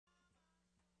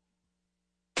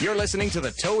You're listening to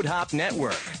the Toad Hop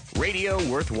Network, radio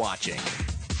worth watching.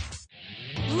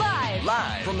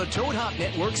 Live from the Toad Hop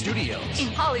Network studios in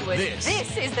Hollywood.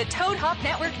 This is the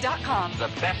ToadHopNetwork.com. The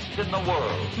best in the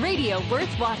world. Radio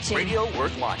worth watching. Radio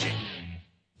worth watching.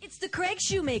 It's the Craig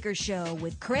Shoemaker Show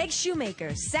with Craig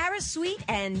Shoemaker, Sarah Sweet,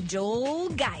 and Joel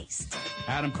Geist.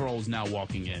 Adam Carolla is now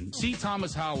walking in. C.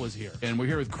 Thomas Howell is here. And we're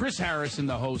here with Chris Harrison,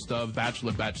 the host of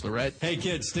Bachelor, Bachelorette. Hey,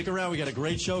 kids, stick around. We got a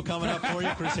great show coming up for you.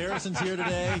 Chris Harrison's here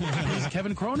today.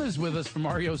 Kevin Corona is with us from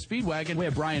REO Speedwagon. We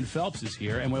have Brian Phelps is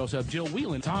here. And we also have Jill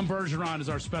Whelan. Tom Bergeron is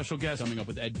our special guest, coming up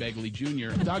with Ed Begley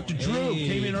Jr. Dr. Drew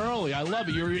came in early. I love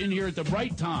it. You're in here at the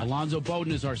right time. Alonzo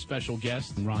Bowden is our special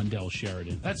guest. And Rondell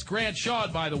Sheridan. That's Grant Shaw,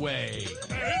 by the way.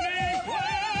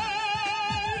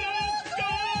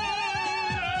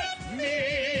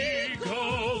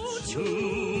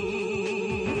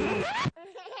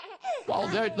 Well,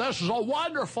 this is a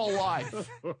wonderful life.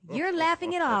 You're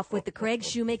laughing it off with the Craig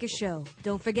Shoemaker Show.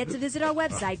 Don't forget to visit our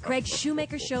website,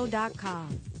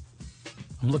 craigshoemakershow.com.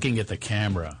 I'm looking at the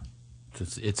camera.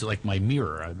 It's like my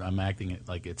mirror. I'm acting it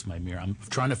like it's my mirror. I'm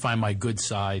trying to find my good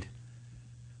side.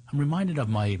 I'm reminded of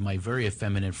my very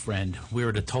effeminate friend. We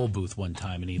were at a toll booth one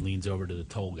time, and he leans over to the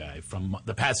toll guy from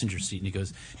the passenger seat, and he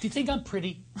goes, "Do you think I'm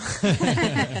pretty?"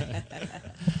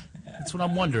 That's what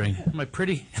I'm wondering. Am I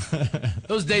pretty?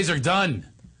 Those days are done.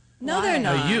 No, they're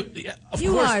not.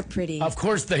 You are pretty. Of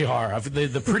course they are.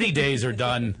 The pretty days are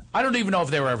done. I don't even know if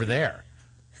they were ever there.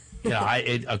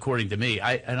 According to me.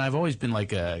 I've always been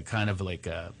like a kind of like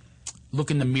a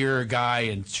look in the mirror guy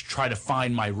and try to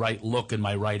find my right look and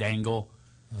my right angle.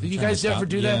 Did you guys ever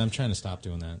do that? Yeah, I'm trying to stop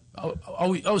doing that.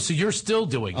 Oh, so you're still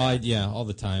doing that? Yeah, all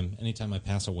the time. Anytime I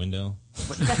pass a window.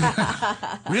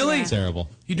 Really? It's terrible.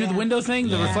 You do the window thing?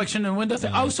 The reflection in the window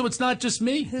thing? Yeah. Oh, so it's not just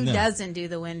me? Who doesn't do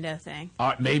the window thing?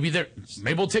 Maybe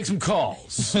we'll take some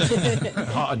calls.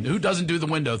 Who doesn't do the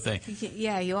window thing?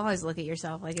 Yeah, you always look at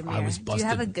yourself like a mirror. I was busted. Do you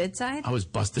have a good side? I was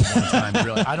busted one time,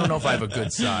 really. I don't know if I have a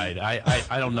good side.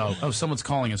 I don't know. Oh, someone's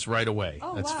calling us right away.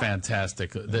 Oh, That's wow.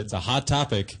 fantastic. It's a hot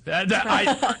topic.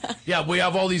 Yeah, we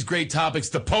have all these great topics.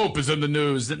 The Pope is in the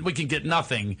news, and we can get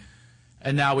nothing.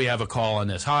 And now we have a call on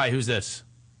this. Hi, who's this?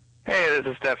 Hey, this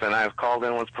is Stefan. I've called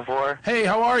in once before. Hey,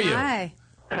 how are you? Hi.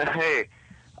 Hey,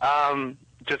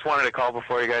 just wanted to call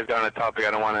before you guys got on a topic.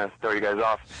 I don't want to throw you guys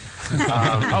off.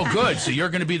 Oh, good. So you're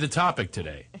going to be the topic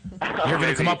today. You're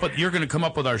going to come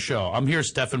up with our show. I'm here,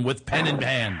 Stefan, with pen in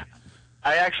hand.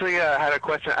 I actually had a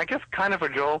question. I guess kind of for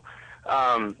Joel,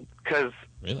 because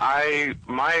Really?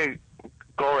 my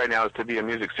goal right now is to be a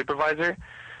music supervisor.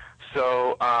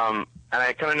 So, and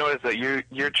I kind of noticed that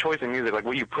your choice in music, like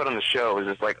what you put on the show, is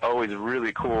just like always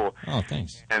really cool. Oh,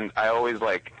 thanks. And I always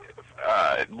like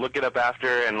look it up after,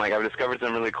 and like I've discovered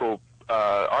some really cool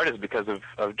artists because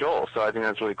of Joel. So I think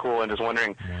that's really cool. And just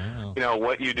wondering,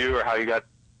 what you do or how you got.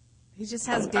 He just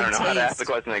has good I don't know taste. how to ask the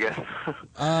question, I guess.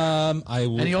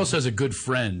 And he also has a good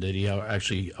friend that he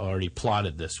actually already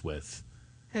plotted this with.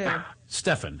 Who?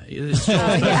 Stefan. It's Joel's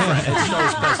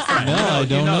best friend. No, I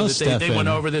don't know that Stefan. They went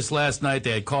over this last night.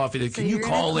 They had coffee. Can you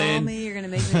call in? Me, you're going to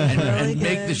make me look really and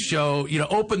make good. the show,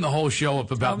 open the whole show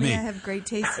up about Tell me I have great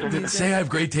taste in music. Say I have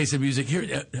great taste in music.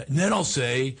 Here, and then I'll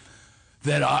say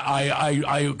that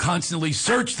I constantly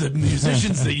search the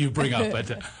musicians that you bring up.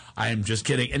 But I am just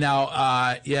kidding. And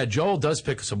now, Joel does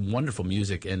pick some wonderful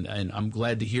music, and I'm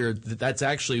glad to hear that that's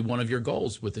actually one of your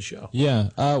goals with the show. Yeah.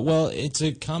 Well, it's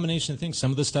a combination of things.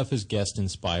 Some of the stuff is guest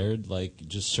inspired, like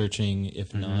just searching,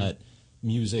 if not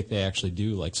music they actually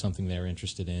do, like something they're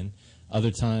interested in.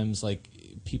 Other times, like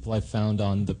people I've found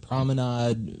on the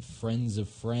promenade, friends of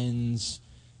friends.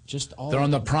 Just all They're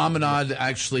on the promenade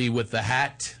actually with the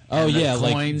hat. Oh, and yeah, the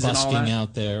like coins and all busking that.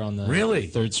 out there on the Really?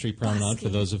 3rd Street Promenade for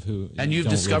those of who And you've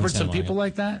don't live in discovered Santa some Monica. people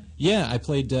like that? Yeah, I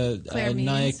played Claire Naya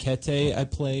Means. Kete. I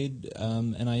played,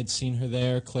 and I had seen her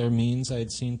there. Claire Means I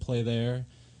had seen play there.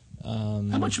 How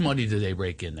much money do they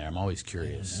rake in there? I'm always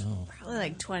curious. Probably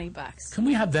like $20. Can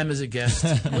we have them as a guest?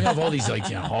 We have all these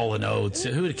Hall & Oates.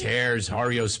 Who cares?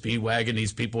 REO Speedwagon.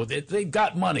 These people, they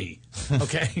got money.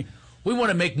 Okay, we want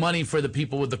to make money for the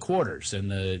people with the quarters and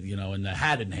the and the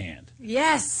hat in hand.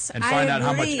 Yes, And find I out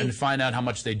agree. how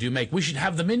much they do make. We should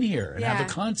have them in here and have Yeah. a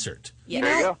concert. You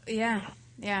There you know, go. yeah.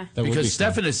 That would be Because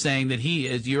fun. Stefan is saying that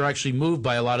you're actually moved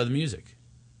by a lot of the music.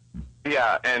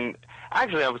 Yeah, and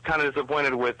actually I was kind of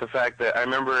disappointed with the fact that I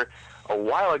remember a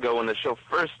while ago when the show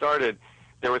first started,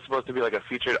 there was supposed to be like a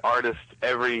featured artist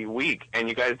every week, and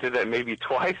you guys did that maybe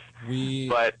twice.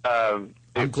 But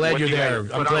I'm glad you're there.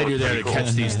 I'm glad you're there to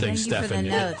catch these things, Thank you for Stefan. the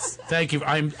notes. Thank you.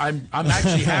 I'm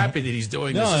actually happy that he's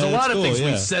doing this. No, There's a that's lot of cool, things we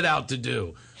yeah. set out to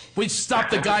do. We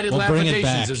stopped the guided We'll bring it lapidations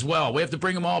back. as well. We have to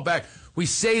bring them all back. We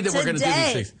say that we're going to do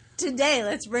these things. Today,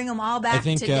 let's bring them all back I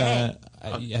think, today.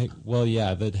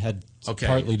 that had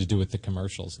partly to do with the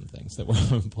commercials and things that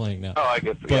we're playing now. Oh, I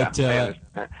guess, But yeah. I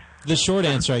understand. the short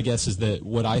answer, I guess, is that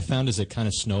what I found is it kind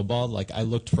of snowballed. Like, I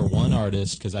looked for one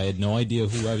artist because I had no idea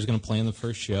who I was going to play in the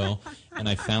first show, and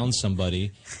I found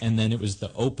somebody, and then it was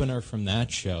the opener from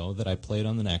that show that I played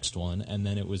on the next one, and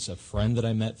then it was a friend that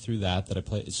I met through that I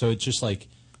played. So it's just like,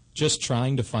 just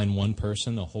trying to find one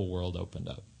person, the whole world opened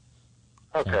up.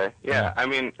 Okay, yeah. I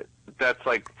mean, that's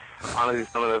like honestly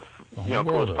some of the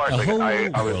coolest parts. A Like, whole I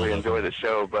world obviously of enjoy the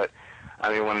show, but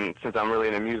I mean, since I'm really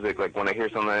into music, like when I hear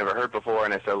something I never heard before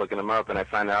and I start looking them up and I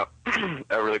find out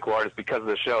a really cool artist because of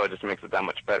the show, it just makes it that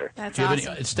much better. That's Do you have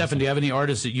awesome. Stefan, do you have any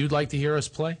artists that you'd like to hear us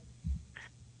play?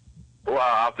 Well,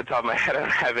 off the top of my head, I don't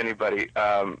have anybody.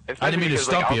 I didn't mean to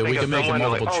stump you. We can make it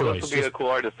multiple choice. This would be a cool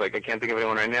artist. Like, I can't think of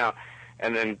anyone right now.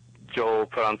 And then Joel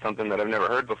put on something that I've never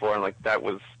heard before, and like that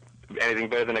was anything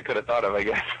better than I could have thought of, I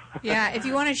guess. Yeah, if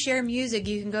you want to share music,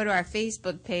 you can go to our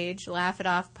Facebook page, Laugh It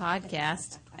Off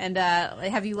Podcast. And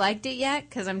have you liked it yet?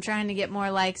 Because I'm trying to get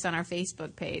more likes on our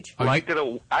Facebook page. Liked it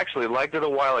a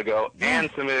while ago and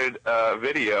submitted a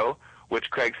video, which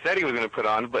Craig said he was going to put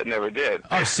on, but never did.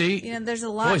 Oh, see? You know, there's a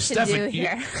lot Boy, to Stefan, do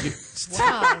here.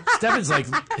 Wow. Stefan's like,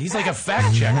 he's like a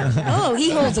fact checker. Oh, he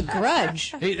holds a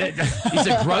grudge. He's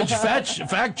a grudge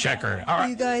fact checker. All right.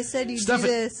 You guys said you'd Stefan, do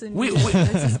this, and we-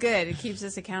 this is good. It keeps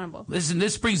us accountable. Listen,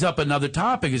 this brings up another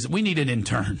topic. Is we need an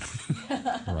intern.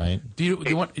 Right. Do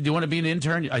you want to be an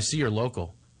intern? I see you're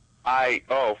local. I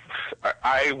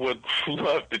would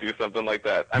love to do something like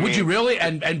that. Would you really?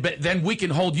 And then we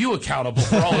can hold you accountable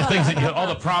for all the things that all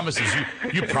the promises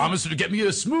you promised to get me a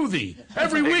smoothie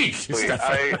every week.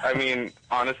 Stefan. I mean,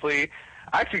 honestly,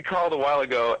 I actually called a while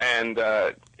ago, and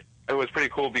it was pretty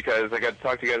cool because I got to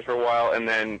talk to you guys for a while, and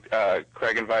then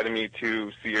Craig invited me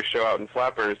to see your show out in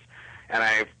Flappers, and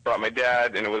I brought my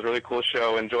dad, and it was a really cool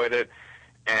show, enjoyed it,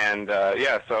 and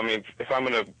yeah, so I mean, if I'm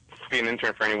going to be an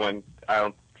intern for anyone, I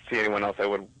don't see anyone else I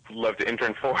would love to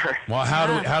intern for. Well,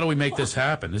 how do we make this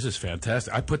happen? This is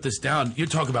fantastic. I put this down. You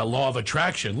talk about law of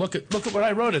attraction. Look at what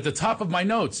I wrote at the top of my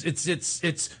notes.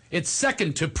 It's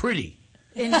second to pretty,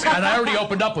 and I already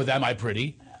opened up with "Am I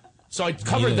pretty?" So I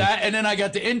covered that, and then I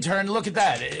got the intern. Look at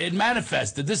that. It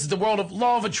manifested. This is the world of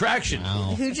law of attraction.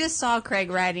 Wow. Who just saw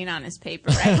Craig writing on his paper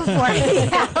right before he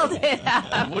held it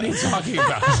up? What are you talking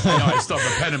about? I still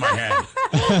have a pen in my hand.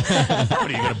 What, are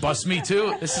you going to bust me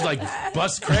too? This is like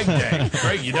bust Craig day.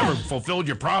 Craig, you never fulfilled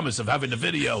your promise of having the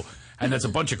video, and that's a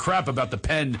bunch of crap about the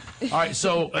pen. All right,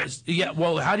 so, yeah,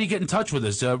 well, how do you get in touch with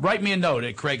us? Write me a note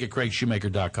at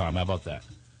craig@craigshoemaker.com. How about that?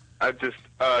 I just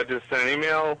send an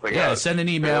email. Like, Yeah, send an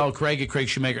email,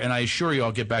 Craig@craigshoemaker, and I assure you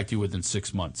I'll get back to you within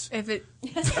 6 months. If it,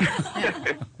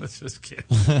 Let's just kidding.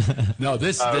 No,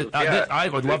 yeah. I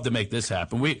would love to make this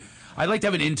happen. I'd like to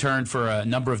have an intern for a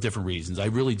number of different reasons. I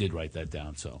really did write that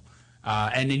down. So,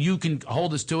 and then you can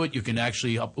hold us to it. You can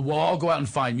actually, we'll all go out and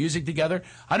find music together.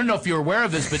 I don't know if you're aware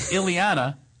of this, but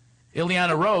Ileana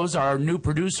Rose, our new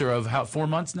producer of 4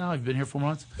 months now. You've been here 4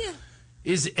 months. Yeah.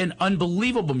 Is an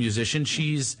unbelievable musician.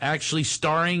 She's actually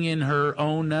starring in her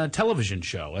own television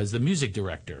show as the music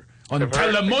director on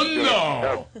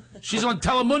Telemundo. She's on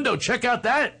Telemundo. Check out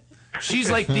that.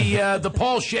 She's like the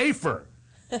Paul Schaefer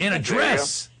in a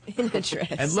dress. In a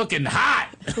dress. And looking hot.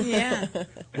 yeah.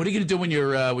 What are you going to do when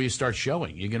you start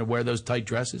showing? You going to wear those tight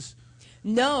dresses?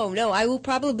 No, I will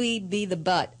probably be the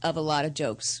butt of a lot of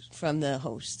jokes from the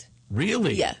host.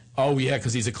 Really? Yeah. Oh, yeah,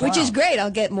 because he's a clown. Which is great.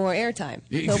 I'll get more airtime.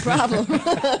 No problem.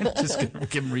 Just going to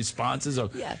give him responses. Oh,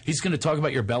 Yeah. He's going to talk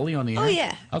about your belly on the air? Oh,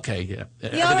 yeah. Okay, yeah.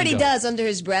 He already does under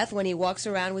his breath when he walks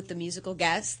around with the musical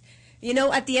guest. You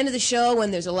know, at the end of the show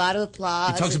when there's a lot of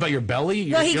applause. He talks about your belly?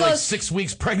 You're, Well, he you're like goes- 6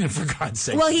 weeks pregnant, for God's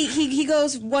sake. Well, he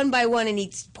goes one by one and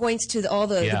he points to all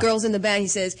the girls in the band. He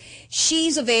says,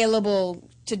 she's available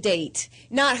to date.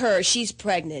 Not her. She's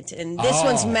pregnant. And this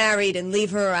one's married and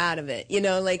leave her out of it. You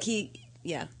know, like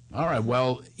yeah. All right.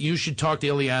 Well, you should talk to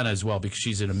Ileana as well because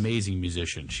she's an amazing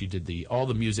musician. She did all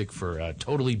the music for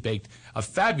Totally Baked, a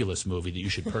fabulous movie that you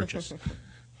should purchase.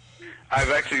 I've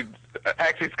actually,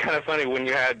 it's kind of funny when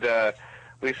you had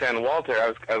Lisa Ann Walter.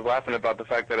 I was laughing about the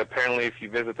fact that apparently if you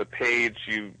visit the page,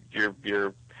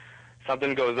 your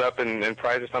something goes up in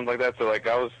price or something like that. So like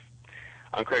I was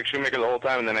on Craig Shoemaker the whole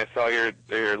time, and then I saw your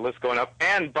list going up.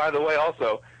 And by the way,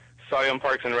 also saw you on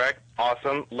Parks and Rec.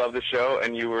 Awesome, love the show,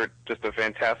 and you were just a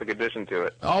fantastic addition to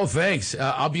it. Oh, thanks.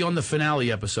 I'll be on the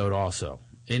finale episode also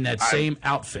in that same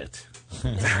outfit.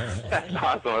 That's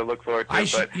awesome. I look forward to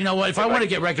it. You know what? If I want to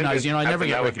get recognized, I never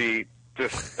get that would recognized. be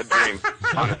just a dream,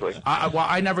 honestly. Well,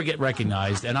 I never get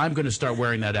recognized, and I'm going to start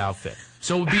wearing that outfit.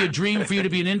 So it would be a dream for you to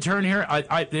be an intern here.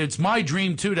 It's my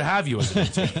dream, too, to have you as an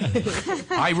intern.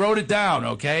 I wrote it down,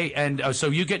 okay? And so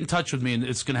you get in touch with me, and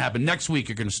it's going to happen. Next week,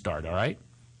 you're going to start, all right?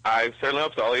 I certainly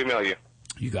hope so. I'll email you.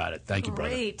 You got it. Thank you, brother.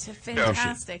 Great.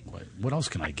 Fantastic. What else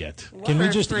can I get? Can we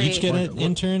just each get an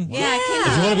intern? Yeah.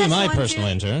 If you want to be my personal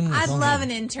intern. I'd love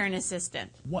an intern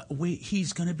assistant. What?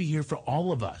 He's going to be here for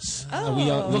all of us.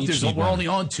 Oh. Look, we're only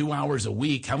on 2 hours a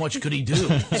week. How much could he do?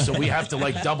 So we have to,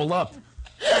 like, double up.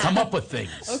 Come up with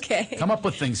things. Okay. Come up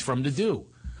with things for him to do.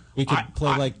 We could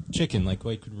play like chicken, like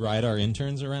we could ride our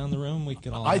interns around the room. We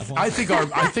could all. I have one.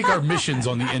 think our missions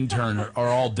on the intern are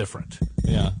all different.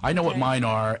 Yeah. I know what mine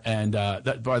are, and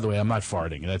that, by the way, I'm not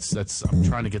farting. That's I'm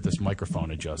trying to get this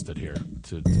microphone adjusted here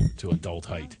to adult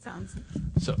height. Sounds.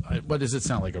 So, what does it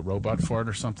sound like, a robot fart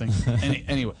or something?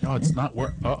 Anyway, no, it's not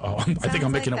work. I think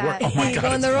I'm making like it work. that. Oh my You're God,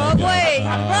 going it's the wrong way.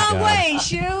 God. Wrong way,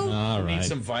 Shu. All Need right.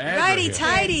 some Viagra. Righty here.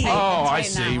 tighty. Oh, I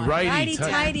Tighten that see. one. Righty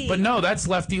Righty-tighty. But no, that's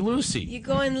lefty loosey. You're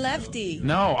going lefty.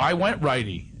 No, I went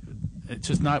righty. It's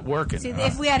just not working. See,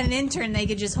 if we had an intern, they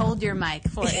could just hold your mic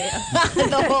for you.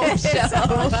 The whole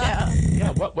show.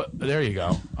 Yeah, what? There you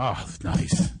go. Oh,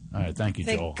 nice. All right, thank you,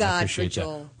 Thank Joel. God I for appreciate that.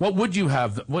 Joel. What would you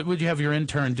have? What would you have your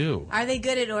intern do? Are they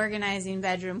good at organizing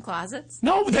bedroom closets?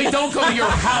 No, they don't go to your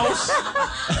house.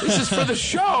 This is for the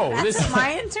show. That's This what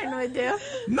my intern would do.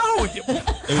 no. It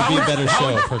would be a better show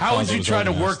if her How would closet you was try to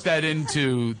organized. work that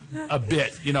into a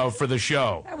bit? For the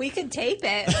show. We could tape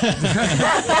it.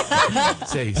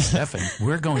 Say, Stefan,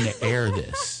 we're going to air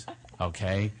this,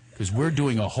 okay? Because we're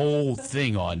doing a whole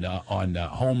thing on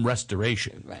home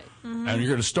restoration, Right. And you're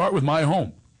going to start with my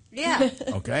home, Yeah.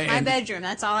 okay? My And- bedroom.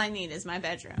 That's all I need is my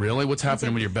bedroom. Really? What's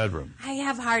happening with your bedroom? I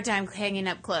have a hard time hanging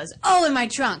up clothes. Oh, in my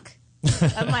trunk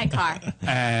of my car.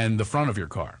 And the front of your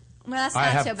car. Well, that's I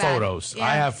not have so bad. photos.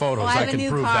 I have photos. Well, I have a can new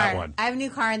prove car. that one. I have a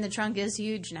new car, and the trunk is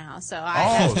huge now. So Oh,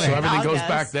 I so everything all goes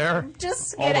back there?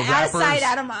 Just All get the it out of sight, wrappers?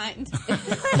 out of mind.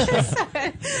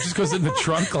 Just goes in the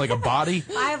trunk like a body?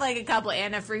 I have like a couple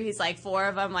antifreeze, like 4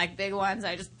 of them, like big ones.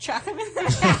 I just chuck them in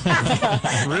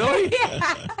the Really?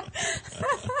 Yeah.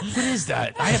 What is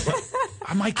that?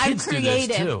 My I'm kids do this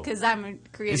creative too. because I'm a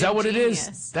creative. Is that what genius.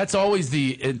 it is? That's always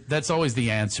the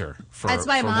answer for. That's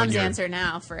my for when mom's you're- answer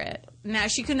now for it. Now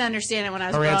she couldn't understand it when I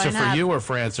was Her growing answer for up. you or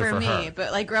for answer for me? her?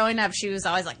 But like growing up, she was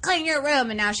always like, "Clean your room,"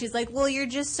 and now she's like, "Well, you're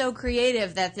just so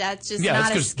creative that's just Yeah,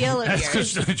 not a that's skill of that's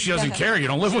yours." because she doesn't care. You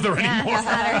don't live with her Yeah, anymore. it's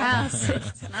not her house.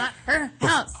 It's not her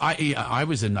house. I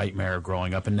was a nightmare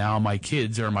growing up, and now my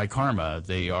kids are my karma.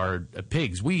 They are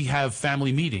pigs. We have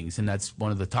family meetings, and that's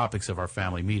one of the topics of our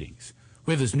family meetings.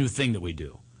 We have this new thing that we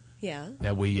do. Yeah.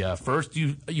 That we first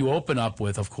you open up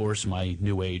with, of course, my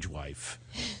new age wife.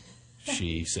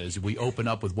 She says we open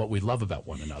up with what we love about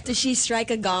one another. Does she strike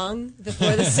a gong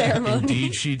before the ceremony?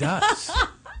 Indeed, she does.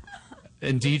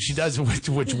 Indeed, she does,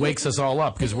 which wakes us all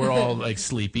up because we're all like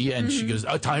sleepy. And she goes,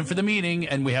 "Oh, time for the meeting,"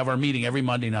 and we have our meeting every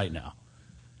Monday night now.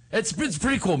 It's a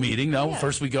pretty cool meeting, though. Yeah.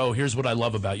 First we go, "Here's what I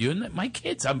love about you," and my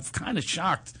kids, I'm kind of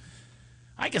shocked.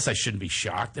 I guess I shouldn't be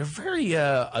shocked. They're very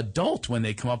adult when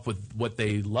they come up with what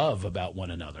they love about one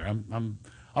another.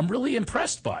 I'm really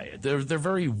impressed by it. They're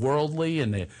very worldly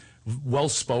and they're well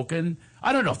spoken.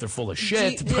 I don't know if they're full of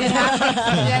shit. Do you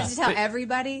have to tell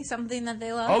everybody something that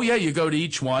they love? Oh yeah, you go to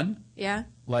each one. Yeah.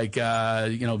 Like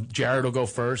Jared will go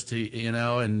first,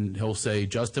 and he'll say,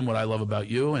 "Justin, what I love about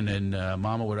you," and then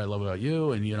Mama, what I love about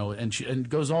you, and and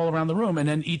goes all around the room, and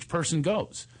then each person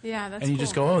goes. Yeah, that's and you cool.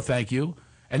 just go, "Oh, thank you,"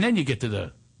 and then you get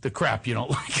to the crap you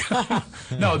don't like.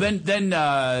 No,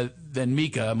 then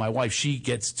Mika, my wife, she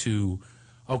gets to,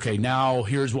 okay, now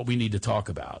here's what we need to talk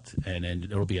about, and then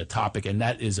it'll be a topic, and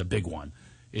that is a big one,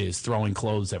 is throwing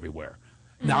clothes everywhere.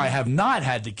 Now, I have not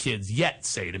had the kids yet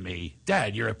say to me,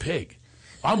 "Dad, you're a pig."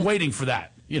 I'm waiting for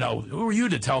that. Who are you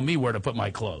to tell me where to put my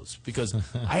clothes? Because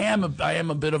I am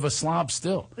a bit of a slob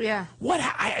still. Yeah.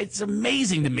 It's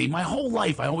amazing to me. My whole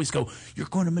life, I always go, "You're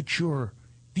going to mature.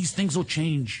 These things will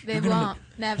change." They You're gonna won't.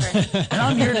 Never. And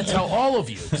I'm here to tell all of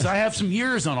you, because I have some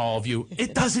years on all of you,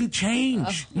 it doesn't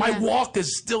change. My yeah. walk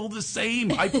is still the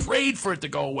same. I prayed for it to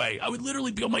go away. I would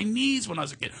literally be on my knees when I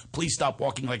was a kid. Please stop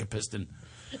walking like a piston.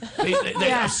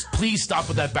 Please stop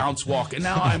with that bounce walk. And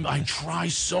now I try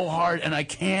so hard, and I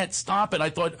can't stop it. I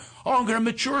thought, I'm going to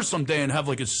mature someday and have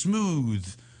like a smooth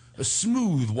a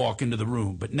smooth walk into the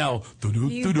room. But now,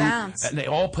 You bounce. and they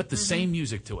all put the same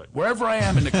music to it. Wherever I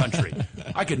am in the country,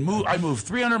 I moved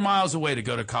 300 miles away to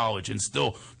go to college, and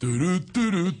still. Yeah,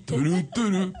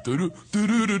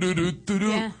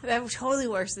 that totally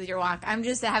works with your walk. I'm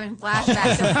just having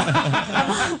flashbacks of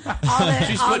all the,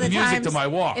 She's all putting the music times to my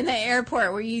walk. in the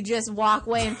airport where you just walk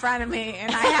way in front of me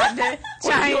and I have to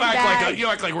giant bag. You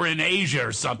act like we're in Asia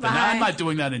or something. Right. I'm not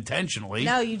doing that intentionally.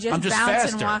 No, you I'm just bounce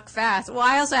faster. and walk fast. Well,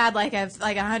 I also had like a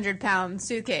 100-pound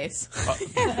suitcase.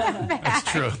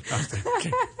 That's true.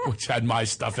 Okay. Which had my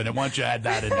stuff in it. Why don't you add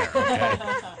that in there? Okay,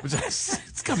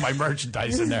 it's got my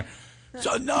merchandise in there.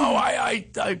 So no,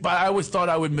 but I always thought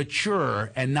I would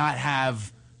mature and not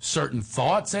have certain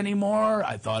thoughts anymore.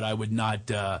 I thought I would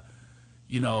not,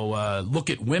 look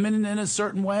at women in a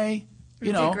certain way.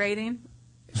 Degrading.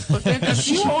 But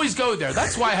you always go there.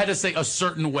 That's why I had to say a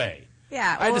certain way.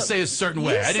 Yeah, I had to say a certain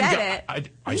way. I didn't.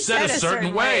 I said a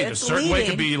certain way. A certain way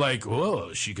could be like,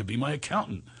 oh, she could be my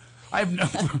accountant. I have no.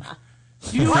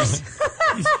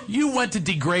 You went to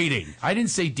degrading. I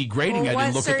didn't say degrading. Well, I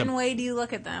didn't look at them. what certain way do you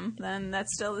look at them? Then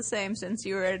that's still the same since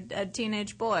you were a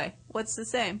teenage boy. What's the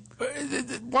same?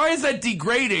 Why is that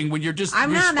degrading when you're just?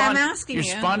 I'm not. I'm asking you're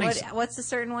you. Responding, What's the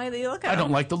certain way that you look at I them?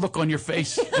 don't like the look on your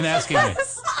face and asking me.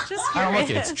 Just I don't like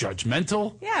it. curious. It's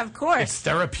judgmental. Yeah, of course. It's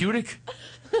therapeutic.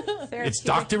 It's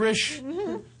doctorish.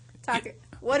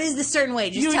 What is the certain way?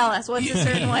 Just tell us. What's the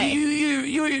certain way?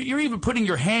 You're even putting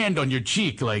your hand on your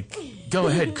cheek, like, go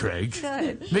ahead, Craig.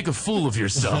 Good. Make a fool of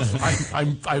yourself.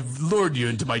 I've lured you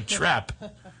into my trap.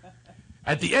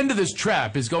 At the end of this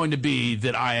trap is going to be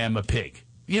that I am a pig.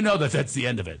 You know that's the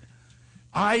end of it.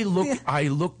 I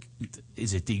look.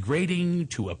 Is it degrading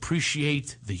to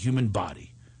appreciate the human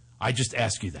body? I just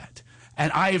ask you that.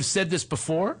 And I have said this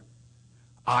before.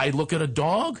 I look at a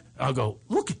dog. I'll go,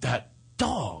 look at that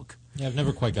dog. Yeah, I've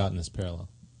never quite gotten this parallel.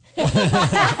 How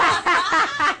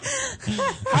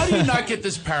do you not get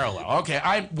this parallel?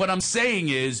 Okay, what I'm saying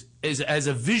is as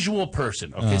a visual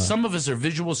person. Okay, some of us are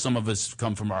visual, some of us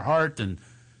come from our heart, and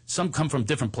some come from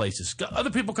different places.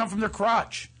 Other people come from their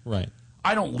crotch. Right.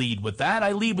 I don't lead with that.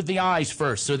 I lead with the eyes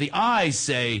first. So the eyes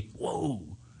say,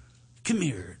 "Whoa, come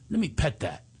here, let me pet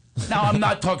that." Now I'm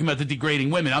not talking about the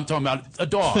degrading women. I'm talking about a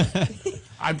dog.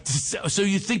 So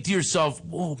you think to yourself,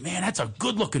 "Whoa, man, that's a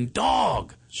good-looking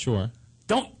dog." Sure.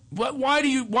 Why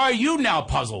are you now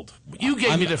puzzled? You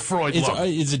gave me the Freud look.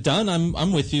 Is it done?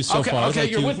 I'm with you so far. Okay,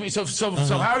 you're with me. So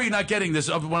how are you not getting this?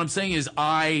 What I'm saying is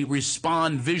I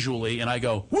respond visually and I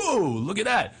go, "Whoa, look at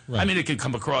that." Right. I mean, it can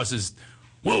come across as,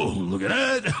 "Whoa, look at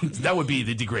that." That would be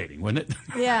the degrading, wouldn't it?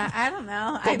 Yeah, I don't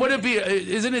know. But would it be?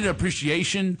 Isn't it an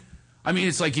appreciation? I mean,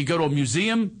 it's like you go to a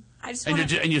museum.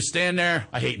 And you stand there.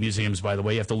 I hate museums, by the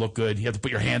way. You have to look good. You have to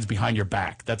put your hands behind your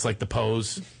back. That's like the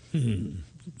pose.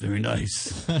 Very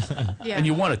nice. Yeah. And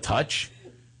you want to touch,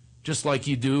 just like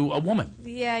you do a woman.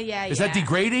 Yeah. Is that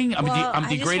degrading? I'm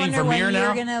degrading from here now?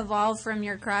 You're going to evolve from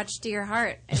your crotch to your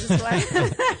heart.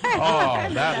 Oh,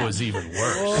 that was even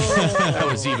worse. That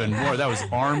was even more. That was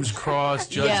arms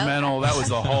crossed, judgmental. That was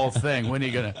the whole thing. When are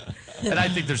you going to... And I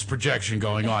think there's projection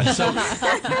going on. So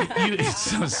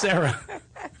Sarah,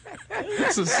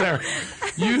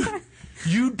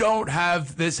 you don't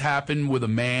have this happen with a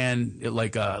man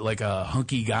like a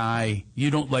hunky guy.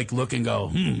 You don't look and go,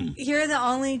 You're the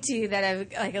only two that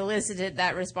have elicited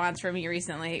that response from me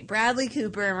recently. Bradley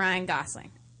Cooper and Ryan Gosling.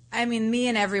 I mean, me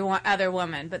and every other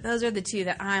woman, but those are the two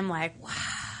that I'm like, wow.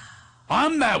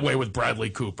 I'm that way with Bradley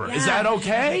Cooper. Yeah. Is that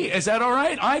okay? Is that all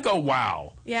right? I go,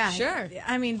 wow. Yeah, sure.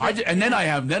 I mean,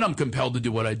 then I'm compelled to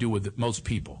do what I do with most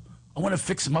people. I want to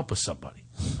fix them up with somebody.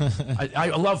 I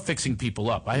love fixing people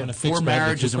up. I had 4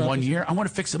 marriages in 1 year. I want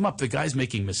to fix them up. The guy's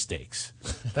making mistakes.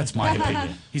 That's my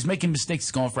opinion. He's making mistakes.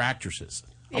 He's going for actresses.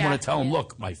 I want to tell him,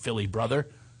 look, my Philly brother,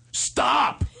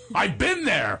 stop. I've been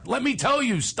there. Let me tell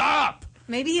you, stop.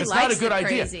 Maybe he it's likes not a good the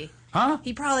idea. crazy. Huh?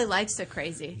 He probably likes the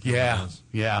crazy. Yeah.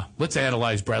 Let's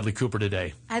analyze Bradley Cooper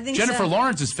today. I think Jennifer so.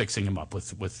 Lawrence is fixing him up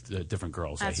with different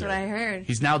girls. That's what I heard.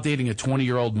 He's now dating a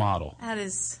 20-year-old model. That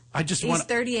is. He's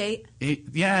 38.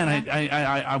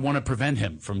 I want to prevent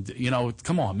him from.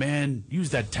 Come on, man. Use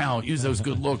that talent. Use those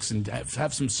good looks, and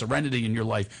have some serenity in your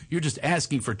life. You're just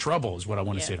asking for trouble, is what I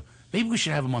want to say to him. Maybe we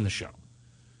should have him on the show.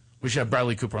 We should have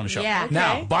Bradley Cooper on the show. Yeah. Okay.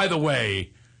 Now, by the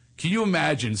way, can you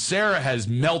imagine? Sarah has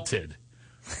melted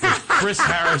with Chris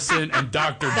Harrison and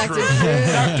Dr. Drew.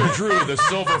 Dr. Drew, the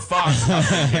silver fox,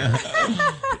 up in here.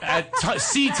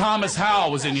 C. Thomas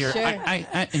Howell was in here. Sure.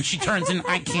 And she turns in,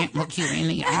 I can't look you in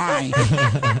the eye.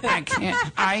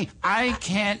 I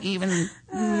can't even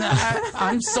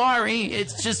I'm sorry.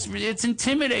 It's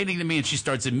intimidating to me. And she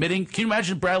starts admitting. Can you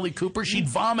imagine Bradley Cooper? She'd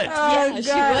vomit. Yeah, she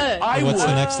would. I What's would.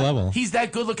 the next level? He's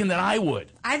that good looking that I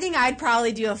would. I think I'd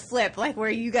probably do a flip, like where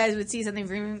you guys would see something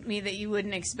from me that you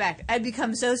wouldn't expect. I'd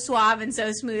become so suave and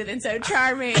so smooth and so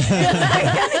charming.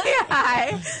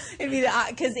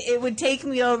 Because it would take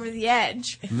me over the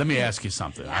edge. Let me ask you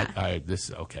something. Yeah. I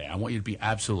want you to be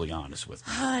absolutely honest with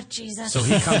me. Oh, Jesus. So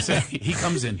he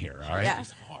comes in here, all right? Yeah.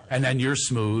 And then you're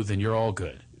smooth and you're all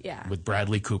good. Yeah. With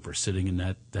Bradley Cooper sitting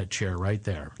in that chair right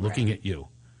there, looking at you.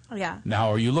 Yeah.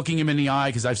 Now, are you looking him in the eye?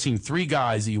 Because I've seen 3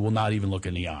 guys that you will not even look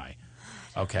in the eye.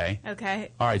 Okay.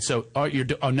 Okay. All right. So,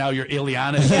 now you're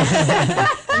Ileana.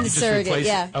 I'm the surrogate,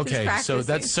 yeah. Okay. So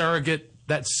that's surrogate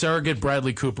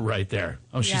Bradley Cooper right there.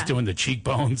 Oh, she's Yeah. doing the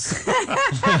cheekbones.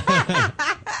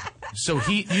 So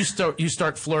you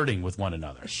start flirting with one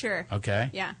another. Sure. Okay.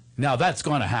 Yeah. Now that's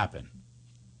going to happen.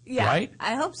 Yeah. Right?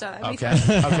 I hope so. That'd be Okay.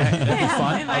 fun. Okay. That'd be Yeah,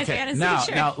 fun. my Okay. fantasy, Now,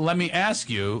 sure. now let me ask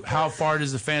you, how far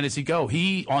does the fantasy go?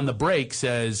 He on the break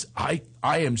says, "I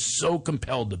am so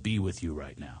compelled to be with you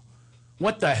right now."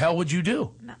 What the hell would you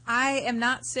do? I am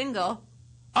not single.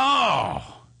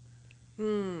 Oh,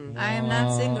 I am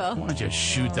not single. why don't you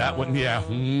shoot that one? Yeah.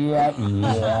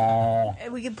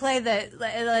 We could play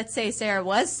let's say Sarah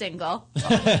was single. We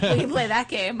can play that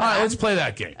game. All right, let's play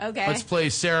that game. Okay. Let's play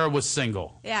Sarah was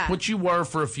single. Yeah. Which you were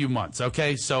for a few months.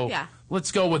 Okay, so Yeah.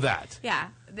 let's go with that. Yeah.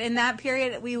 In that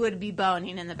period, we would be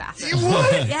boning in the bathroom. You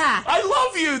would? Yeah. I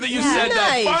love you that you Yeah. said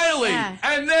Nice. that. Finally. Yeah.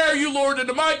 And there you lured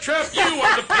into my trap. You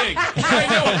are the pig. I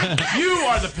know it. You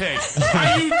are the pig.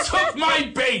 You took my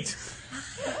bait.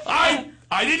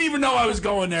 I didn't even know I was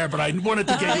going there, but I wanted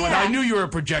to get you in. Yeah. I knew you were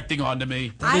projecting onto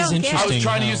me. I is don't interesting. care. I was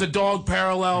trying to how- use a dog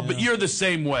parallel, but you're the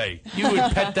same way. You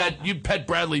would pet that. You'd pet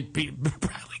Bradley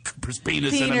Cooper's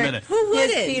penis in a Peter. minute. Who Yes,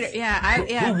 wouldn't? Peter. Yeah.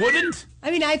 Yeah. Who wouldn't?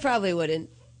 I mean, I probably wouldn't.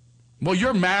 Well,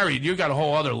 you're married. You got a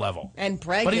whole other level. And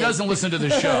pregnant. But he doesn't listen to the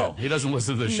show. He doesn't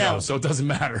listen to the show, No. so it doesn't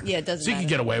matter. Yeah, it doesn't So you can matter.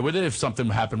 get away with it if something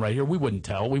happened right here. We wouldn't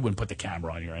tell. We wouldn't put the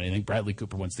camera on you or anything. Bradley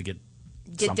Cooper wants to get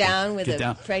something. down with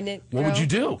a pregnant What would girl? you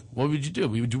do? What would you do?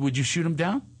 Would you shoot him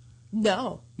down?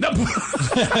 No. No.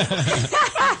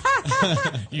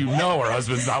 You know her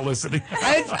husband's not listening.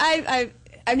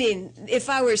 I mean, if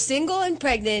I were single and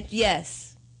pregnant,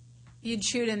 yes. You'd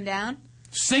shoot him down.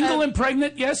 Single and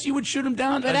pregnant, yes, you would shoot him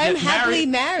down. But And I'm get happily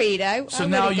married. So I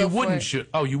now wouldn't you go for wouldn't it. shoot.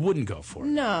 Oh, you wouldn't go for it.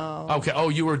 No. Okay. Oh,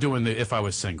 you were doing the if I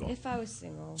was single. If I was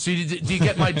single. So do you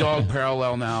get my dog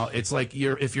parallel now? It's like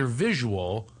if you're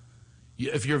visual,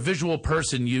 if you're a visual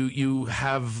person, you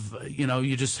have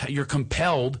you're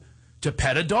compelled to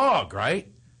pet a dog, right?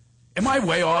 Am I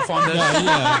way off on this?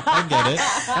 Yeah, I get it.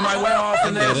 Am I way off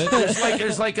on get this? it.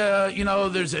 There's like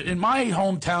in my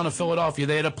hometown of Philadelphia,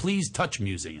 they had a Please Touch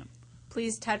museum.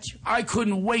 Please touch. I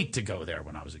couldn't wait to go there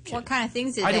when I was a kid. What kind of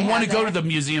things did I they didn't want to have go there? to the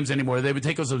museums anymore. They would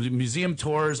take us on museum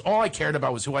tours. All I cared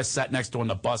about was who I sat next to on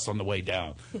the bus on the way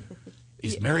down.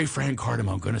 Is Mary Fran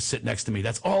Cardamone going to sit next to me?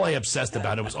 That's all I obsessed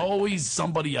about. It was always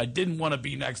somebody I didn't want to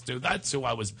be next to. That's who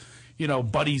I was,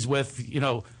 buddies with.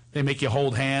 They make you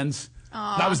hold hands.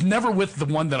 I was never with the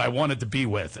one that I wanted to be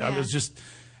with. I Yeah. was just,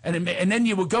 and then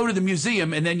you would go to the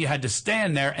museum, and then you had to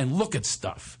stand there and look at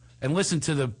stuff and listen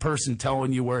to the person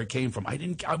telling you where it came from.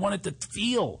 I wanted to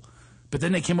feel. But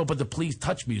then they came up with the Please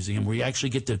Touch Museum, where you actually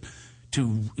get to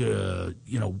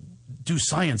do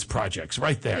science projects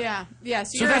right there. Yeah. Yeah. So,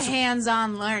 So you're a that's-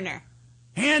 hands-on learner.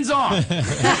 Hands-on.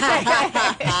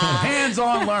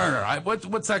 Hands-on learner.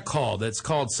 What's that called? It's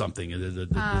called something.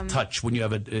 The touch, when you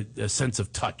have a sense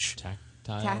of touch.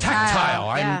 Tactile.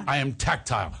 Tactile. Yeah. I am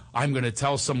tactile. I'm going to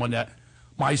tell someone that.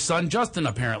 My son Justin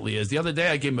apparently is. The other day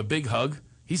I gave him a big hug.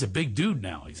 He's a big dude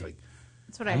now. He's like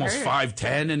That's what I almost heard.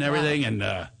 5'10" and everything. And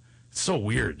it's so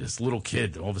weird. This little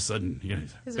kid, all of a sudden,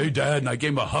 he's like, hey, Dad. And I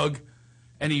gave him a hug.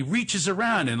 And he reaches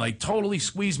around and like totally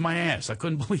squeezed my ass. I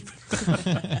couldn't believe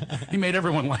it. He made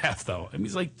everyone laugh though. I mean,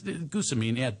 he's like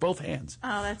Goosamine. He had both hands.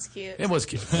 Oh, that's cute. It was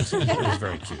cute. It was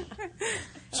very cute.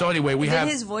 So anyway, we Did have.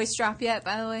 his voice drop yet,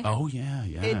 by the way? Oh yeah.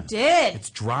 It did. It's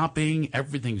dropping.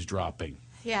 Everything's dropping.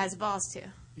 Yeah, his balls too.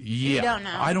 Yeah. don't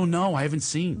know. I don't know. I haven't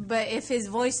seen. But if his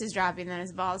voice is dropping, then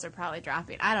his balls are probably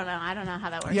dropping. I don't know. I don't know how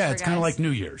that works. Yeah, for it's kind of guys. like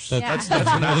New Year's. That's That's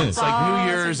what happens. It's like Balls New are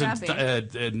Year's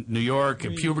dropping. in New York,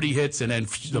 and puberty hits, and then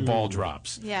the ball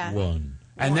drops. Yeah. One.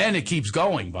 And then it keeps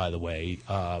going, by the way,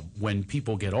 when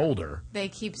people get older. They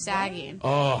keep sagging.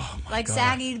 Oh, my Like God.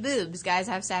 saggy boobs. Guys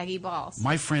have saggy balls.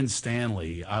 My friend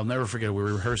Stanley, I'll never forget, we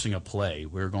were rehearsing a play.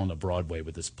 We were going to Broadway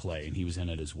with this play, and he was in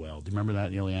it as well. Do you remember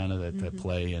that, Ileana, that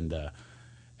play?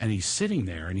 And he's sitting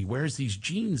there, and he wears these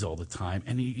jeans all the time,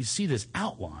 and you see this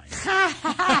outline.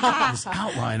 This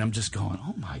outline, I'm just going,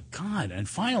 oh, my God. And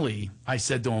finally, I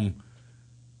said to him,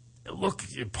 look,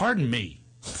 pardon me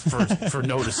for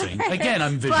noticing. Again,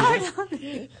 I'm visual.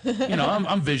 You know,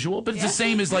 I'm visual, but it's the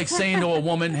same as like saying to a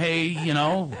woman, hey, you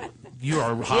know, you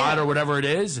are hot or whatever it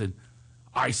is. And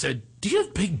I said, do you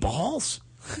have big balls?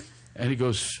 And he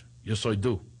goes, yes, I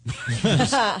do.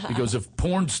 He goes, if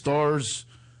porn stars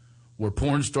were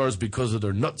porn stars because of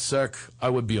their nutsack, I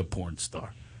would be a porn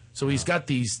star. So he's got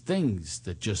these things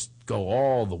that just go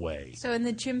all the way. So in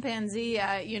the chimpanzee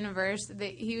universe,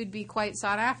 he would be quite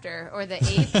sought after, or the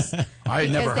apes. I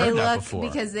had never heard that before.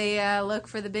 Because they look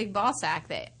for the big ball sack.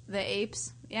 The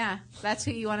apes, yeah, that's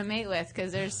who you want to mate with,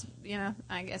 because there's, you know,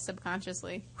 I guess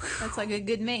subconsciously, that's like a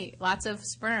good mate. Lots of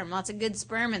good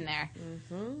sperm in there.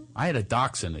 Mm-hmm. I had a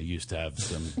dachshund that used to have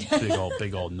some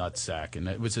big old nutsack, and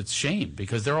it was a shame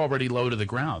because they're already low to the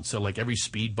ground. So like every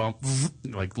speed bump,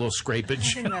 like little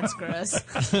scrapage. I think that's gross.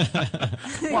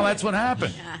 Well, that's what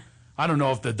happened. Yeah. I don't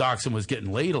know if the dachshund was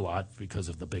getting laid a lot because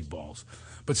of the big balls,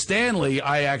 but Stanley,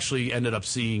 I actually ended up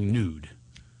seeing nude.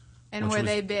 And were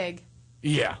they big?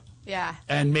 Yeah. Yeah.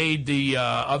 And made the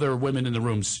other women in the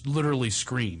room literally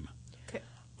scream.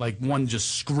 Like one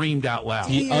just screamed out loud.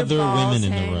 The other women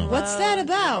in the room. What's that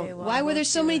about? Why were there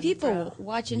so many people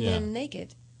watching him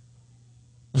naked?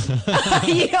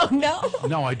 You don't know?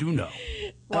 No, I do know.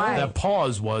 Why? That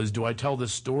pause was, do I tell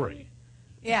this story?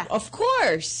 Yeah. Of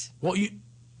course. Well,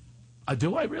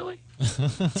 do I really?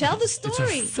 Tell the It's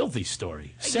story. a filthy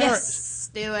story. Yes,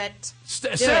 do it.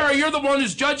 Sarah, you're the one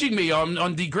who's judging me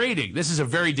on degrading. This is a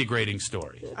very degrading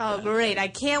story. Oh, great. I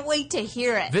can't wait to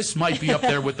hear it. This might be up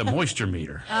there with the moisture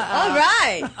meter. All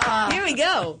right. Here we go.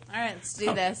 All right, let's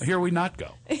do this. Here we not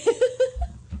go. I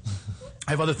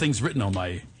have other things written on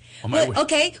my... Well,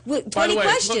 okay, 20 By the way,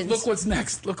 questions. Look what's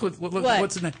next. Look What?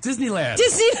 what's next. Disneyland.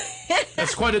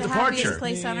 That's quite a The departure. happiest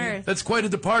place on earth. That's quite a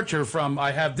departure from.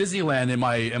 I have Disneyland in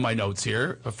my notes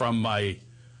here from my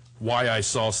why I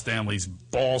saw Stanley's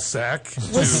ball sack to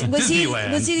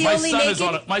Disneyland. Was he the my only son naked? is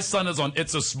on. My son is on.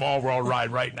 It's a Small World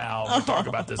ride right now. We talk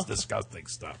about this disgusting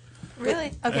stuff.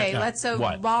 Really? Okay,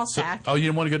 What? ball So- sack. oh, you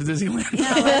didn't want to go to Disneyland?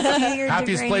 No, let's do your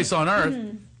Happiest degrading- place on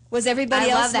earth. Was everybody I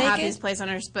else love the naked? happiest place on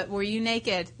earth, but were you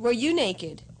naked? Were you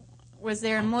naked? Was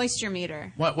there a moisture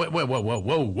meter? What?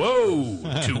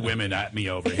 Whoa! Two women at me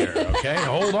over here. Okay,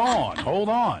 hold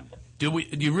on. Do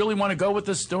you really want to go with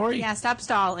this story? Yeah, stop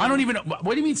stalling. I don't even. What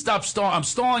do you mean stop stalling? I'm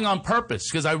stalling on purpose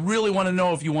because I really want to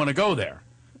know if you want to go there.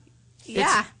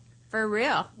 Yeah, for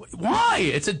real. Why?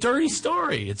 It's a dirty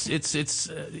story. It's.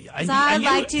 I'd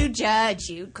like to judge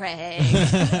you, Craig.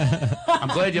 I'm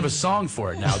glad you have a song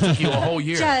for it now. It took you a whole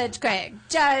year. Judge Craig.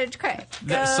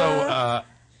 Go. So,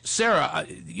 Sarah,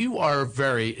 you are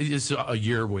it's a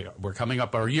year. We're coming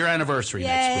up our year anniversary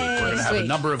next week. We're going to have a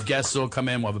number of guests who will come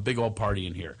in. We'll have a big old party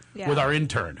in here with our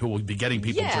intern who will be getting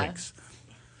people drinks.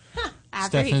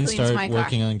 After he Stefan cleans my started car.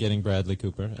 working on getting Bradley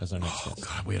Cooper as our next guest.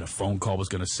 God, we had a phone call was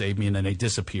going to save me, and then they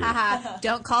disappeared.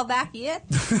 Don't call back yet.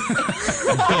 I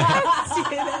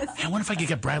wonder if I could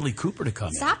get Bradley Cooper to come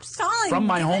in. Stop stalling. From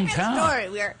my Tell me the hometown. Story.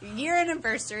 We're year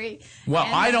anniversary. Well,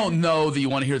 and, I don't know that you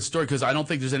want to hear the story because I don't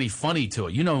think there's any funny to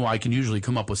it. You know, I can usually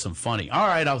come up with some funny. All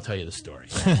right, I'll tell you the story.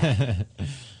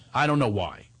 I don't know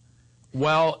why.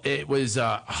 Well, it was.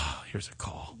 Here's a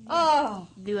call. Oh,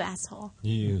 You asshole.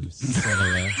 You son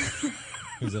of a...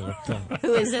 Who's ever come?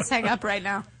 Who is this? Hang up right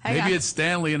now. Hang Maybe up. it's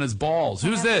Stanley and his balls.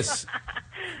 Who's this?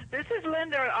 This is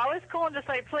Linda. I was calling to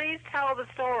say, please tell the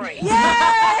story.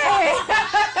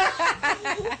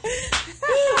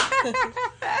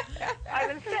 I've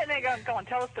been sitting there going, go on,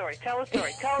 tell a story, tell a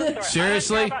story, tell a story.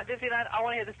 Seriously? I don't care about Disneyland. I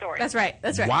want to hear the story. That's right.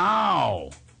 That's right. Wow.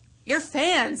 Your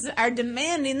fans are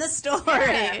demanding the story.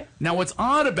 Yeah. Now, what's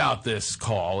odd about this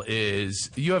call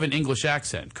is you have an English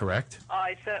accent, correct?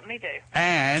 I certainly do.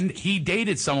 And he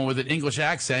dated someone with an English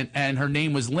accent, and her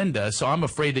name was Linda, so I'm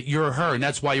afraid that you're her, and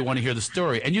that's why you want to hear the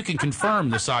story. And you can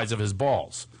confirm the size of his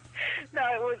balls.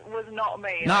 No, it was not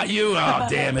me. Not you? Oh,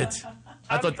 damn it.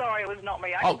 I'm sorry, it was not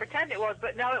me. I can pretend it was,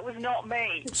 but no, it was not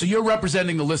me. So you're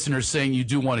representing the listeners saying you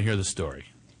do want to hear the story.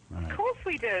 Of course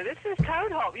we do. This is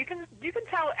Toad Hop. You can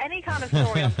tell any kind of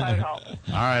story on Toad Hop. All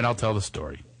right, I'll tell the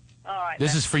story. All right.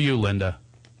 This is for you, Linda.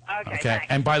 Okay. Thanks.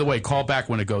 And by the way, call back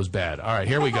when it goes bad. All right,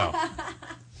 here we go.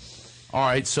 All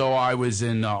right, so I was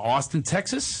in Austin,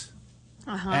 Texas.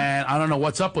 And I don't know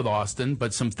what's up with Austin,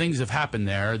 but some things have happened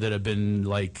there that have been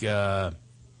like,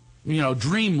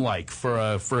 dream-like for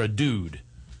a dude.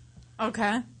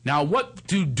 Okay. Now, what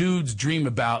do dudes dream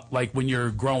about, like when you're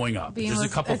growing up? Being There's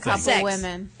with a couple a things. couple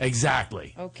women.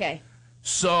 Exactly. okay.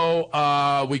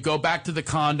 So we go back to the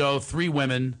condo, 3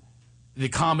 women, the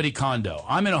comedy condo.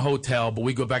 I'm in a hotel, but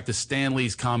we go back to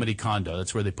Stanley's comedy condo.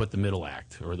 That's where they put the middle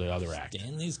act or the other act.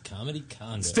 Stanley's comedy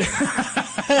condo.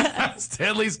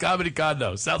 Stanley's comedy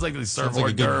condo. Sounds like they serve Sounds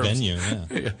like a good d'oeuvres. venue,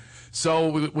 yeah.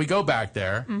 So we go back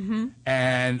there,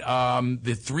 and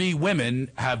the 3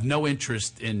 women have no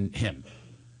interest in him.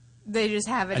 They just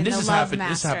have it And in this the has love happened.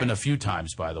 master. This happened a few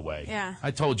times, by the way. Yeah.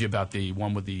 I told you about the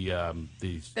one with the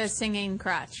singing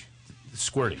crotch.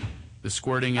 squirting. The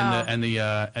squirting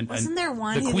and Wasn't there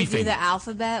one the who would do queefing. the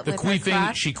alphabet The with her queefing,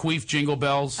 crotch? she queefed Jingle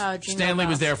Bells. Oh, Jingle Stanley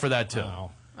was Bells. there for that too.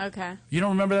 Wow. Okay. You don't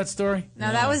remember that story?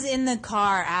 No, that was in the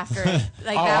car after.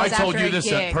 Like, Oh, that I was told after you a this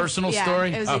gig. personal Yeah,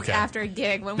 story? It was Okay. after a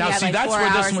gig when Now, we had see, like that's 4 where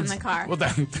this hours in one's the car. Well,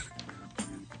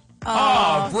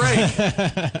 oh, break!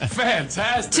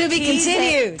 Fantastic. To be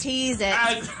continued. Tease it.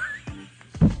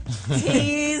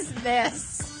 Tease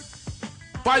this.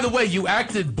 By the way, you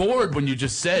acted bored when you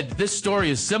just said this story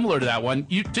is similar to that one.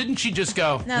 Didn't she just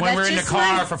go, No, when that's we're in the just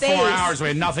car my for 4 face. hours, we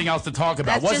had nothing else to talk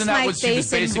about? That's Wasn't just that my what she was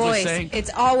face and basically voice. saying?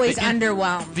 It's always The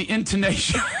underwhelmed. The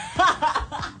intonation.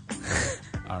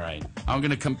 All right. I'm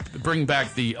going to bring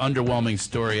back the underwhelming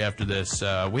story after this.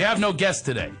 We have no guest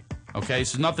today, okay?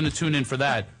 So nothing to tune in for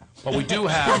that. But we do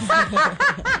have...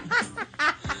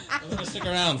 I'm going to stick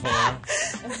around for her.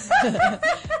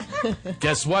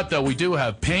 Guess what, though? We do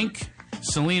have Pink,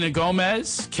 Selena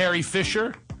Gomez, Carrie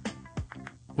Fisher.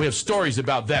 We have stories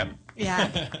about them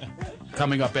Yeah.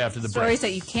 coming up after the break. Stories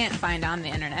that you can't find on the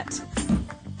internet.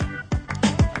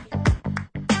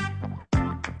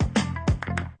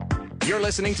 You're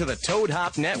listening to the Toad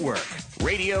Hop Network,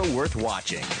 radio worth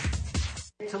watching.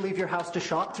 To leave your house to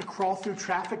shop, to crawl through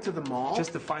traffic to the mall,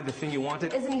 just to find the thing you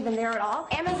wanted. Isn't even there at all.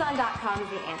 Amazon.com is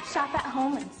the answer. Shop at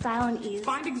home in style and ease.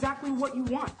 Find exactly what you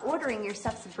want. Ordering your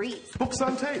stuff's a breeze. Books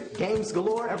on tape, games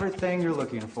galore, everything you're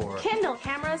looking for. Kindle,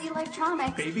 cameras,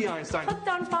 electronics. Baby Einstein. Hooked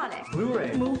on phonics.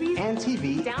 Blu-ray, movies, and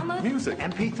TV. Download. Music,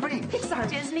 MP3. Pixar.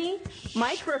 Disney.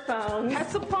 Microphones. Pet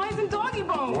supplies and doggy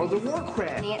bones. World of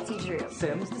Warcraft. Nancy Drew.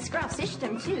 Sims. The Scruff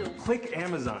System, too. Click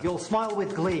Amazon. You'll smile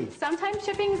with glee. Sometimes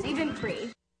shipping's even free.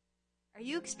 Are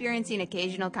you experiencing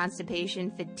occasional constipation,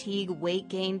 fatigue, weight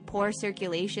gain, poor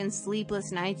circulation,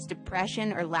 sleepless nights,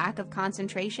 depression, or lack of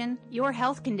concentration? Your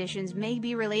health conditions may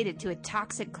be related to a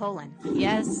toxic colon.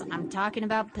 Yes, I'm talking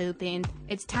about pooping.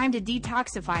 It's time to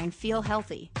detoxify and feel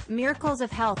healthy. Miracles of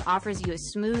Health offers you a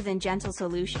smooth and gentle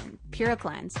solution.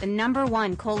 PuraCleanse, the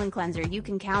 #1 colon cleanser you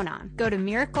can count on. Go to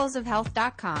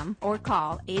miraclesofhealth.com or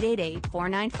call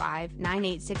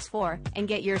 888-495-9864 and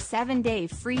get your 7-day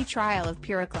free trial of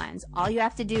PuraCleanse. All you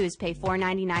have to do is pay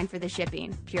 $4.99 for the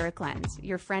shipping. PuraCleanse,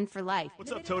 your friend for life.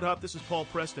 What's up, Toad Hop? This is Paul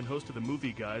Preston, host of The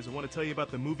Movie Guys. I want to tell you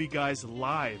about The Movie Guys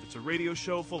Live. It's a radio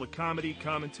show full of comedy,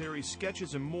 commentary,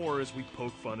 sketches, and more as we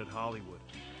poke fun at Hollywood.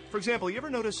 For example, you ever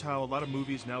notice how a lot of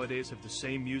movies nowadays have the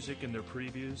same music in their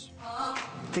previews? I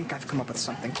think I've come up with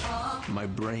something. My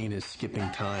brain is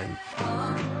skipping time.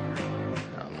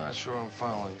 I'm not sure I'm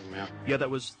following you, man. Yeah, that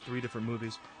was 3 different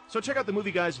movies. So check out The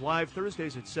Movie Guys live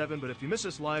Thursdays at 7, but if you miss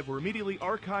us live, we're immediately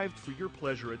archived for your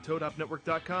pleasure at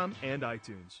ToadHopNetwork.com and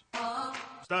iTunes.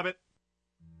 Stop it.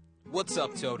 What's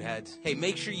up, Toadheads? Hey,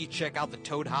 make sure you check out the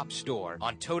Toad Hop store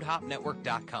on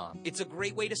ToadHopNetwork.com. It's a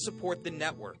great way to support the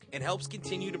network and helps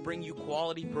continue to bring you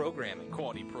quality programming.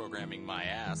 Quality programming, my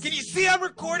ass. Can you see I'm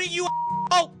recording you?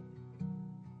 Oh!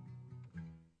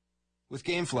 With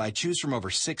GameFly, choose from over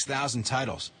 6,000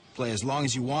 titles. Play as long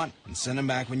as you want and send them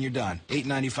back when you're done.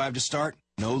 $8.95 to start,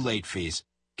 no late fees.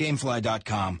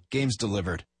 Gamefly.com. Games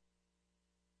delivered.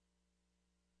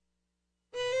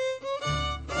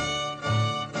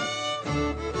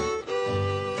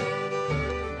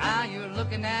 Now you're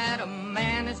looking at a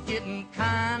man that's getting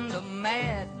kind of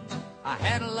mad. I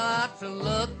had a lot to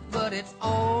look, but it's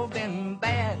all been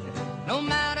bad. No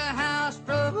matter how I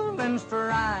struggle and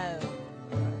strive,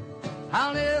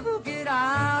 I'll never get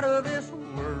out of this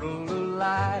world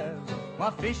alive. My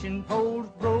fishing pole's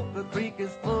broke, the creek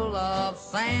is full of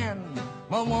sand.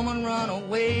 My woman run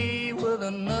away with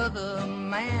another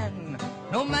man.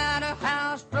 No matter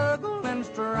how I struggle and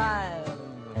strive,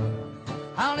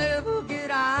 I'll never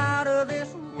get out of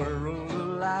this world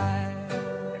alive.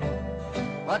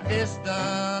 My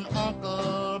distant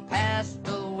uncle passed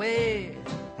away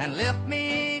and left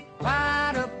me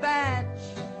quite a batch.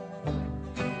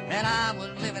 And I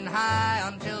was living high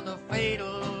until the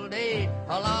fatal day.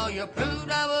 A lawyer proved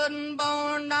I wasn't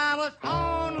born, I was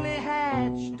only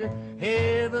hatched.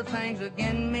 Everything's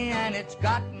against me and it's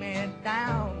got me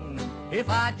down. If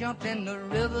I jumped in the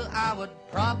river, I would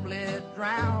probably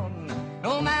drown.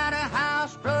 No matter how I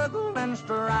struggle and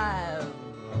strive,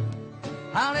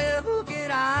 I'll never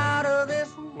get out of this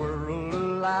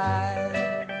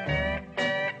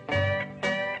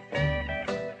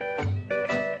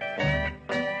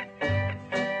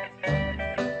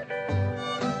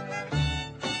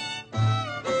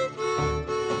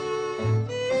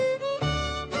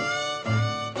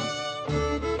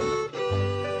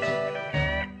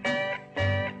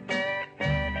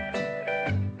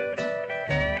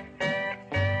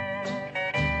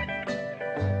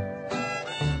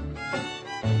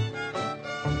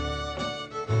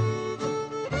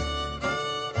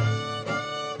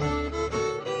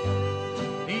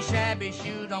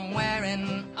clothes I'm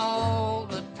wearing all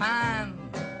the time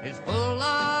is full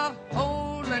of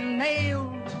holes and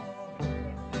nails.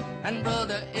 And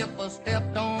brother, if I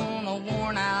stepped on a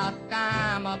worn out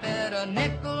dime, I bet a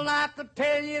nickel I could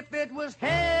tell you if it was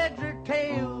heads or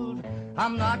tails.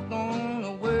 I'm not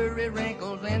gonna worry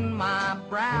wrinkles in my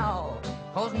brow,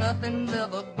 'cause nothing's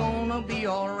ever gonna be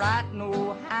alright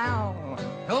no how.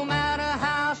 No matter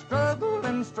how I struggle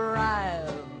and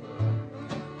strive,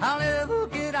 I'll never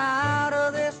get out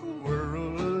of this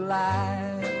world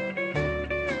alive.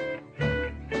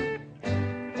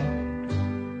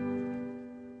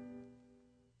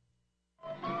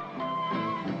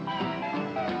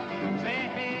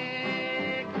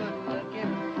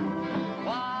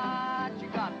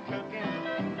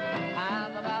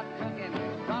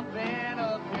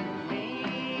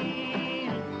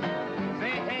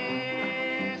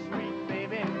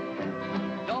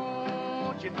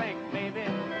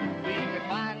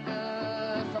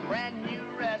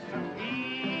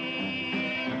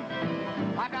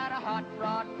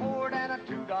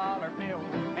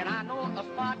 And I know a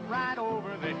spot right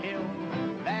over the hill.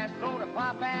 There's soda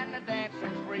pop and the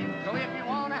dancing's free. So if you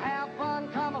want to have fun,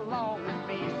 come along with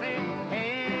me. Say,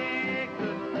 hey,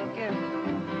 good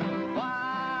looking,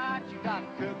 what you got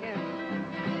cooking?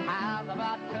 How's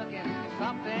about cooking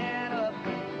something up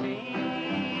with me?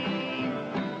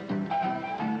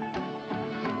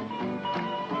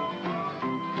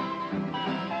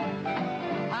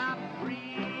 I'm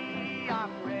free,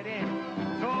 I'm ready,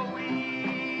 so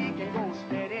we can go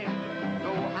steady.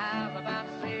 So how's about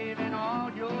saving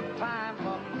all your time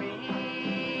for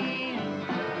me?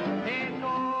 Ain't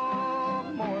no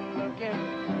more looking,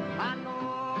 I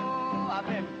know I've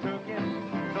been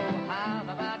cooking. So how's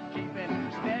about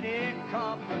keeping steady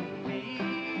company?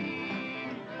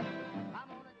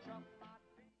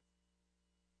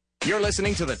 You're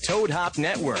listening to the Toad Hop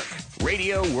Network,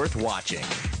 radio worth watching.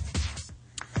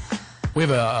 We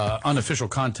have an unofficial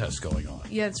contest going on.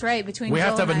 Yeah, that's right. Between We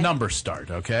have to have Joel a and I. number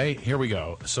start, okay? Here we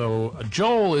go. So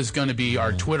Joel is going to be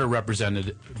our Twitter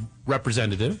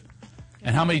representative.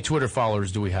 And how many Twitter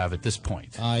followers do we have at this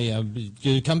point?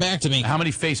 Come back to me. How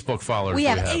many Facebook followers We do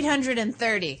have we have?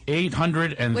 830.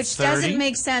 830? Which doesn't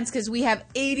make sense because we have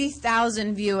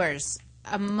 80,000 viewers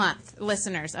a month,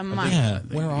 listeners a month. Yeah,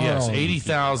 where are Yes, all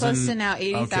 80,000. Close to now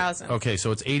 80,000. Okay,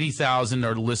 so it's 80,000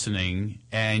 are listening,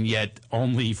 and yet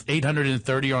only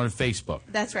 830 are on Facebook.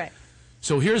 That's right.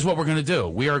 So here's what we're going to do.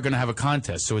 We are going to have a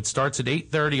contest. So it starts at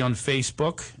 8:30 on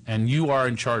Facebook, and you are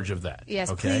in charge of that. Yes,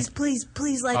 okay? please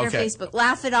like our Okay. Facebook.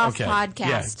 Laugh It Off Okay. podcast.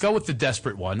 Yeah, go with the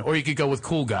desperate one, or you could go with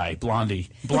cool guy, Blondie.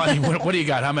 Blondie, what do you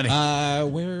got? How many?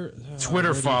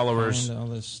 Twitter followers. All,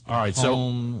 this right, so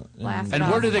Laugh It and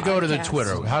where Off do they go to the podcast.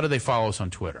 Twitter? How do they follow us on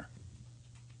Twitter?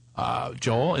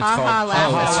 Joel, it's Ha called Ha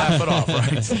Laugh Laugh It Off,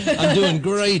 right? I'm doing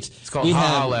great. It's called Ha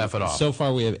Ha Laugh It Off. So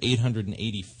far, we have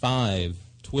 885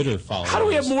 Twitter followers. How do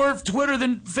we have more Twitter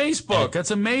than Facebook?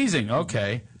 That's amazing.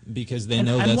 Okay. Because they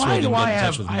know and that's why where they do can I get in touch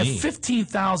have with I have me.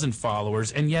 15,000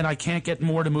 followers, and yet I can't get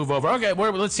more to move over? Okay,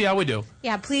 let's see how we do.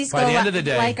 Yeah, please By go the end of the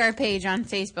day, like our page on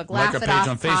Facebook. Like Laugh our It page Off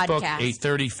on Facebook, podcast.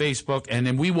 8:30 Facebook, and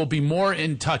then we will be more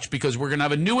in touch because we're going to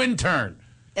have a new intern.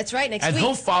 That's right, next And week.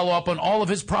 he'll follow up on all of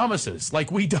his promises,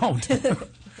 like we don't.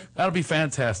 That'll be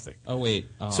fantastic. Oh, wait.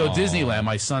 So Oh, Disneyland,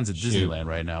 my son's at shoot. Disneyland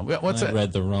right now. What's I it?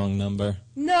 read the wrong number.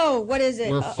 No, what is it?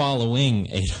 We're following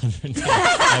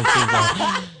 885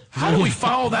 people. How do we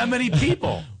follow that many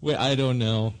people? Wait, I don't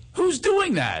know. Who's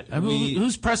doing that?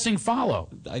 Who's pressing follow?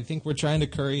 I think we're trying to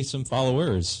curry some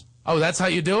followers. Oh, that's how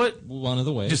you do it? One of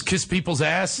the ways. Just kiss people's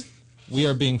ass? We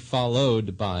are being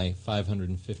followed by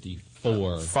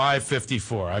 554.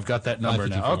 554. I've got that number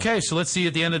now. 554. Okay, so let's see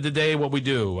at the end of the day what we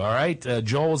do. All right?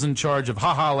 Joel's in charge of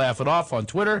Ha Ha Laugh It Off on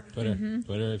Twitter.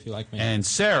 Twitter, if you like me. And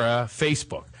Sarah,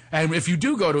 Facebook. And if you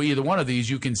do go to either one of these,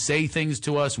 you can say things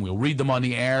to us, and we'll read them on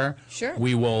the air. Sure.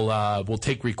 We will we'll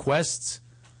take requests.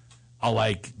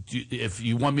 If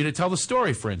you want me to tell the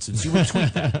story, for instance, you would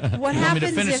tweet that. What You want me to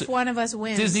happens finish if one of us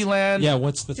wins? Disneyland. Yeah,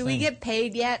 what's the Do thing? we get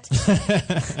paid yet?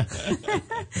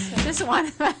 Just one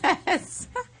of us.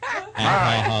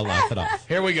 I'll laugh it off.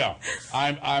 Here we go.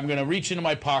 I'm going to reach into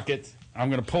my pocket. I'm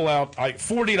going to pull out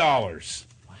 $40.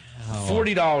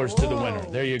 $40 to the winner.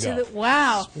 There you go.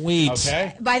 Wow. Sweet.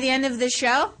 Okay. By the end of the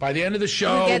show? By the end of the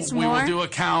show, Who gets we more? will do a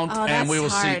count, Oh, and we will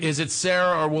that's hard. see, is it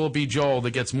Sarah or will it be Joel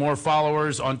that gets more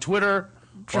followers on Twitter?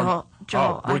 Joel, we're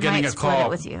I getting might a split call. it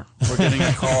with you. We're getting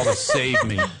a call to save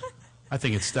me. I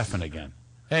think it's Stefan again.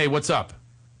 Hey, what's up?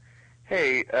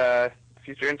 Hey,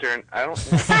 future intern, I don't...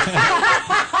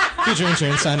 Future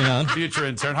intern signing on. Future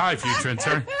intern. Hi, future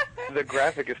intern. The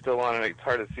graphic is still on, and it's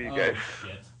hard to see you guys.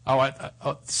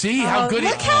 See how good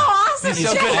look how awesome he's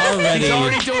so good. Already. He's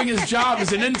already doing his job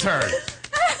as an intern.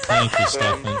 Thank you,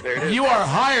 Stefan. You are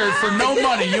hired for no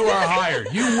money. You are hired.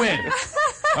 You win.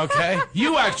 Okay?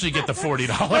 You actually get the $40.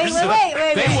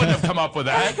 Wait, They wouldn't have come up with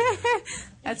that.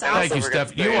 That's awesome. Thank you,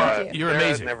 Steph. You're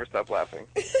amazing. Never stop laughing.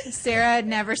 Sarah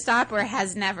never stopped or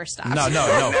has never stopped? No.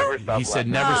 Never stop He said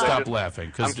laughing. never I stop just-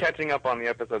 laughing. I'm catching up on the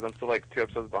episodes. I'm still like 2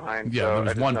 episodes behind. Yeah, so there I was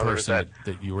just one know there's person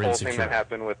that you were whole insecure. thing that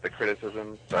happened with the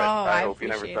criticism. But Oh, I hope you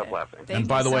never appreciate stop it. laughing. Thank And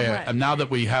by you the so way, much. now that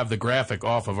we have the graphic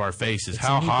off of our faces, It's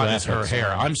how a new hot is her graphic, hair?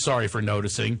 sorry. I'm sorry for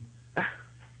noticing.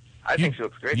 I think she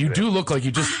looks great. You today. do look like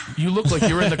you look like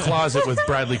you're in the closet with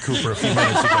Bradley Cooper a few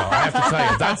minutes ago. I have to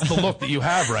tell you, that's the look that you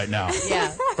have right now.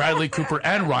 Yeah. Bradley Cooper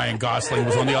and Ryan Gosling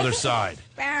was on the other side.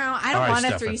 I All don't right, want a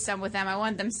Stefan. threesome with them. I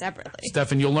want them separately.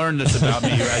 Stefan, you'll learn this about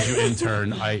me as you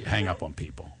intern. I hang up on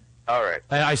people. All right.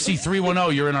 And I see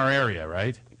 310. You're in our area,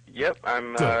 right? Yep,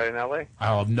 I'm Good. in LA.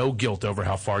 I'll have no guilt over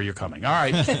how far you're coming. All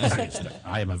right.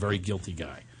 I am a very guilty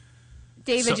guy.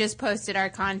 David So- just posted our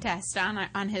contest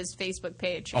on his Facebook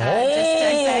page. Oh!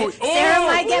 Just to say, Sarah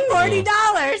might get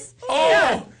 $40. Oh!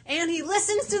 Yeah. And he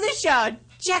listens to the show.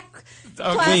 Check.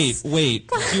 Plus, Wait.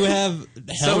 Do you have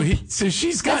help? So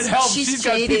she's got That's- help. she's She's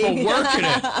got cheating. people working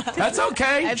it. That's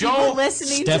okay. have Joel. people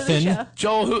listening to the Stefan. show.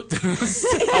 Joel, who?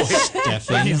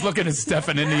 Stefan. He's looking at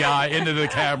Stefan in the eye, into the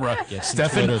camera. Get some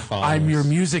Stefan, Twitter followers. I'm your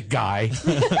music guy.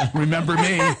 Remember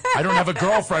me? I don't have a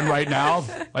girlfriend right now.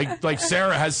 Like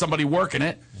Sarah has somebody working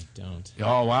it. I don't.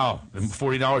 Oh wow, and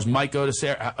 $40 might go to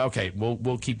Sarah. Okay,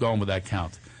 we'll keep going with that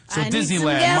count. So I need some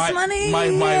Disneyland. gas My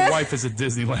money. wife is at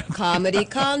Disneyland. Comedy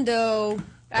condo. Oh, you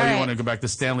right. want to go back to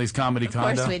Stanley's Comedy Of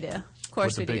Condo? course we do. Of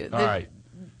course we do. All right.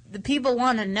 The people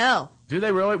want to know. Do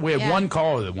they really? We had Yeah. one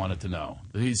caller that wanted to know.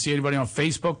 Did you see anybody on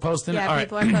Facebook posting it? Yeah, All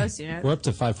people right. are posting it. We're up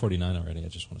to 549 already. I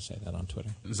just want to say that on Twitter.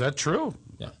 Is that true?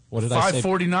 Yeah. What did I say?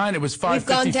 549. It was We've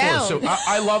gone 554. down. So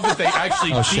I love that they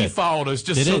actually Oh, shit. defollowed us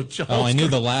just Did so it? Joel's Oh, I knew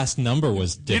gonna- the last number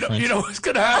was different. You know what's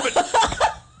going to happen?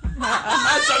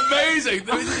 That's amazing.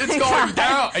 It's going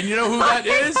down. And you know who that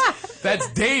is? That's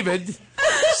David.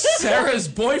 Sarah's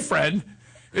boyfriend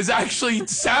is actually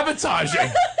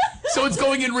sabotaging. So it's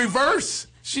going in reverse.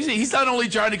 He's not only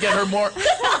trying to get her more.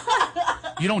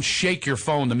 You don't shake your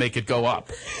phone to make it go up.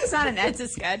 It's not an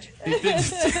Etch-a-Sketch.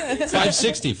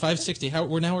 560. 560.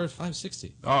 We're at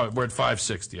 560. Oh, we're at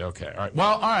 560. Okay. All right.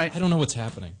 Well, all right. I don't know what's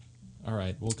happening. All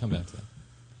right. We'll come back to that.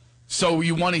 So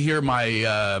you want to hear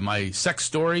my my sex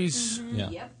stories? Yeah.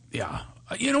 Yep. Yeah.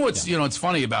 You know what's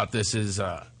funny about this is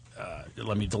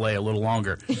let me delay a little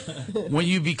longer. When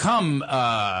you become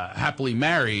happily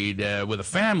married with a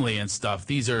family and stuff,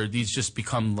 these just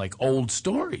become like old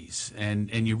stories,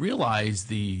 and you realize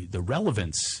the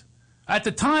relevance. At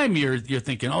the time, you're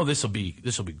thinking, oh, this will be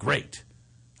great.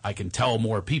 I can tell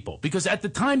more people, because at the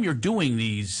time you're doing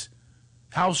these,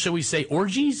 how shall we say,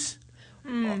 orgies?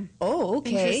 Oh,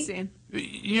 okay. Interesting.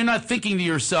 You're not thinking to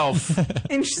yourself,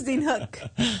 Interesting hook.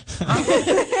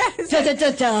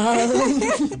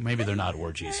 maybe they're not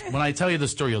orgies. When I tell you the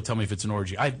story, you'll tell me if it's an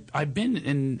orgy. I've been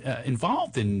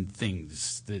involved in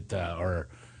things that are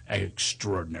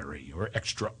extraordinary or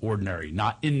extraordinary,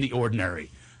 not in the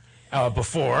ordinary,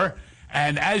 before.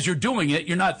 And as you're doing it,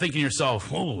 you're not thinking to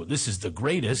yourself, oh, this is the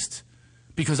greatest,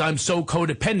 because I'm so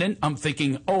codependent. I'm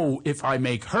thinking, oh, if I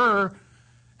make her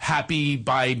happy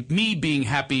by me being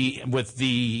happy with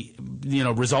the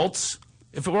results,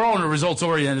 if we're all in a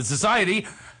results-oriented society,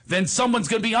 then someone's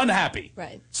going to be unhappy.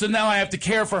 Right. So now I have to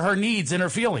care for her needs and her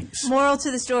feelings. Moral to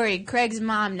the story, Craig's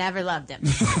mom never loved him.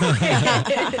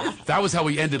 That was how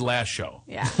we ended last show.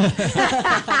 Yeah.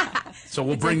 So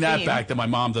we'll It's bring a that theme. back, that my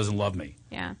mom doesn't love me.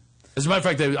 Yeah. As a matter of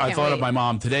fact, I Can't thought of wait. my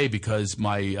mom today because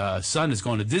my son is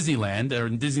going to Disneyland. They're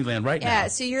in Disneyland right Yeah, now.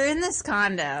 so you're in this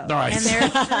condo, All right. and there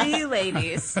are 3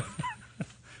 ladies.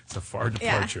 It's a far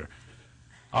Yeah. departure.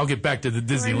 I'll get back to the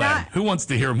We're Disneyland. not- Who wants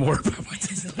to hear more about my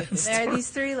Disneyland There are these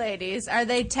 3 ladies. Are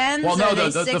they 10s? Well, no, Are they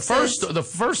the 6s?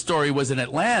 first story was in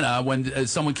Atlanta when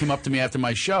someone came up to me after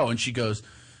my show and she goes,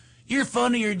 "You're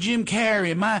funnier, Jim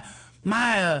Carrey.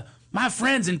 My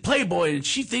friend's in Playboy and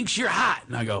she thinks you're hot."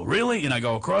 And I go, "Really?" And I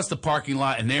go across the parking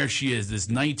lot and there she is, this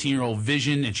 19-year-old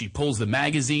Vision, and she pulls the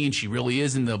magazine. She really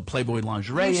is in the Playboy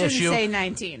lingerie You shouldn't issue. say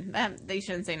 19. They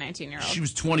shouldn't say 19-year-old. She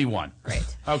was 21. Great.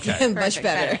 Okay. Much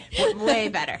better. Way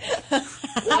better.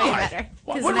 Way better.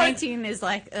 Because What am I- 19 is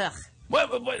like, ugh. What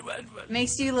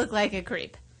Makes you look like a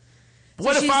creep.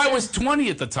 if she's- I was 20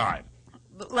 at the time?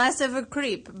 Less of a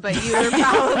creep, but you were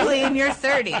probably in your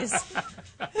 30s.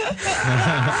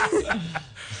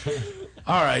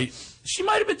 All right. She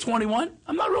might have been 21.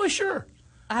 I'm not really sure.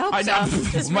 I hope so.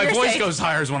 Just for My your voice sake. goes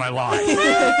higher when I lie.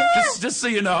 just so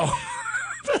you know.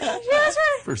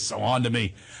 They're so on to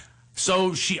me.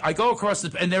 So I go across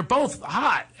and they're both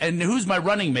hot. And who's my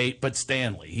running mate but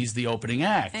Stanley? He's the opening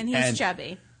act. And he's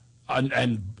chubby.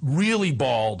 And really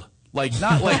bald. Like,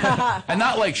 not like, and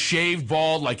not like shaved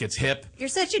bald like it's hip. You're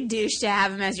such a douche to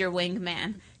have him as your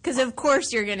wingman. Because of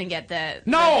course you're going to get the...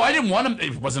 No, I didn't want him.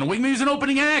 It wasn't a wingman. He was an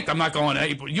opening act. I'm not going,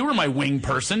 hey, you were my wing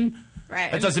person.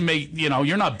 Right. That doesn't make,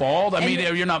 you're not bald. I mean,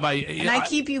 you're not my... And I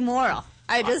keep you moral.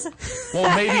 I just...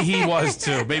 Well, maybe he was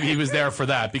too. Maybe he was there for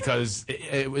that because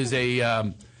it was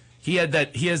a... he has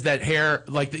that hair,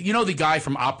 like, the guy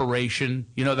from Operation?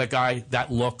 You know that guy?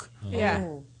 That look? Yeah.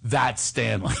 That's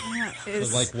Stanley.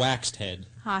 Like waxed head.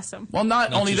 Awesome. Well,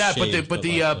 not only that, shaved, but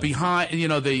the behind,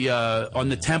 on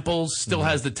the temples, still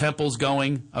has the temples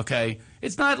going, okay?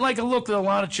 It's not like a look that a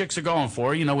lot of chicks are going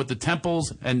for, with the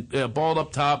temples and bald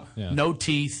up top, no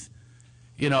teeth,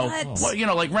 like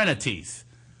Renna teeth.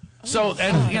 So,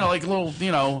 and, like a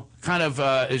little, kind of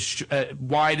as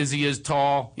wide as he is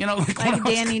tall, like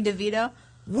Danny DeVito?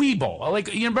 Weeble. Like,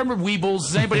 remember Weebles?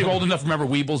 Is anybody old enough to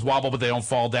remember Weebles wobble but they don't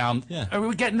fall down? Yeah. Are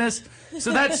we getting this?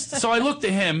 So I looked at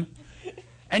him,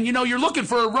 and you're looking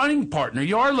for a running partner.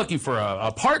 You are looking for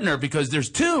a partner because there's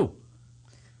two.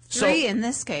 Three in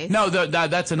this case. No,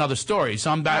 that's another story.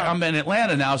 So I'm back. I'm in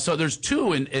Atlanta now. So there's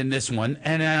two in this one,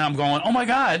 and then I'm going, oh my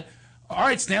God! All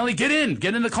right, Stanley, get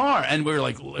in the car. And we were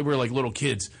like little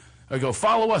kids. I go,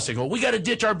 follow us. I go, we got to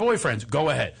ditch our boyfriends. Go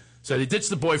ahead. So they ditched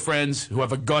the boyfriends, who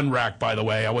have a gun rack, by the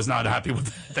way. I was not happy with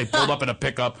that. They pulled up in a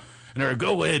pickup, and they're like,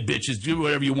 go ahead, bitches, do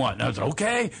whatever you want. And I was like,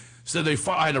 okay. So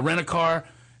I had to rent a car,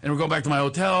 and we're going back to my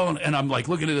hotel, and I'm like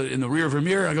looking in the rearview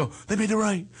mirror. I go, they made the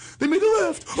right. They made the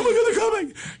left. Oh, my God, they're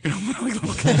coming. Like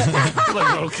little kids.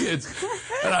 Like little kids.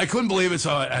 And I couldn't believe it.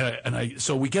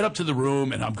 So we get up to the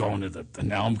room, and I'm going into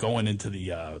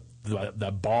the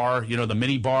bar, the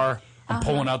mini bar. I'm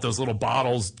pulling out those little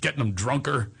bottles, getting them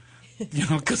drunker.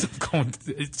 Because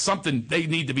it's something they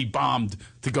need to be bombed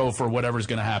to go for whatever's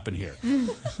going to happen here.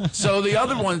 So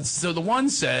the one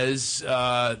says,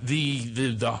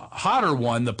 the hotter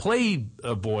one, the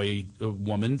Playboy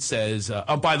woman says,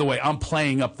 oh, by the way, I'm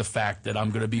playing up the fact that I'm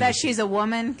going to be... That she's a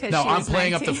woman? No, I'm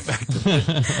playing up the fact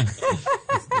that...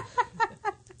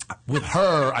 With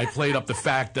her, I played up the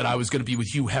fact that I was going to be with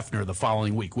Hugh Hefner the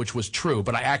following week, which was true,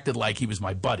 but I acted like he was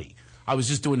my buddy. I was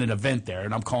just doing an event there,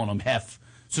 and I'm calling him Hef.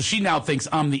 So she now thinks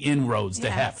I'm the inroads to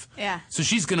Hef. Yeah. So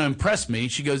she's going to impress me.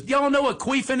 She goes, y'all know what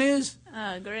queefing is?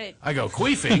 Oh, great. I go,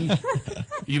 queefing?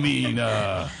 You mean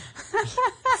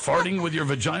farting with your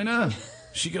vagina?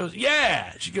 She goes,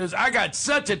 yeah. She goes, I got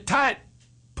such a tight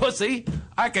pussy,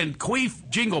 I can queef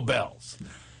jingle bells.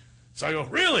 So I go,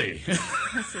 really?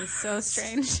 This is so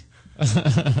strange.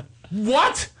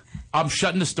 What? I'm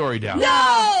shutting the story down.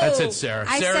 No! That's it, Sarah.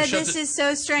 I Sarah, said this is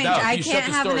so strange. No, I you can't shut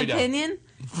the have an story down. opinion.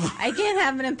 I can't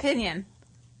have an opinion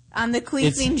on the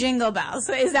queefing jingle bells.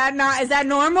 Is that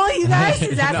normal, you guys?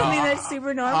 Is that something that's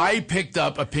super normal? I picked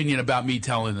up opinion about me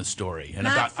telling the story. And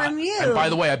Not from you. And by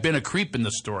the way, I've been a creep in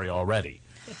the story already.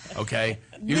 Okay?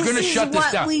 You're This going to is shut this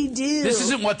what down. we do, This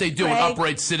isn't what they do in Greg.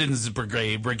 Upright Citizens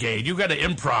Brigade. You got to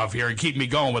improv here and keep me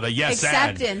going with a yes and.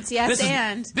 Acceptance, yes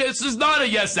and. This is not a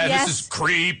yes and. Yes. This is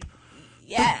creep.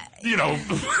 Yeah.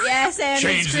 Yes and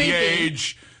change it's the creepy.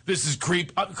 age. This is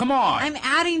creep. Come on. I'm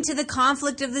adding to the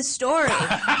conflict of the story.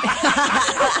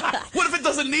 What if it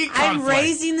doesn't need conflict? I'm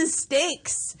raising the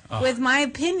stakes with my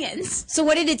opinions. So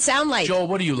what did it sound like? Joel,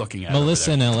 what are you looking at?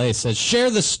 Melissa in L.A. says,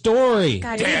 share the story.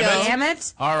 God Damn damn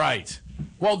it. All right.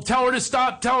 Well, tell her to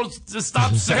stop. Tell her to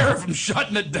stop Sarah from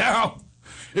shutting it down.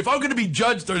 If I'm going to be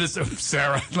judged or this,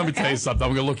 Sarah, let me tell you something.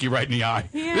 I'm going to look you right in the eye.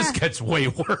 Yeah. This gets way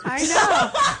worse. I know.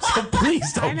 So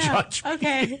please don't judge me.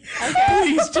 Okay.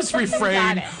 Please just refrain.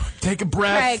 Got it. Take a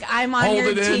breath. Greg, I'm on hold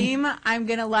your it in. team. I'm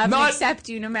going to love and accept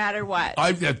you no matter what.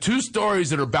 I've got two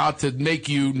stories that are about to make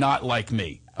you not like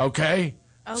me. Okay?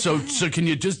 So can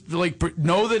you just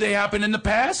know that they happened in the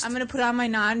past? I'm going to put on my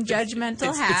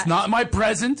non-judgmental hat. It's not my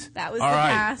present. That was All the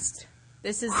right. past.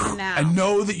 This is the now. I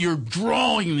know that you're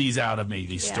drawing these out of me,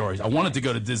 these stories. I wanted to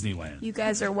go to Disneyland. You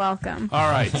guys are welcome. All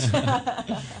right.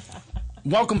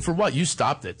 Welcome for what? You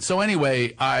stopped it. So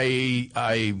anyway,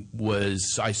 I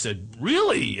said,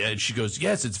 really? And she goes,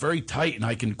 yes, it's very tight and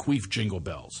I can queef jingle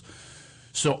bells.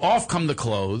 So off come the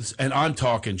clothes, and I'm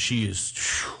talking, she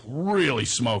is really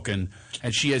smoking,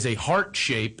 and she has a heart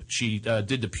shape. She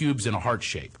did the pubes in a heart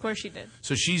shape. Of course she did.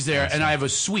 So she's there, and I have a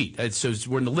suite. And so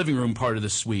we're in the living room part of the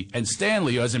suite. And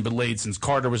Stanley, who hasn't been laid since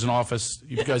Carter was in office.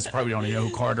 You guys probably don't even know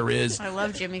who Carter is. I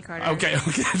love Jimmy Carter. Okay,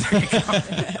 there you go.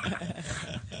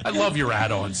 I love your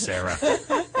add-on, Sarah.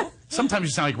 Sometimes you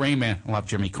sound like Rain Man. I love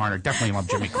Jimmy Carter. Definitely love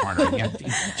Jimmy Carter. Yeah,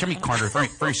 Jimmy Carter, very,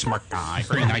 very smart guy,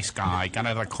 very nice guy. Got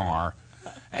out of the car.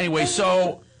 Anyway,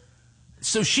 so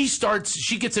she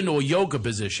gets into a yoga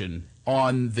position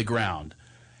on the ground,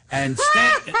 and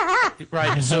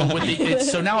right. So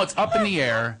so now it's up in the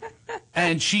air,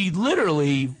 and she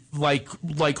literally like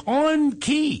on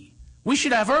key. We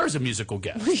should have her as a musical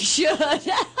guest. We should.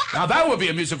 Now that would be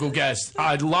a musical guest.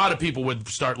 A lot of people would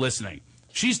start listening.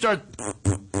 She starts,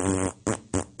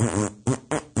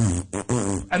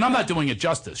 and I'm not doing it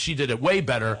justice. She did it way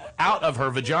better out of her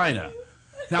vagina.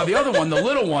 Now the other one, the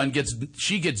little one, gets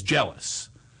jealous.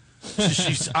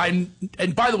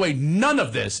 And by the way, none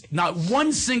of this, not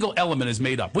one single element is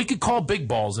made up. We could call Big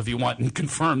Balls if you want and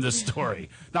confirm this story.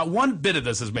 Not one bit of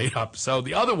this is made up. So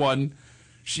the other one,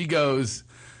 she goes,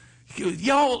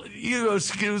 yo,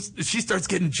 she starts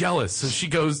getting jealous. So she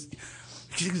goes,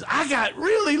 I got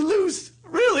really loose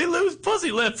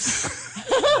pussy lips.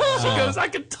 She goes, I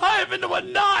can tie him into a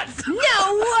knot. No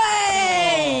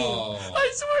way! Oh.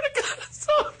 I swear to God.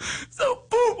 So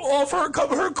boom, off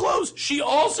her clothes. She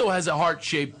also has a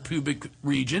heart-shaped pubic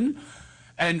region,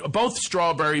 and both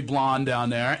strawberry blonde down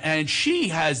there. And she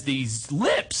has these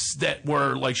lips that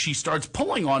were like, she starts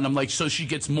pulling on them, like, so she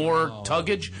gets more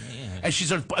tuggage. Man.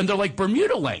 And they're like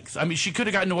Bermuda length. I mean, she could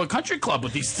have gotten to a country club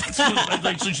with these things.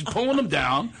 So she's pulling them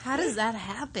down. How does that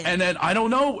happen? And then, I don't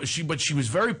know, but she was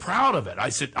very proud of it.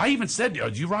 I even said,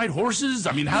 do you ride horses?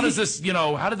 I mean, how does this,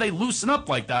 how do they loosen up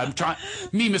like that? I'm trying,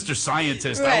 me, Mr.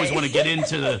 Scientist, right. I always want to get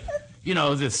into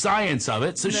the science of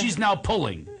it. So she's now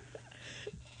pulling.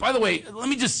 By the way, let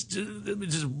me just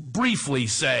briefly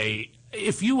say,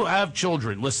 if you have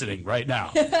children listening right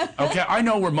now, okay, I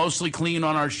know we're mostly clean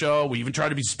on our show. We even try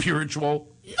to be spiritual.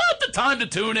 Not the time to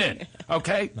tune in,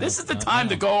 okay? This is the time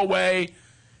to go away.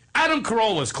 Adam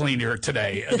Carolla's cleaner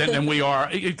today than we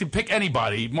are. You can pick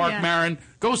anybody. Mark Maron,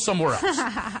 go somewhere else.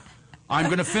 I'm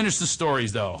going to finish the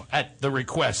stories, though, at the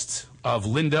request of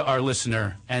Linda, our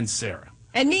listener, and Sarah.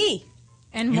 And me.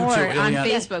 And more on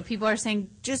Facebook. People are saying,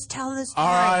 just tell this story.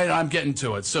 All right, I'm getting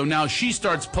to it. So now she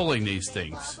starts pulling these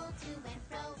things.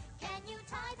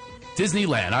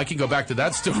 Disneyland. I can go back to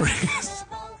that story.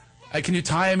 Can you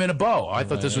tie him in a bow? I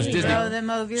thought this was Disney. Throw them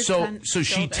over your so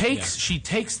she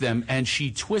takes them and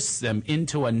she twists them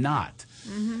into a knot.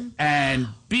 Mm-hmm. And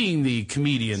being the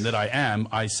comedian that I am,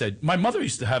 I said, my mother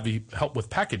used to have me help with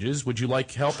packages. Would you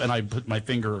like help? And I put my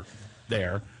finger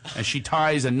there, and she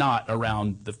ties a knot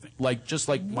around just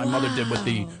like my mother did with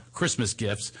the Christmas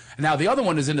gifts. And now the other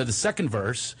one is into the second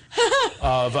verse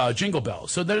of Jingle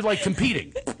Bells. So they're like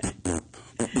competing.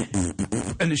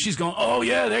 And then she's going, oh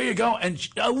yeah, there you go, and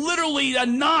literally a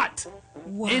knot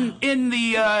in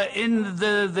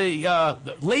the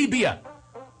labia.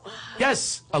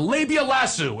 Yes, a labia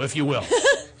lasso, if you will.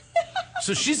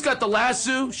 So she's got the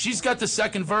lasso, she's got the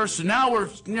second verse. So now we're,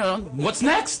 what's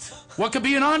next? What could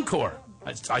be an encore?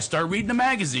 I start reading the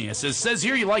magazine. It says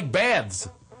here you like baths.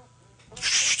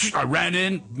 I ran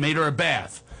in, made her a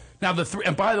bath. Now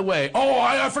and by the way,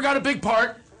 I forgot a big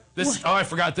part. I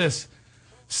forgot this.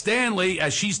 Stanley,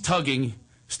 as she's tugging,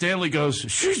 Stanley goes,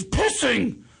 she's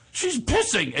pissing. She's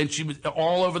pissing. And she was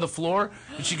all over the floor.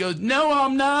 And she goes, no,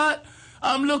 I'm not.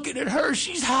 I'm looking at her.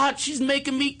 She's hot. She's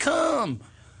making me come.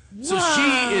 So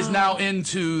she is now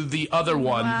into the other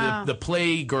one, the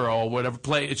play girl, whatever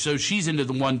play. So she's into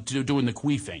the one doing the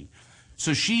queefing.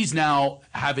 So she's now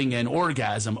having an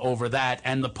orgasm over that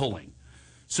and the pulling.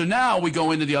 So now we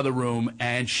go into the other room,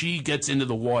 and she gets into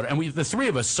the water, and the three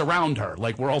of us surround her.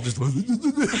 Like, we're all just...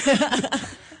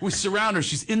 We surround her.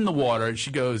 She's in the water, and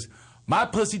she goes, my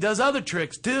pussy does other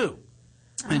tricks, too.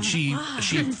 And she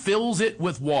fills it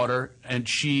with water, and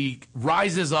she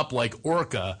rises up like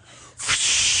Orca.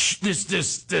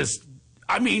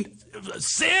 I mean,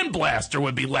 sandblaster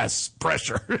would be less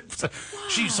pressure.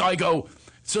 So I go...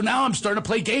 So now I'm starting to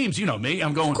play games. You know me.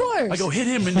 I'm going. Of course. I go hit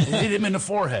him in the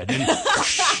forehead, and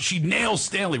she nails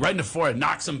Stanley right in the forehead,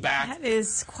 knocks him back. That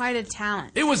is quite a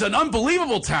talent. It was an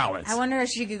unbelievable talent. I wonder if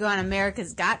she could go on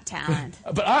America's Got Talent.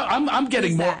 But I'm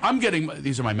getting more. I'm getting.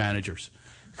 These are my managers.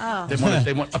 Oh.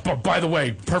 They want. By the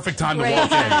way, perfect time to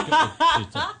walk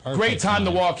in. Great time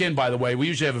to walk in. By the way, we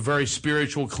usually have a very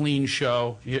spiritual, clean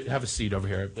show. You have a seat over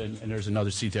here, and there's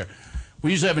another seat there.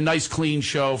 We usually have a nice, clean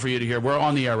show for you to hear. We're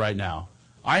on the air right now.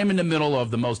 I am in the middle of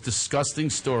the most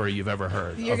disgusting story you've ever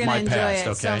heard of my past,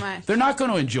 okay? So much. They're not going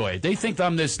to enjoy it. They think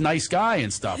I'm this nice guy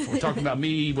and stuff. We're talking about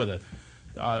me with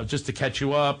just to catch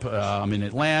you up. I'm in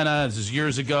Atlanta. This is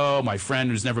years ago. My friend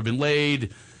who's never been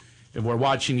laid. And we're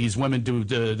watching these women do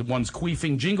the one's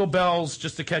queefing Jingle Bells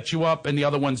just to catch you up, and the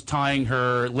other one's tying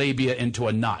her labia into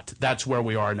a knot. That's where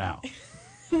we are now.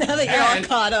 Now that you're all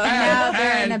caught up. Now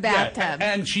they're in a bathtub.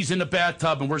 Yeah, and she's in the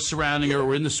bathtub, and we're surrounding her.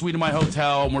 We're in the suite of my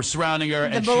hotel, and we're surrounding her.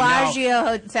 The and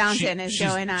Bellagio fountain is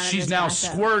going on. She's now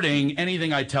squirting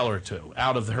anything I tell her to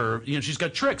out of her. You know, she's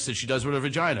got tricks that she does with her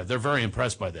vagina. They're very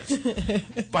impressed by this.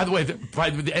 By the way, by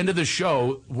the end of the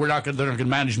show, they're not going to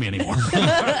manage me anymore.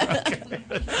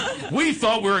 We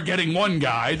thought we were getting one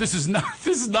guy. This is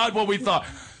not what we thought.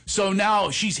 So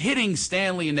now she's hitting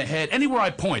Stanley in the head. Anywhere I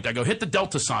point, I go, hit the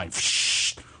Delta sign.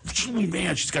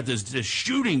 Man, she's got this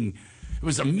shooting. It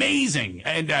was amazing.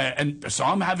 And so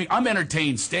I'm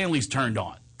entertained. Stanley's turned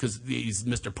on because he's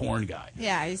Mr. Porn guy.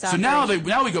 Yeah, he's so now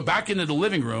we go back into the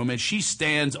living room, and she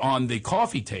stands on the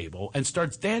coffee table and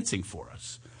starts dancing for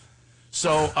us.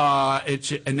 So,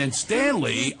 and then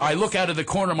Stanley, I look out of the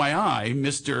corner of my eye,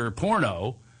 Mr.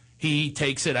 Porno, he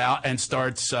takes it out and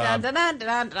starts... You can't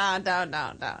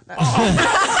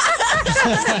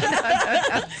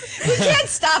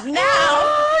stop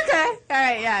now. Okay. All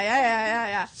right.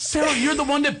 Yeah. Sarah, you're the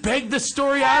one that begged this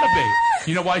story out of me.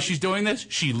 You know why she's doing this?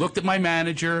 She looked at my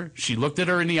manager, she looked at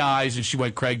her in the eyes, and she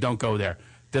went, Craig, don't go there.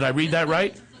 Did I read that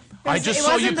right? I just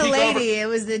saw you peek over. It wasn't the lady. It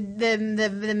was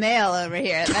the male over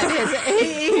here.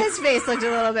 His face looked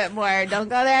a little bit more. Don't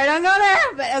go there. Don't go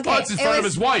there. But okay. Oh, it's in front of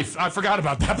his wife. I forgot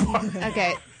about that part.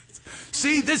 Okay.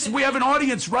 See, we have an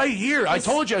audience right here. I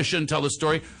told you I shouldn't tell the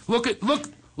story. Look,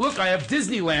 I have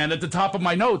Disneyland at the top of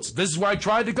my notes. This is where I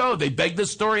tried to go. They begged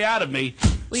this story out of me.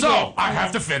 I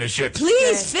have to finish it.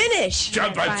 Please finish.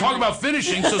 Talk about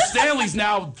finishing. So Stanley's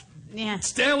now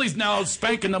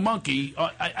spanking the monkey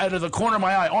out of the corner of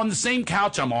my eye on the same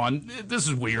couch I'm on. This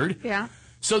is weird. Yeah.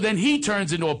 So then he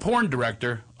turns into a porn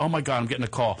director. Oh, my God, I'm getting a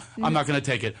call. I'm not going to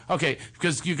take it. Okay,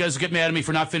 because you guys get mad at me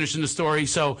for not finishing the story.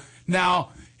 So now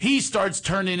he starts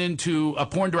turning into a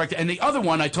porn director. And the other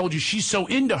one, I told you, she's so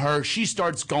into her, she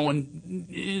starts going,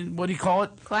 what do you call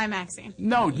it? Climaxing.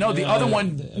 No, the other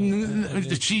one,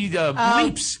 she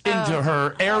leaps into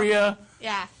her area.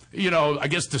 Yeah. You know, I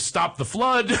guess to stop the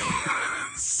flood.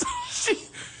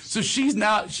 So she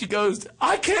goes,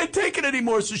 I can't take it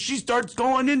anymore. So she starts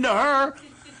going into her.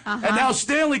 And now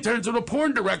Stanley turns into a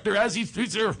porn director as he's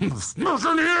there.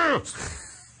 Listen here.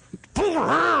 Pull her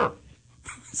hair.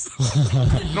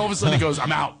 And all of a sudden he goes,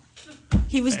 I'm out.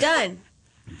 He was done.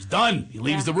 He's done. He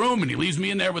leaves the room and he leaves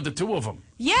me in there with the two of them.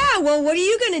 Yeah, well, what are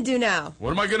you going to do now?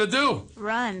 What am I going to do?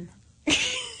 Run.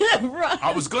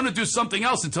 I was going to do something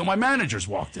else until my managers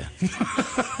walked in.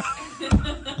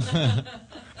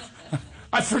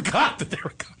 I forgot that they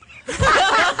were coming. When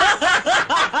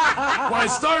I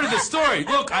started the story,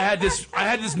 look, I had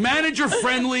this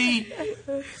manager-friendly...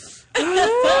 PG.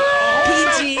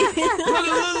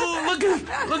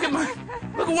 Look at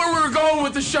where we were going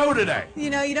with the show today. You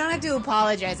know, you don't have to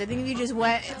apologize. I think if you just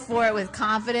went for it with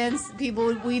confidence,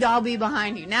 we'd all be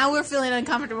behind you. Now we're feeling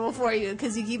uncomfortable for you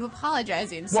because you keep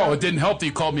apologizing. So. Well, it didn't help that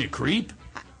you called me a creep.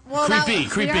 Well, creepy.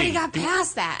 We already got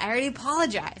past that. I already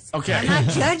apologized. Okay. I'm not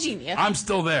judging you. I'm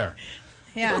still there.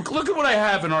 Yeah. Look at what I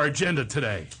have in our agenda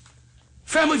today.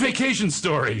 Family vacation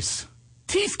stories.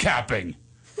 Teeth capping.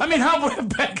 I mean, how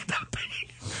bad could that be?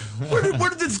 Where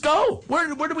did this go? Where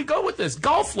did we go with this?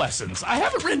 Golf lessons. I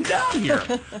have it written down here.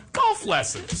 Golf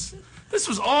lessons. This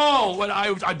was all what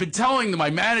I've been telling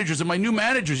my managers and my new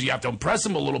managers. You have to impress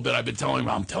them a little bit. I've been telling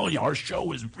them, I'm telling you, our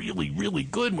show is really, really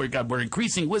good. We're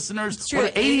increasing listeners. It's true.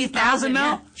 80,000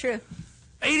 now? Yeah, true.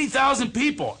 80,000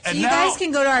 people. And so you guys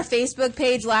can go to our Facebook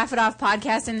page, Laugh It Off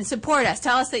Podcast, and support us.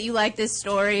 Tell us that you like this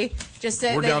story.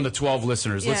 We're down to 12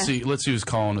 listeners. Yeah. Let's see who's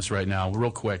calling us right now.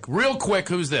 Real quick,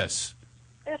 who's this?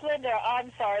 It's Linda.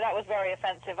 I'm sorry. That was very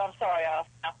offensive. I'm sorry, Al.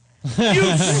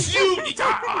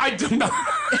 I do not.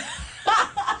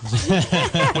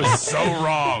 That was so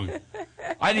wrong.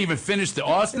 I didn't even finish the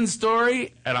Austin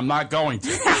story, and I'm not going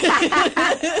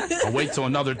to. I'll wait till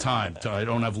another time, till I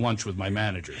don't have lunch with my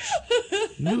managers.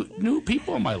 New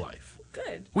people in my life.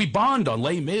 Good. We bond on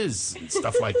Les Mis and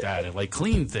stuff like that, and like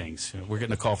clean things. We're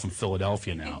getting a call from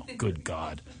Philadelphia now. Good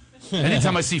God.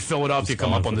 Anytime I see Philadelphia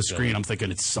come up on the screen, I'm thinking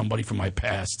it's somebody from my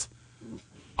past.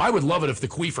 I would love it if the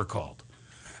Queefer called.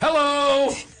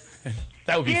 Hello!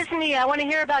 That would be Disney. I want to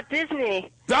hear about Disney.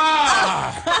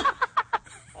 Ah!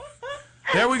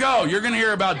 There we go. You're going to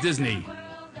hear about Disney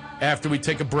after we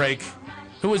take a break.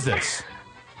 Who is this?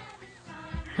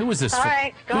 All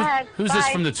right, go ahead. Who's Bye. this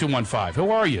from the 215? Who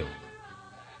are you?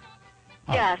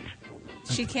 Yes.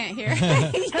 She can't hear.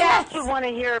 Who else would want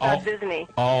to hear about Disney?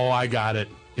 Oh, I got it.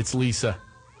 It's Lisa.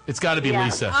 It's got to be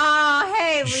Lisa. Oh,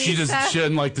 hey, Lisa. She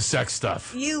doesn't like the sex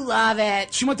stuff. You love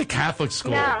it. She went to Catholic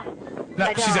school.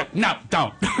 No, she's like, no,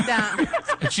 don't. Don't.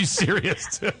 And she's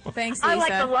serious, too. Thanks, Lisa. I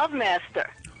like the Love Master.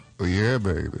 Oh, yeah,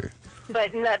 baby.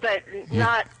 but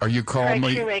not. Are you calling Craig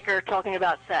me? Shoemaker talking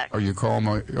about sex. Are you calling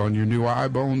me on your new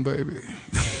iBone, baby?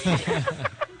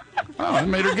 Oh, it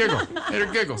made her giggle. Made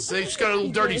her giggle. See, she's got a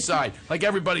little dirty side, like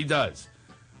everybody does.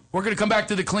 We're going to come back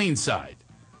to the clean side.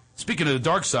 Speaking of the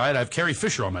dark side, I have Carrie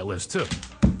Fisher on my list, too.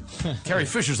 Carrie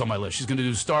Fisher's on my list. She's going to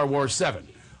do Star Wars 7.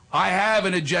 I have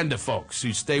an agenda, folks. So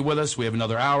you stay with us. We have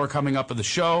another hour coming up of the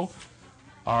show.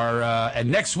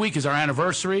 And next week is our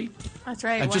anniversary. That's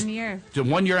right, and 1 year. The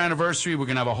 1 year anniversary, we're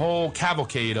going to have a whole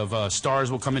cavalcade of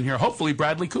stars will come in here. Hopefully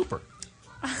Bradley Cooper.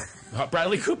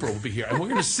 Bradley Cooper will be here. And we're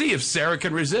going to see if Sarah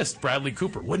can resist Bradley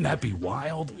Cooper. Wouldn't that be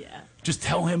wild? Yeah. Just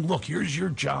tell him, look, here's your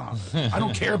job. I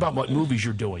don't care about what movies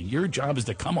you're doing. Your job is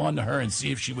to come on to her and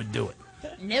see if she would do it.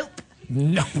 Nope.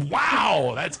 No.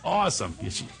 Wow. That's awesome.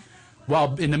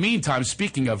 Well, in the meantime,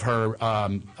 speaking of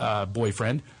her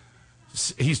boyfriend,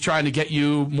 he's trying to get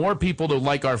you more people to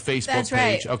like our Facebook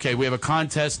page. Okay, we have a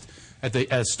contest. At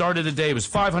the start of the day, it was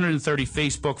 530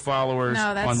 Facebook followers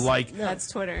on like.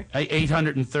 That's Twitter.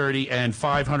 830 and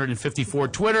 554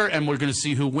 Twitter, and we're going to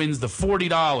see who wins the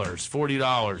 $40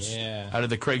 out of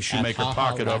the Craig Shoemaker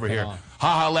pocket over here.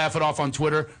 Ha-ha, Laugh It Off on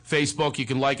Twitter, Facebook. You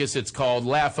can like us. It's called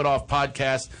Laugh It Off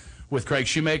Podcast with Craig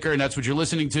Shoemaker, and that's what you're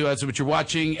listening to. That's what you're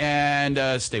watching,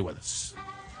 and stay with us.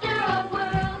 You're a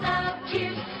world of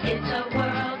tears. It's a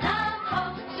world of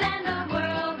hopes and a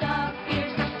world of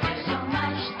fears. There's so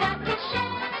much that we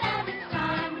share, and it's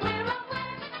time we're aware.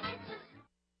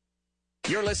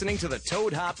 You're listening to the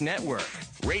Toad Hop Network,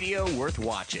 radio worth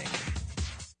watching.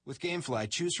 With GameFly,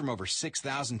 choose from over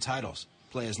 6,000 titles.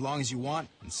 Play as long as you want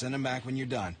and send them back when you're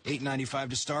done. $8.95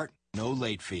 to start, no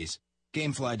late fees.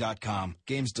 Gamefly.com.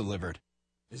 Games delivered.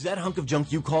 Is that hunk of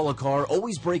junk you call a car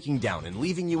always breaking down and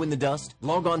leaving you in the dust?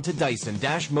 Log on to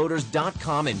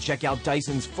Dyson-Motors.com and check out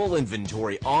Dyson's full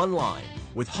inventory online.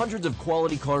 With hundreds of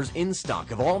quality cars in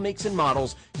stock of all makes and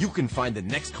models, you can find the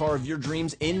next car of your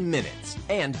dreams in minutes.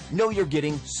 And know you're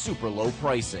getting super low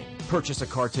pricing. Purchase a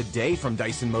car today from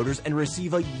Dyson Motors and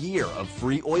receive a year of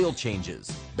free oil changes.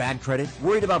 Bad credit?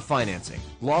 Worried about financing?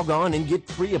 Log on and get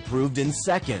pre-approved in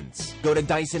seconds. Go to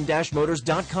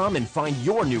Dyson-Motors.com and find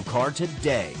your new car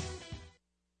today.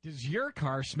 Does your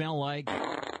car smell like?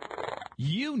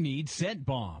 You need Scent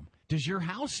Bomb. Does your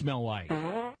house smell like?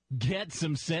 Get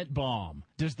some Scent Bomb.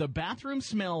 Does the bathroom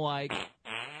smell like?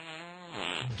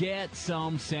 Get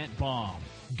some Scent Bomb.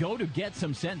 Go to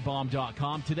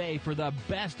GetSomeScentBomb.com today for the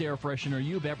best air freshener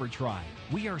you've ever tried.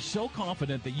 We are so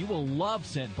confident that you will love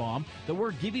Scent Bomb that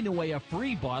we're giving away a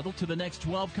free bottle to the next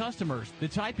 12 customers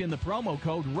that type in the promo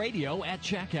code RADIO at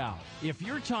checkout. If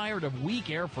you're tired of weak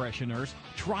air fresheners,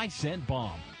 try Scent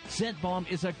Bomb. Scent Bomb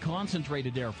is a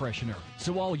concentrated air freshener,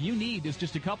 so all you need is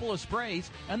just a couple of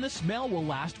sprays and the smell will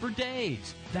last for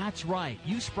days. That's right,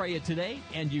 you spray it today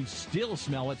and you still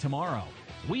smell it tomorrow.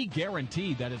 We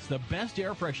guarantee that it's the best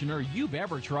air freshener you've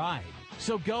ever tried.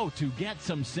 So go to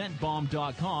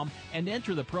GetSomeScentBomb.com and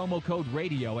enter the promo code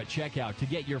RADIO at checkout to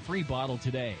get your free bottle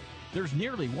today. There's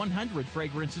nearly 100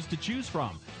 fragrances to choose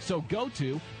from, so go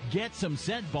to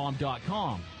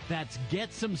GetSomeScentBomb.com. That's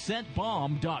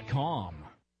GetSomeScentBomb.com.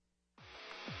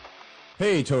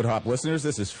 Hey, Toad Hop listeners,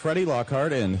 this is Freddie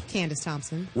Lockhart and Candace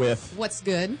Thompson with What's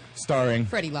Good, starring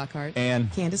Freddie Lockhart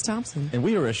and Candace Thompson. And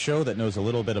we are a show that knows a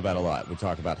little bit about a lot. We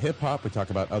talk about hip-hop, we talk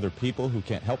about other people who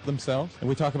can't help themselves, and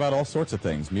we talk about all sorts of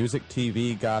things. Music,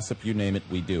 TV, gossip, you name it,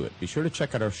 we do it. Be sure to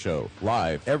check out our show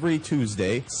live every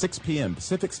Tuesday, 6 p.m.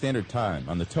 Pacific Standard Time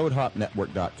on the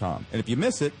ToadHopNetwork.com. And if you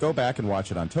miss it, go back and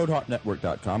watch it on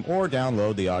ToadHopNetwork.com or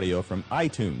download the audio from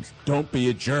iTunes. Don't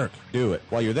be a jerk. Do it.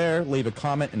 While you're there, leave a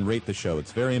comment and rate the show.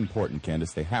 It's very important,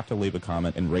 Candace. They have to leave a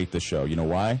comment and rate the show. You know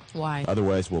why? Why?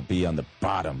 Otherwise, we'll be on the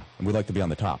bottom. And we like to be on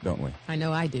the top, don't we? I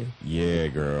know I do. Yeah,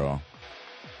 girl.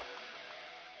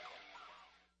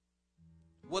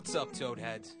 What's up,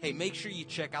 Toadheads? Hey, make sure you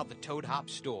check out the Toad Hop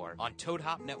store on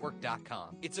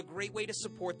ToadHopNetwork.com. It's a great way to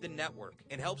support the network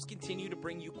and helps continue to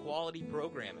bring you quality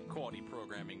programming. Quality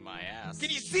programming, my ass. Can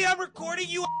you see I'm recording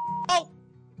you? Oh!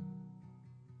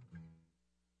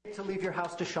 To leave your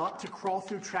house to shop, to crawl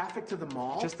through traffic to the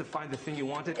mall. Just to find the thing you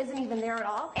wanted. Isn't even there at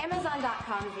all.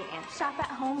 Amazon.com is the answer. Shop at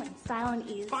home in style and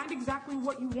ease. Find exactly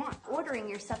what you want. Ordering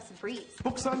your stuff's a breeze.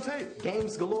 Books on tape,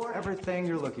 games galore, everything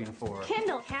you're looking for.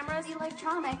 Kindle, cameras,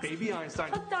 electronics. Baby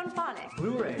Einstein. Hooked on phonics.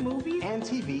 Blu-ray, movies, and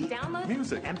TV. Download,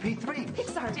 music, MP3,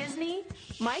 Pixar, Disney,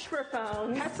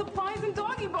 microphones, pet supplies and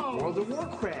doggy bones. World of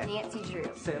Warcraft, Nancy Drew,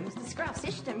 Sims, the Scruff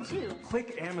System too.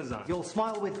 Click Amazon. You'll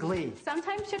smile with glee.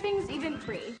 Sometimes shipping's even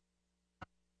free.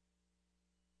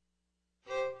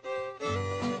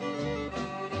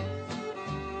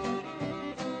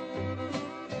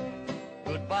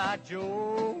 Goodbye,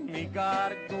 Joe, me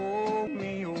gotta go,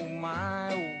 me oh my. my,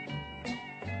 oh.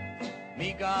 Me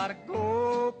gotta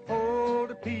go pull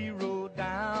the P-road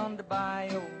down the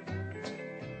bayou.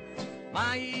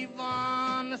 My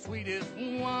Yvonne, the sweetest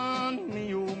one,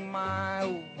 me oh my,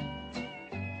 oh.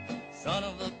 Son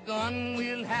of a gun,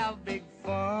 we'll have big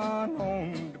fun on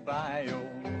the bayou.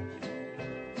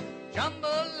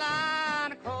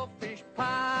 Jambalaya, crawfish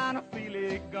pie, and a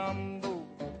filet gumbo.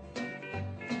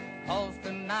 'Cause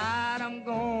tonight I'm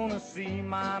gonna see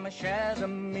Mama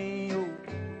Shazamio.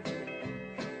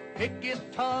 Pick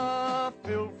guitar,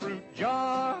 fill fruit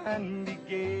jar, and be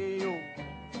gay, oh.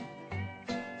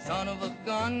 Son of a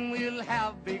gun, we'll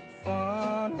have big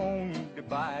fun on the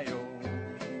bayou.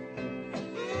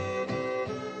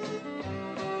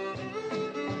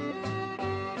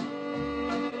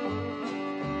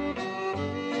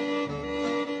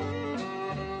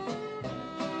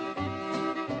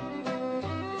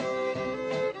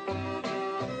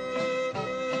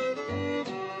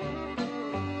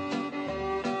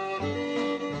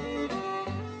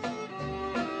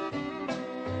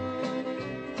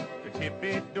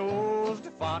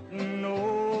 Fontaine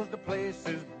knows the place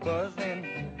is buzzing.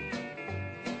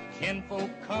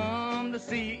 Kinfolk come to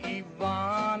see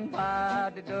Yvonne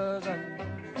by the dozen.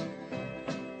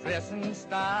 Dress in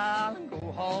style and go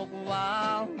hog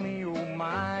wild, me oh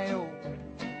my oh.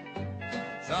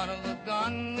 Son of a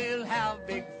gun, we'll have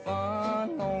big fun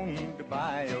on the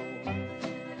bayou.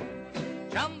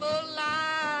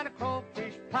 Jambalaya,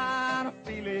 crawfish pie, and a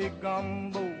filet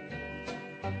gumbo.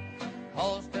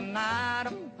 'Cause tonight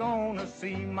I'm gonna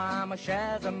see Mama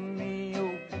Shazamio.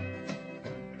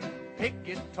 Pick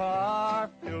guitar,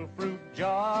 fill fruit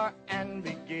jar, and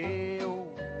be gay, oh.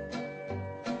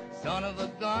 Son of a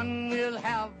gun, we'll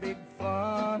have big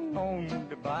fun on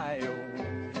the bayou.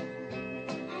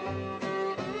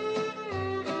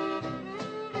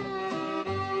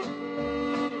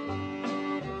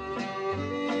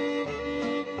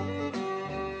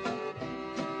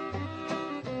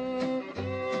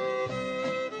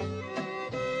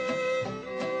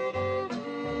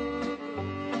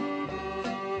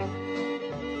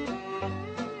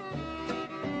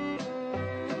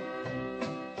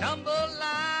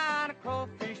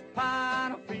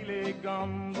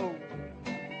 Gumbo.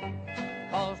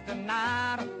 'Cause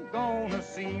tonight I'm gonna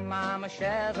see Mama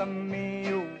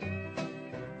Shazamio.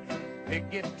 Pick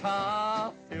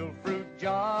guitar, fill fruit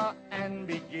jar, and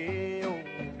be gay, oh.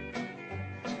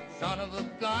 Son of a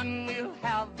gun, we'll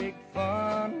have big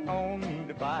fun on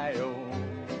the bayou.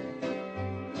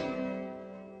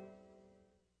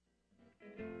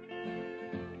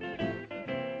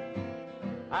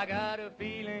 I got a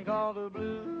feeling called the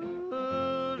blues,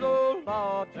 oh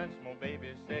Lord, since my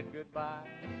baby said goodbye.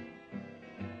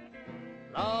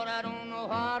 Lord, I don't know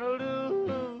how to do.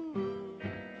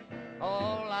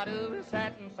 All I do is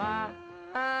sit and sigh.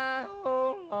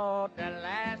 Oh Lord, that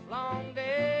last long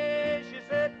day she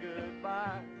said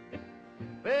goodbye.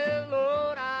 Well,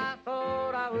 Lord, I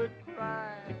thought I would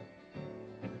cry.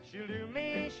 She'll do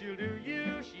me, she'll do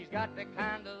you. She's got the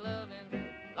kind of loving.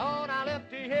 Lord, I love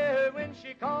to hear her when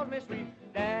she calls me sweet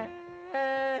Daddy,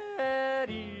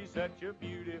 such a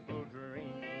beautiful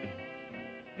dream.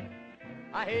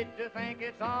 I hate to think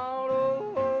it's all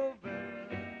over.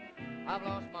 I've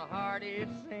lost my heart, it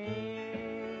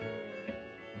seems.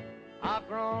 I've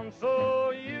grown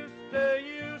so used to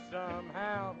you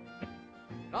somehow.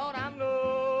 Lord, I'm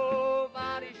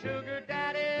nobody's sugar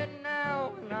daddy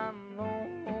now, and I'm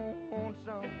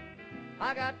lonesome.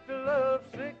 I got the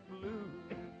lovesick blues.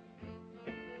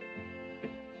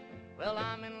 Well,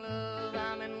 I'm in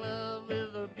love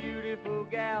with a beautiful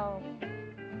gal.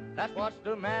 That's what's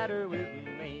the matter with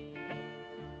me.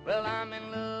 Well, I'm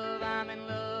in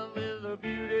love with a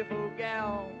beautiful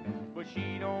gal, but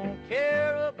she don't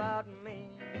care about me.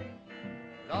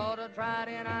 Lord, I tried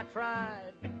and I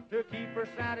tried to keep her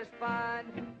satisfied,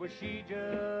 but she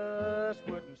just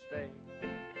wouldn't stay.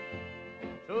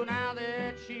 So now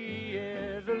that she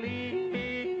is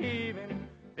leaving,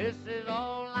 this is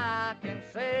all I can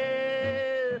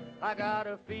say. I got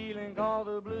a feeling called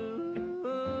the blues,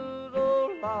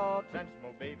 oh Lord, since my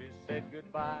baby said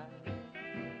goodbye.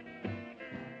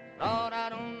 Lord, I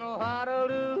don't know how to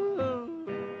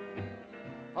do.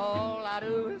 All I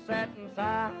do is sit and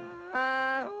sigh.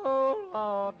 Oh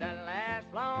Lord, that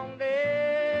last long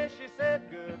day she said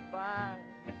goodbye.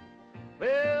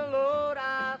 Well, Lord,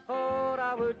 I thought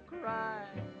I would cry.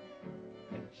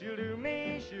 She'll do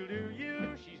me, she'll do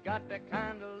you. She's got that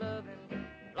kind of loving.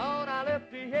 Lord, I love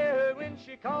to hear her when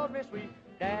she calls me sweet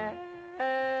Daddy,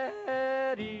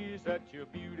 such a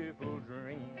beautiful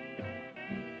dream.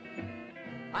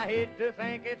 I hate to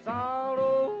think it's all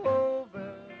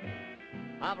over.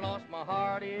 I've lost my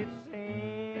heart, it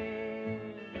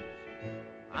seems.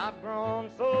 I've grown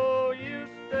so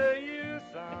used to you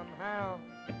somehow.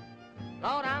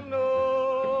 Lord, I'm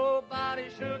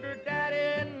nobody's sugar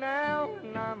daddy now,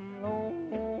 and I'm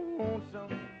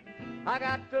lonesome. I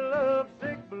got the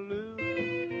lovesick blues.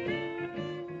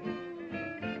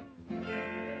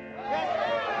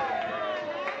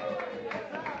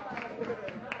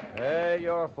 Hey,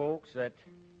 your folks that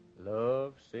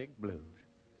lovesick blues.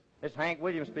 This is Hank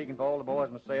Williams speaking for all the boys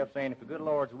and myself, saying if the good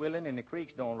Lord's willing and the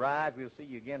creeks don't rise, we'll see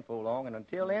you again for long. And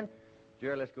until then,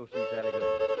 Jerry, let's go see Sally Good.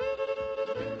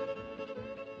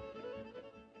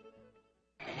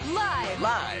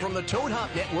 Live from the Toad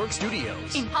Hop Network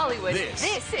studios. In Hollywood,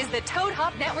 This is the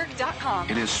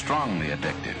ToadHopNetwork.com. It is strongly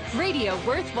addictive. Radio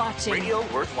worth watching. Radio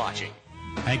worth watching.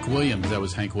 Hank Williams. That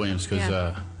was Hank Williams because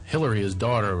Yeah. Hillary, his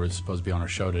daughter, was supposed to be on our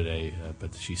show today,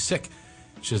 but she's sick.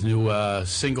 She has a new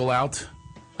single out.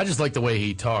 I just like the way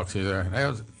he talks.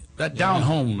 That down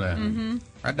home,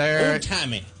 right there. Old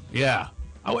timey. Yeah.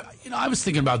 I was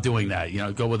thinking about doing that.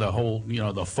 Go with the whole,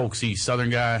 the folksy Southern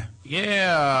guy.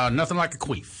 Yeah, nothing like a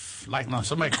queef. Like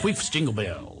somebody queefs jingle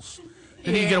bells.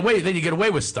 Then you get away. Then you get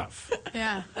away with stuff.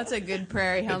 Yeah, that's a good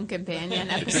Prairie Home Companion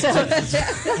episode.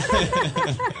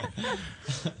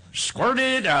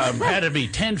 Squirted. Had to be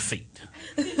 10 feet.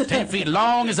 10 feet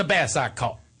long as a bass I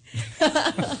caught.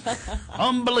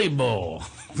 Unbelievable.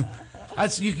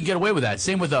 You can get away with that.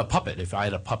 Same with a puppet. If I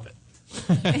had a puppet.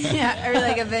 Yeah, or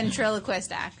like a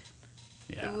ventriloquist act.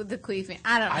 Yeah. With the queefing.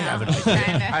 I don't know. I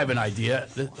have an idea.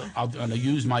 I'm going to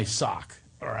use my sock.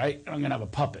 All right? I'm going to have a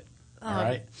puppet. All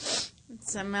right? It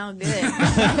smell good.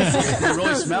 Does it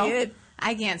really smell? Good.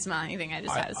 I can't smell anything. I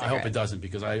just had a I cigarette. hope it doesn't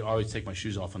because I always take my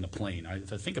shoes off on the plane. I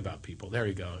think about people. There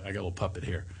you go. I got a little puppet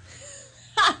here.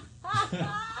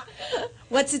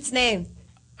 What's its name?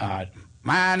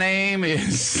 My name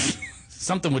is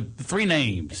something with 3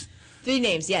 names. 3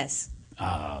 names, yes.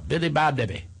 Billy Bob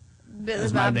Debbie.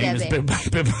 Billy My Bob name is Debbie.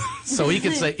 Billy Bob. So he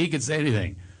could say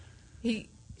anything.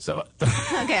 So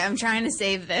Okay, I'm trying to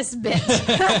save this bit.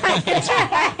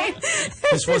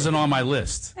 this wasn't on my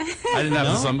list. I didn't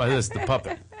have this on my list. The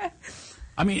puppet.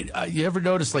 I mean, you ever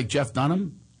notice like Jeff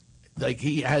Dunham? Like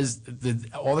he has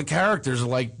all the characters are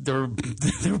like they're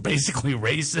basically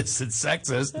racist and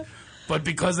sexist, but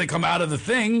because they come out of the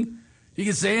thing, you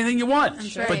can say anything you want.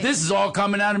 That's right. But this is all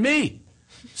coming out of me,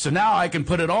 so now I can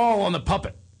put it all on the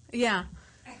puppet. Yeah.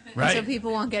 Right. So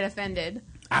people won't get offended.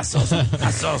 I saw some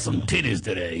titties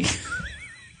today.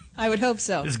 I would hope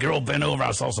so. This girl bent over.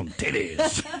 I saw some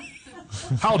titties.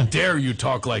 How dare you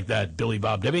talk like that, Billy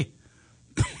Bob Debbie?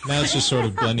 Now it's just sort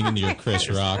of blending into your Chris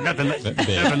Rock. Nothing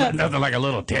like a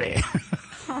little titty.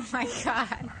 Oh my God.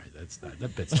 All right,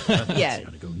 that bit's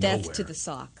gonna go death nowhere. to the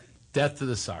sock. Death to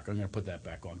the sock. I'm going to put that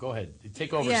back on. Go ahead.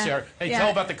 Take over, Yeah, Sarah. Hey, yeah. tell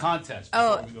about the contest.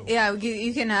 Oh, yeah,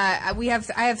 you can. I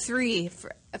have three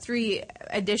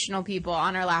additional people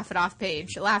on our Laugh It Off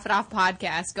page, Laugh It Off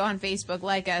podcast. Go on Facebook,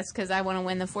 like us, because I want to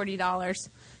win the $40,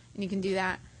 and you can do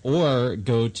that. Or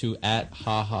go to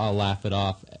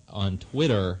 @HaHaLaughItOff on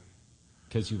Twitter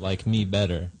because you like me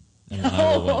better. And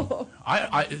I will win.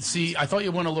 I see. I thought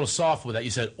you went a little soft with that.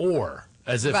 You said or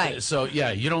as if Right. so.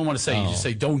 Yeah, you don't want to say. You just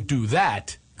say don't do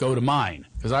that. Go to mine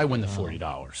because I win the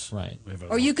 $40. Right.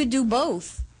 Or you could do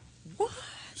both.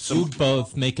 Do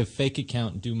both. Make a fake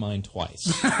account and do mine twice.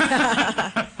 There's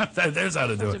how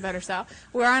to do That's a it. better style.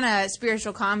 We're on a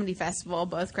spiritual comedy festival,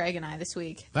 both Craig and I, this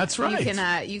week. That's right.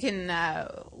 You can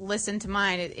listen to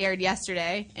mine. It aired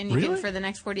yesterday, and you can Really? for the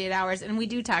next 48 hours. And we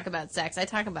do talk about sex. I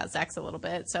talk about sex a little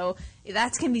bit, so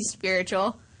that can be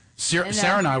spiritual. Sarah And,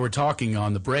 and I were talking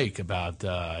on the break about,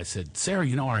 I said, Sarah,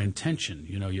 our intention,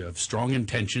 you have strong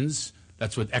intentions.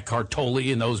 That's what Eckhart Tolle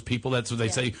and those people, that's what they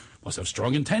say, must have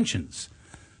strong intentions.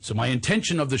 So my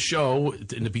intention of the show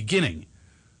in the beginning,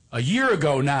 a year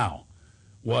ago now,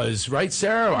 was, right,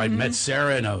 Sarah? I met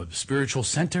Sarah in a spiritual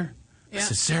center. I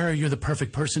said, Sarah, you're the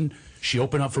perfect person. She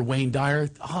opened up for Wayne Dyer.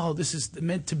 Oh, this is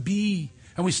meant to be.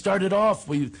 And we started off,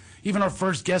 even our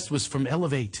first guest was from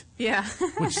Elevate. Yeah.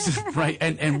 Which is, right,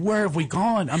 and where have we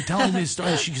gone? I'm telling you this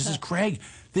story. She says, Craig,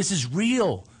 this is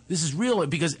real. This is real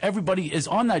because everybody is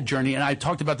on that journey. And I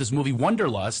talked about this movie,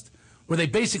 Wonderlust, where they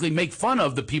basically make fun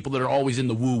of the people that are always in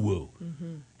the woo-woo.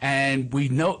 And we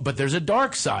know, but there's a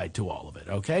dark side to all of it,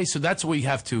 okay? So that's where we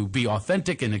have to be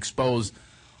authentic and expose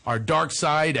our dark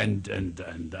side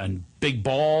and big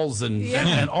balls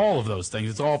and all of those things.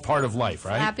 It's all part of life,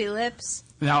 right? Happy lips.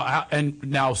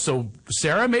 Now, so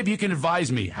Sarah, maybe you can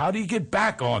advise me. How do you get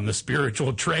back on the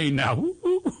spiritual train now?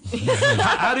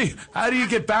 How do you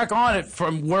get back on it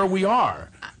from where we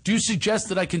are? Do you suggest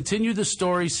that I continue the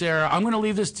story, Sarah? I'm going to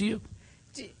leave this to you.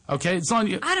 Okay, it's on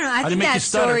you. I don't know. I didn't think make you that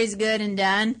stutter. story's good and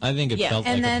done. I think it felt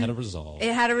and like it then had a resolve.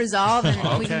 It had a resolve, and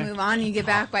we Okay. can move on. You get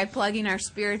back by plugging our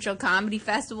spiritual comedy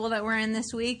festival that we're in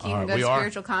this week. You All can right, go to we are.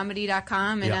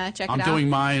 spiritualcomedy.com and Yeah. check it I'm out. doing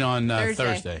mine on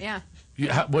Thursday.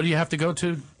 Yeah. What do you have to go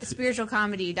to?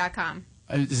 Spiritualcomedy.com.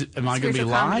 Am I going to be Spiritual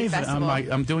Comedy live? Festival.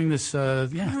 I'm doing this,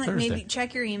 Thursday. Maybe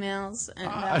check your emails. And,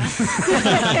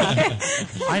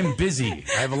 I'm busy.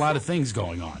 I have a lot of things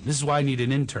going on. This is why I need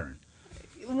an intern.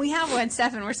 we have one,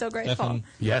 Stefan. We're so grateful.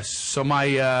 Yes. So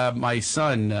my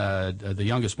son, the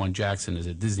youngest one, Jackson, is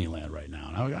at Disneyland right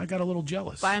now. And I got a little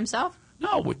jealous. By himself?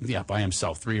 No, by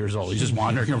himself, 3 years old. He's just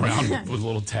wandering around with a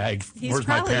little tag. He's Where's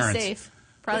my probably parents? safe.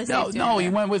 Probably No, safe no, doing he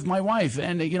that. went with my wife,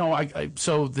 and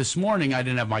so this morning I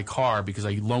didn't have my car because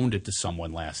I loaned it to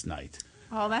someone last night,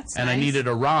 Oh, that's and nice. I needed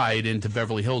a ride into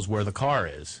Beverly Hills where the car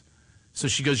is. So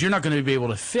she goes, "You're not going to be able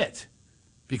to fit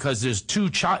because there's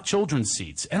two children's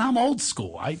seats." And I'm old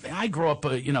school. I grew up,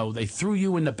 they threw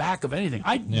you in the back of anything.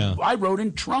 I rode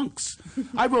in trunks.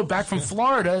 I rode back from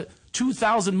Florida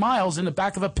 2,000 miles in the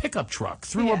back of a pickup truck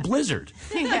through a blizzard.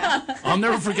 I'll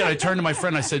never forget. I turned to my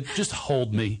friend. I said, "Just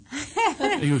hold me."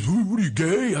 And he goes, "What are you,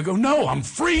 gay?" I go, "No, I'm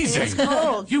freezing. It's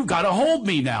cold. You got to hold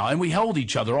me now." And we held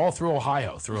each other all through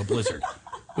Ohio through a blizzard.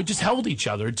 We just held each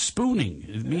other. It's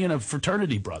spooning. Me and a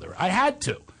fraternity brother. I had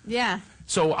to. Yeah.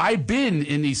 So I've been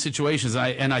in these situations,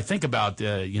 and I think about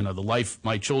the life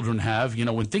my children have.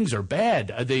 When things are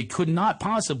bad, they could not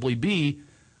possibly be.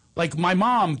 Like my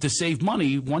mom, to save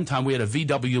money, one time we had a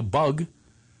VW Bug.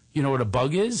 You know what a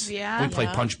bug is? Yeah. We play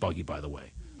Yeah. Punch Buggy, by the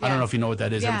way. I don't know if you know what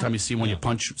that is. Yeah. Every time you see one, you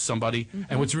punch somebody.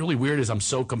 And what's really weird is I'm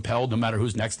so compelled, no matter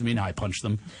who's next to me, now I punch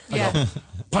them. I go,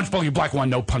 "Punch Buggy, black one,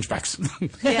 no punchbacks."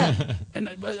 Yeah. And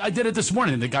I did it this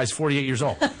morning. The guy's 48 years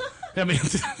old. I mean,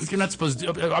 you're not supposed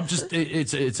to. I'm just.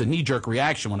 It's a knee-jerk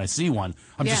reaction when I see one.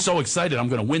 I'm just so excited. I'm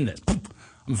going to win this.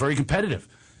 I'm very competitive.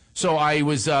 So I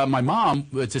was my mom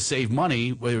to save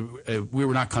money. We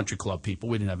were not country club people.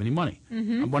 We didn't have any money.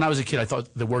 When I was a kid, I thought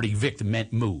the word evict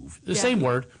meant move. The same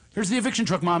word. Here's the eviction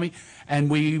truck, mommy. And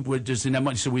we would just didn't have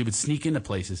money, so we would sneak into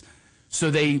places. So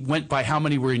they went by how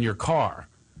many were in your car.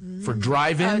 For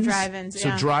drive-ins. Oh, drive-ins, So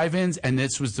yeah. drive-ins, and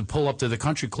this was to pull up to the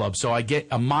country club. So I get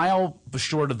a mile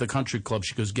short of the country club.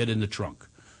 She goes, "Get in the trunk."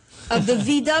 Of the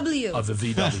VW. Of the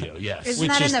VW, yes. Isn't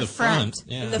that in the front?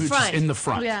 In the Which front. is in the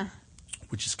front. Yeah.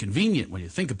 Which is convenient when you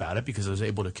think about it, because I was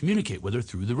able to communicate with her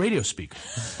through the radio speaker.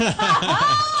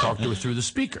 Talk to her through the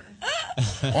speaker.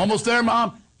 "Almost there,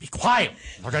 Mom. Be quiet.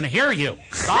 They're going to hear you.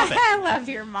 Stop it." I love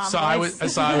your mom. So I was.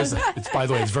 It's, by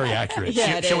the way, it's very accurate.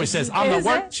 Yeah, it she always is. says, "I'm the Is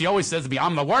worst." it? She always says to me,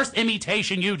 "I'm the worst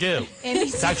imitation you do."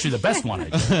 It's actually the best one I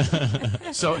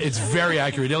do. So it's very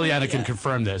accurate. Ileana can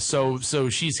confirm this. So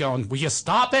she's going, "Will you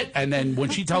stop it?" And then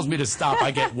when she tells me to stop, I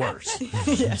get worse.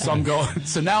 So I'm going.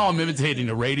 So now I'm imitating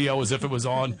the radio as if it was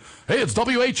on. "Hey, it's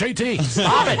WHAT.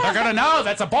 Stop it. They're gonna know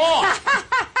that's a ball.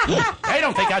 They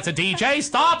don't think that's a DJ.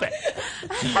 Stop it.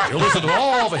 You listen to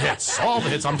all the hits. All the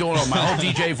hits. I'm doing it on my own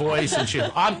DJ voice and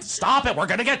shit. Stop it. We're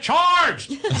going to get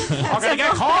charged. We're going to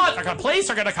get caught. The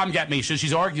police are going to come get me." So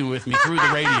she's arguing with me through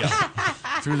the radio,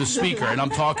 through the speaker. And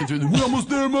I'm talking through "We almost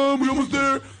there, Mom. We almost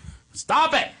there."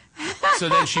 "Stop it." So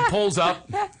then she pulls up.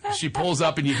 She pulls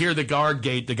up and you hear the guard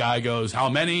gate. The guy goes, "How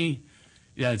many?"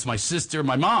 "Yeah, it's my sister,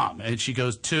 my mom." And she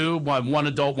goes, "2, one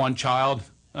adult, one child."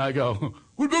 I go,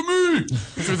 "What about me?"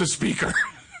 Through the speaker.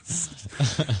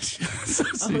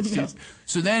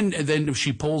 So then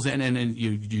she pulls in and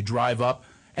you drive up.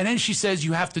 And then she says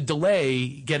you have to delay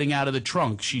getting out of the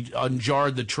trunk. She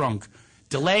unjarred the trunk.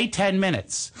 "Delay 10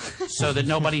 minutes so that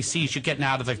nobody sees you getting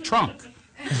out of the trunk."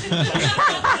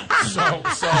 So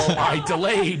I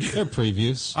delayed. They're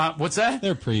previews. What's that?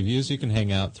 They're previews. You can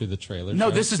hang out through the trailer. No,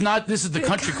 right? this is not. This is the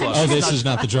country club. Oh, this is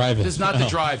not the drive-in. This is not the Oh.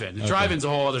 drive-in. The Okay. drive-in's a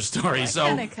whole other story. What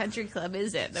kind of country club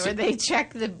is it where they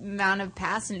check the amount of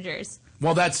passengers?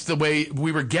 Well, that's the way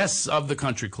we were guests of the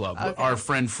country club. Okay. Our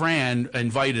friend Fran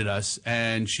invited us,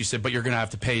 and she said, "But you're going to have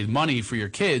to pay money for your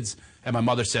kids." And my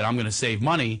mother said, "I'm going to save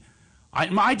money."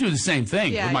 I do the same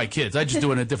thing Yeah. with my kids. I just do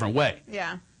it in a different way.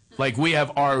 Yeah. Like we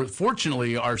have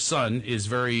fortunately, our son is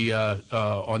very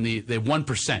on the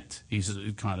 1%. He's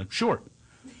kind of short.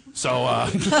 So I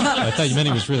thought you meant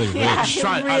he was really rich. Yeah, he's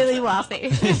really wealthy.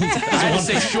 I had to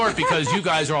say short because you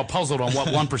guys are all puzzled on what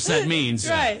 1% means.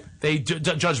 Right. They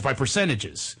judge by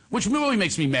percentages, which really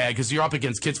makes me mad because you're up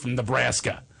against kids from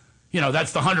Nebraska.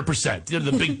 That's the 100%. They're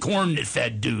the big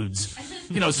corn-fed dudes.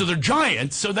 So they're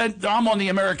giant. So then I'm on the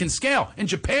American scale. In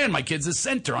Japan, my kid's a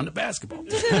center on the basketball.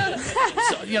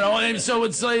 So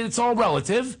it's all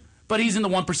relative. But he's in the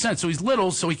 1%, so he's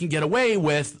little, so he can get away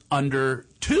with under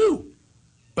 2.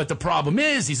 But the problem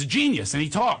is he's a genius and he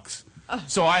talks.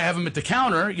 So I have him at the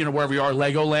counter, wherever we are,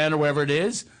 Legoland or wherever it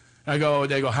is. They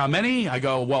go, how many? I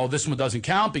go, well, this one doesn't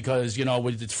count because,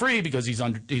 it's free because he's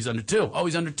under 2. Oh,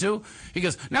 he's under 2? He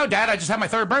goes, no, Dad, I just had my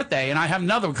 3rd birthday, and I have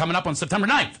another one coming up on September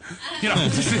 9th.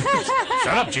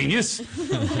 Shut up, genius.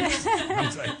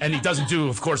 And he doesn't do,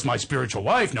 of course, my spiritual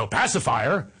wife, no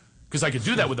pacifier, because I could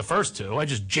do that with the first 2. I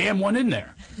just jam one in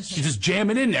there. You just jam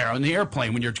it in there on the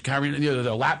airplane when you're carrying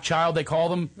the lap child, they call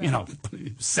them,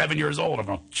 7 years old. I'm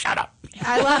going, shut up.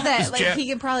 I love that. Like, he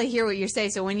can probably hear what you say.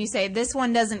 So when you say this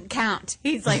one doesn't count,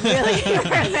 he's like really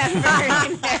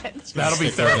remembering it. That'll be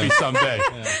therapy someday.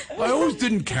 I always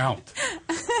didn't count,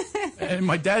 and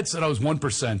my dad said I was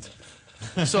 1%.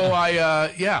 So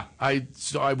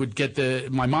I would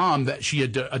get my mom that she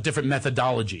had a different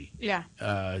methodology. Yeah.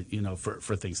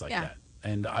 For things like that.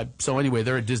 And anyway,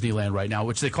 they're at Disneyland right now,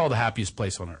 which they call the happiest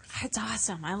place on earth. It's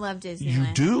awesome. I love Disneyland. You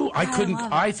do? Yeah,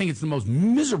 I think it's the most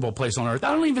miserable place on earth.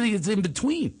 I don't even think it's in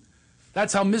between.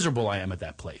 That's how miserable I am at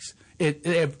that place.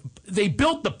 They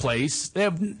built the place.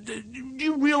 Do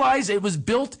you realize it was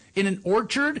built in an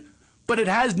orchard, but it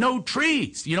has no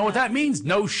trees? You know what that means?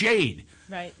 No shade.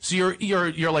 Right. So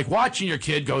you're like watching your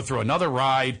kid go through another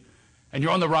ride. And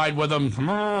you're on the ride with them,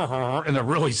 and they're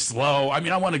really slow. I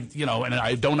mean, I want to, and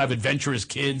I don't have adventurous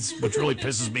kids, which really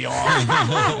pisses me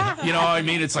off. You know what I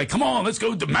mean? It's like, come on, let's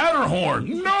go to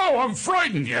Matterhorn. No, I'm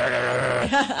frightened.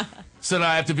 Yeah. So then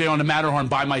I have to be on the Matterhorn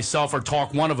by myself or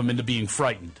talk one of them into being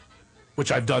frightened,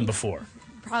 which I've done before.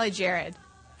 Probably Jared.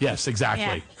 Yes,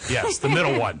 exactly. Yeah. Yes, the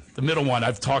middle one. The middle one,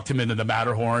 I've talked him into the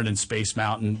Matterhorn and Space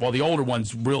Mountain, while the older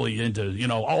one's really into,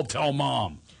 I'll tell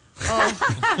Mom.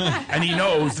 Oh. And he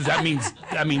knows that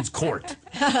means court.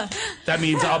 That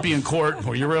means I'll be in court.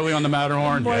 Were you really on the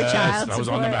Matterhorn? More yes, child I was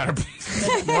support. on the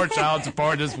Matterhorn. More child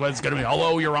support. This was going to be,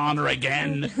 hello, Your Honor,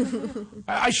 again.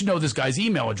 I should know this guy's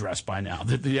email address by now,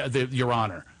 Your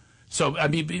Honor. So, I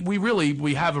mean,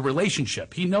 we have a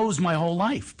relationship. He knows my whole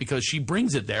life because she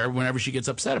brings it there whenever she gets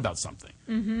upset about something.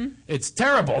 Mm-hmm. It's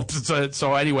terrible.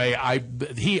 So anyway, I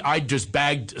just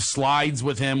bagged slides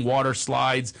with him, water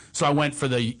slides. So I went for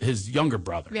his younger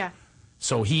brother. Yeah.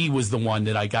 So he was the one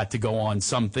that I got to go on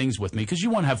some things with me because you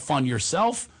want to have fun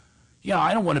yourself.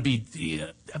 I don't want to be.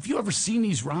 Have you ever seen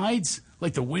these rides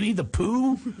like the Winnie the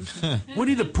Pooh?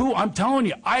 Winnie the Pooh. I'm telling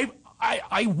you, I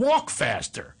walk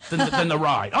faster than the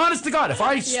ride. Honest to God, if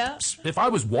I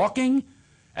was walking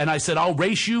and I said, I'll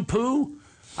race you, Pooh,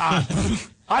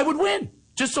 I would win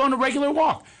just on a regular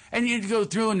walk. And you'd go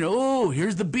through and,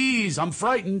 here's the bees. I'm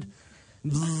frightened.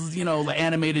 The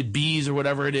animated bees or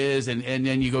whatever it is. And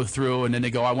then you go through and then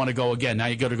they go, I want to go again. Now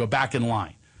you got to go back in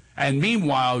line. And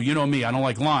meanwhile, you know me, I don't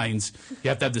like lines. You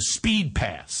have to have the speed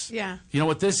pass. Yeah. You know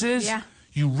what this is? Yeah.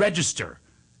 You register.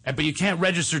 But you can't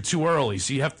register too early,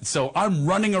 so I'm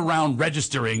running around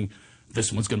registering.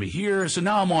 This one's going to be here, so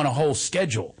now I'm on a whole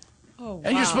schedule. Oh, wow.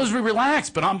 And you're supposed to be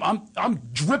relaxed, but I'm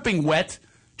dripping wet,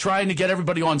 trying to get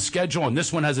everybody on schedule. And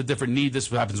this one has a different need. This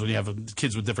is what happens when you have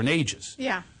kids with different ages.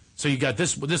 Yeah. So you got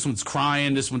this one's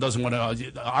crying. This one doesn't want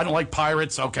to. I don't like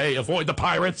pirates. Okay, avoid the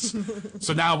pirates.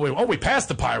 So now we passed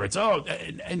the pirates. Oh,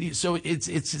 and so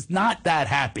it's not that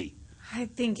happy. I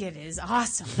think it is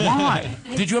awesome. Why?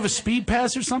 Did you have a speed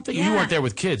pass or something? Yeah. You weren't there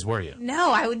with kids, were you?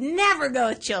 No, I would never go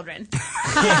with children.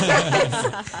 It's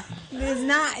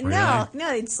not. Really? No,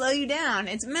 they'd slow you down.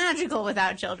 It's magical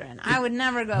without children. I would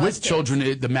never go With with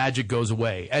children, the magic goes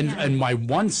away. And my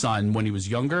one son, when he was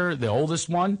younger, the oldest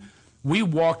one, we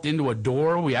walked into a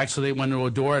door. We actually went into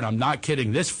a door, and I'm not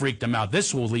kidding. This freaked him out.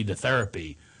 This will lead to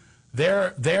therapy.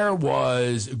 There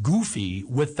was Goofy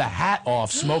with the hat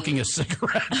off, smoking a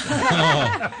cigarette.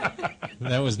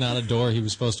 That was not a door he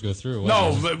was supposed to go through.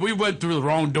 No, but we went through the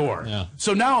wrong door. Yeah.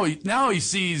 So now he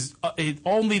sees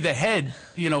only the head,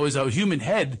 is a human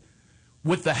head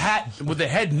with the hat, with the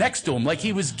head next to him, like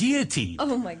he was guillotined.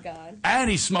 Oh my God. And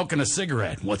he's smoking a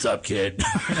cigarette. What's up, kid?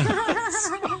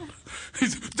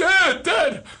 He's,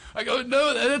 Dad. I go,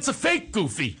 no, that's a fake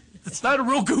Goofy. It's not a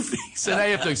real Goofy. So now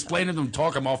you have to explain to them,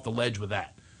 talk him off the ledge with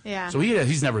that. Yeah. So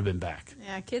he's never been back.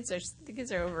 Yeah, the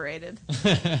kids are overrated.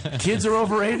 Kids are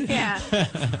overrated? Yeah.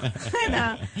 I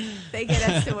know. They get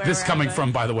us to where This we're coming at,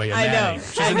 from, by the way, a I nanny. know.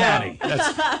 She's I a know. nanny.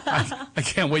 I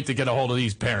can't wait to get a hold of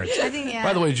these parents. I think, yeah.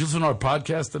 By the way, did you listen to our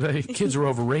podcast today? Kids are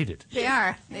overrated. They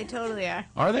are. They totally are.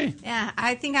 Are they? Yeah,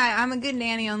 I think I'm a good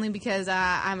nanny only because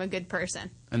I'm a good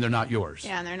person. And they're not yours.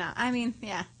 Yeah, and they're not. I mean,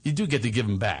 yeah. You do get to give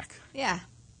them back. Yeah.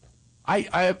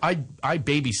 I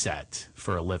babysat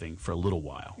for a living for a little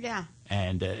while. Yeah.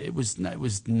 And it was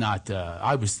not.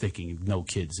 I was thinking no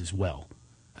kids as well.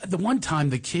 The one time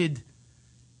the kid,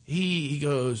 he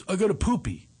goes, I got a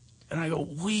poopy, and I go,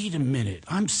 wait a minute,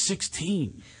 I'm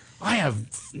 16. I have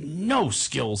no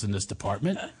skills in this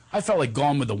department. I felt like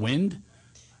Gone with the Wind.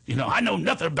 You know, I know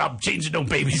nothing about changing no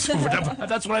babies.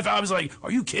 That's what I found. I was like,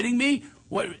 are you kidding me?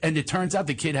 What? And it turns out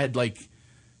the kid had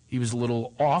he was a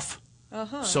little off.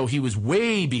 Uh-huh. So he was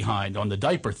way behind on the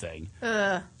diaper thing.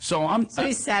 So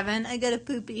he's 7. I got a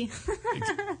poopy.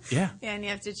 Yeah. Yeah, and you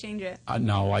have to change it.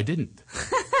 No, I didn't.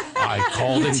 I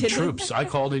called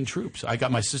in troops. I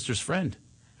got my sister's friend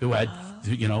who had,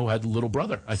 had a little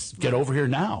brother. I said, get over here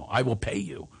now. I will pay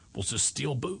you. We'll just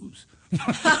steal booze.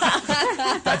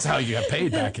 That's how you got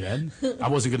paid back then. I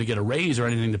wasn't going to get a raise or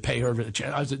anything to pay her.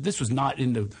 This was not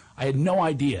I had no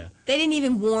idea. They didn't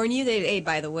even warn you. Hey,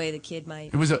 by the way, the kid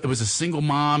might. It was a single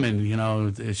mom,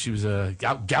 and she was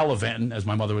gallivanting, as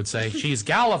my mother would say. She's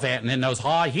gallivanting in those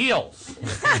high heels,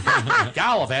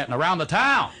 gallivanting around the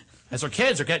town as her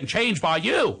kids are getting changed by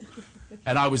you.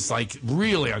 And I was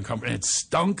really uncomfortable. And it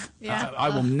stunk. Yeah. I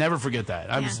will never forget that.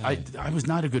 I was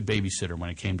not a good babysitter when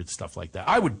it came to stuff like that.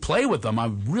 I would play with them.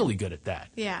 I'm really good at that.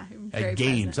 Yeah. At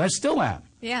games. I still am.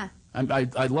 Yeah.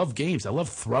 I love games. I love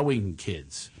throwing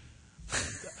kids.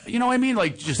 You know what I mean?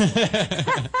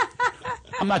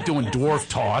 I'm not doing dwarf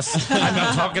toss. I'm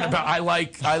not talking about. I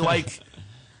like.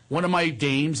 One of my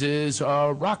games is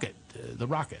rocket. The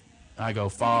rocket. I go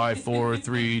 5, 4,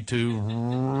 3, 2,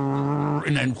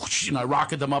 and then whoosh, and I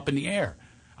rocket them up in the air.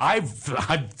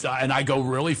 And I go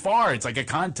really far. It's like a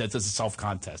contest. It's a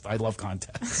self-contest. I love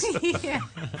contests. Yeah.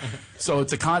 So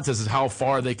it's a contest of how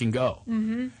far they can go.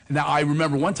 Mm-hmm. Now, I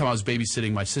remember one time I was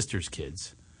babysitting my sister's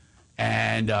kids,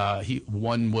 and he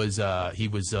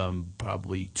was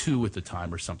probably 2 at the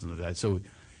time or something like that. So,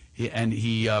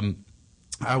 I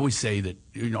always say that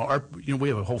we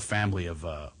have a whole family of.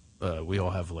 We all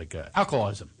have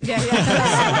alcoholism. Yeah.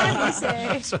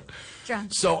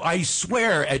 So I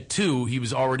swear at 2 he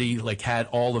was already had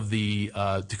all of the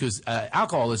because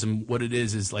alcoholism, what it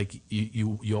is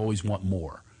you always want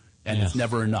more, and it's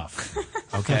never enough.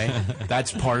 Okay,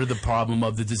 that's part of the problem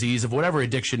of the disease of whatever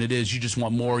addiction it is. You just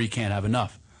want more. You can't have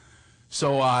enough.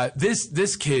 So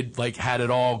this kid had it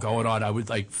all going on. I would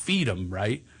feed him,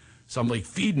 right. So I'm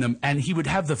feeding him, and he would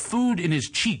have the food in his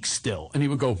cheeks still, and he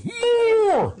would go,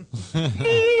 more.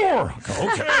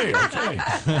 Okay.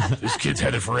 This kid's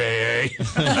headed for AA.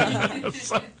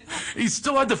 So he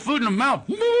still had the food in the mouth.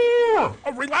 More.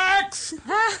 Oh, relax.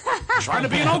 I'm trying to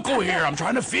be an uncle here. I'm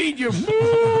trying to feed you.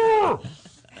 More.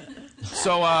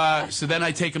 So then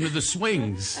I take him to the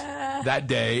swings that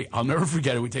day. I'll never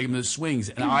forget it. We take him to the swings,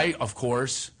 and I, of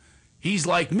course, he's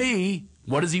like me.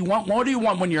 What does he want? What do you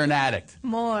want when you're an addict?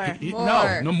 More.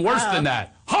 No, worse than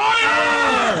that.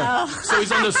 Higher! So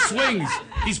he's on the swings.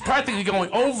 He's practically going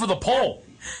over the pole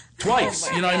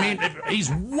twice. You know what I mean?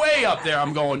 He's way up there.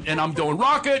 I'm going,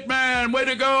 Rocket Man, way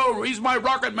to go. He's my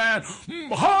Rocket Man.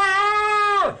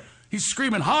 Higher! He's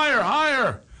screaming,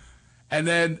 higher. And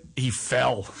then he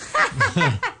fell.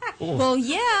 Well,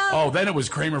 yeah. Oh, then it was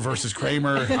Kramer versus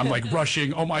Kramer. I'm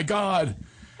rushing. Oh, my God.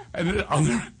 And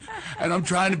I'm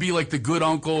trying to be the good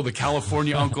uncle, the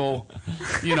California uncle,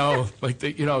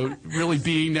 really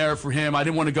being there for him. I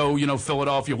didn't want to go,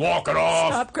 Philadelphia, walk it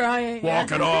off. Stop crying.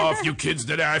 Walk it off. You kids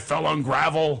today, I fell on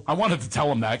gravel. I wanted to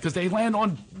tell him that because they land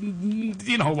on,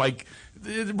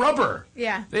 rubber.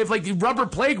 Yeah. They have rubber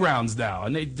playgrounds now,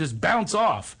 and they just bounce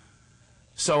off.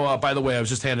 So, by the way, I was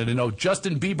just handed a note.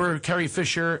 Justin Bieber, Carrie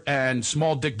Fisher, and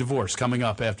Small Dick Divorce coming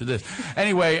up after this.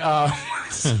 Anyway,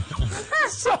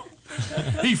 so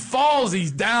he falls,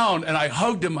 he's down, and I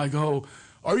hugged him. I go,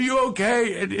 are you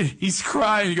okay? And he's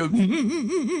crying. He goes,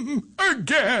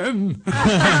 again.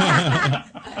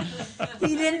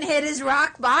 He didn't hit his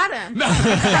rock bottom. No.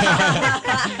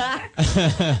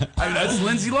 That's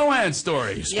Lindsay Lohan's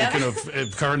story. Speaking of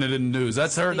current in the news,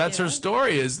 that's her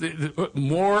story. Is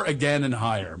more again and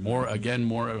higher, more again,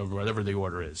 more whatever the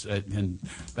order is, and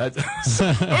that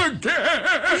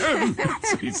again.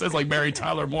 So he says Mary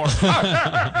Tyler Moore,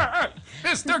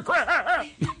 Mr. Crab.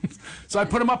 So I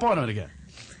put him up on it again.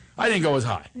 I didn't go as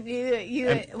high. And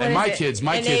my kids,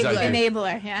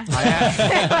 enabler, yeah.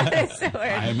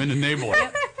 I am an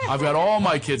enabler. I've got all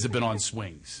my kids have been on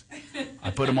swings.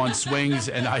 I put them on swings,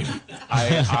 and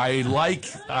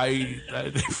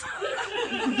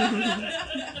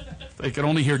they can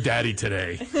only hear Daddy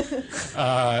today,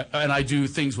 and I do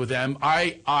things with them.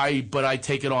 But I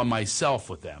take it on myself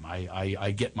with them.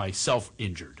 I get myself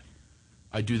injured.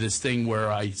 I do this thing where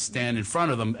I stand in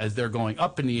front of them as they're going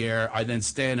up in the air. I then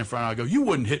stand in front. I go, "You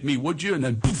wouldn't hit me, would you?" And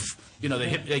then, poof,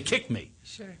 they kick me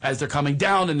as they're coming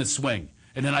down in the swing.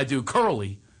 And then I do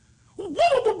curly, and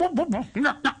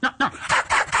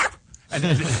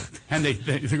they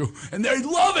go, and they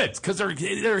love it because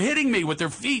they're hitting me with their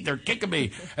feet. They're kicking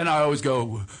me, and I always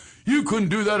go, You couldn't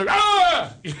do that.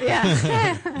 Ah!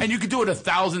 Yeah. And you could do it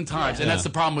 1,000 times. And that's the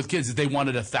problem with kids is they want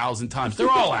it 1,000 times. They're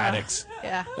all addicts.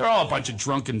 Yeah. They're all a bunch of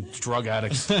drunken drug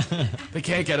addicts. They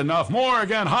can't get enough. More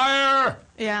again, higher.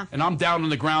 Yeah. And I'm down on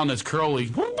the ground as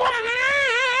Curly.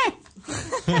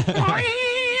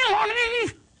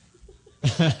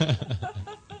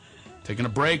 Taking a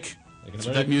break. That's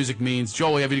what that music means.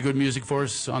 Joel, you have any good music for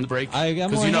us on the break?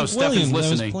 Because you know Steph is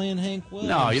listening. I was playing Hank Williams.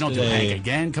 No, you don't today. do Hank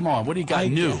again. Come on, what do you got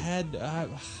new?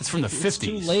 It's from the 50s. It's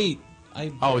too late.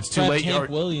 It's too late. Hank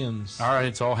Williams. All right,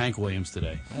 it's all Hank Williams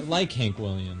today. I like Hank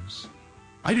Williams.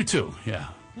 I do too. Yeah.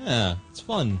 Yeah, it's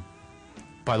fun.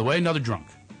 By the way, another drunk.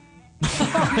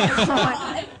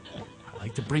 I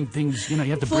like to bring things. You know,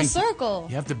 you have to Full bring circle.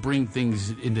 You have to bring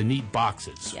things into neat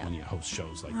boxes when you host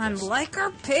shows like this. Like our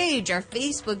page, our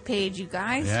Facebook page, you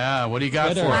guys. Yeah, what do you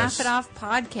got for Laugh us? It Off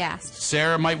Podcast.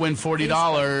 Sarah might win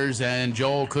 $40, and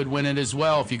Joel could win it as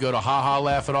well if you go to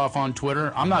Laugh It Off on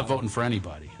Twitter. I'm not voting for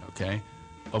anybody, okay?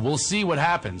 But we'll see what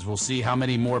happens. We'll see how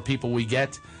many more people we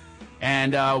get,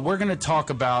 and we're going to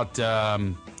talk about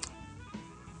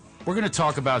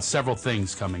several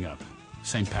things coming up.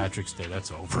 St. Patrick's Day,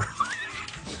 that's over.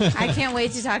 I can't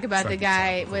wait to talk about the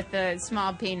guy with the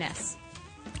small penis.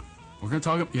 We're going to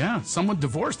talk. Someone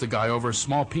divorced a guy over a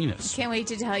small penis. Can't wait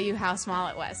to tell you how small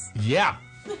it was. Yeah.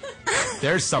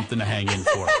 There's something to hang in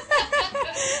for.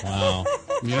 Wow.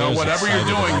 You know, whatever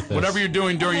you're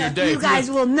doing during your day. You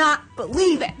guys will not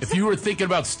believe it. If you were thinking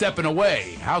about stepping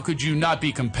away, how could you not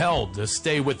be compelled to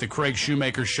stay with the Craig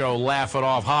Shoemaker Show, Laugh It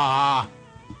Off, ha ha?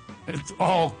 It's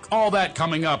all that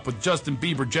coming up with Justin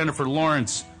Bieber, Jennifer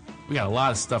Lawrence. We got a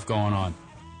lot of stuff going on.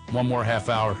 One more half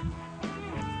hour.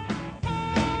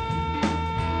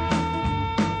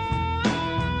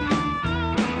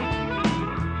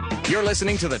 You're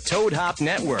listening to the Toad Hop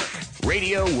Network,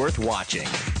 radio worth watching.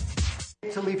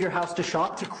 To leave your house to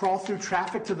shop, to crawl through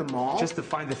traffic to the mall. Just to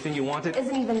find the thing you wanted.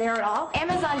 Isn't even there at all.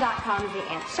 Amazon.com is the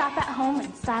answer. Shop at home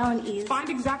in style and ease. Find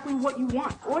exactly what you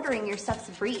want. Ordering your stuff's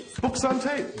a breeze. Books on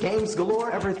tape, games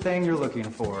galore, everything you're looking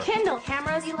for. Kindle,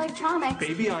 cameras, electronics.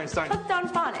 Baby Einstein. Hooked on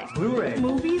phonics. Blu-ray,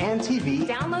 movies, and TV.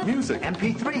 Download, music,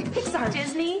 MP3, Pixar,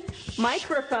 Disney,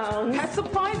 microphones, pet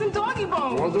supplies, and doggy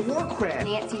bones. World of Warcraft,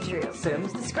 Nancy Drew,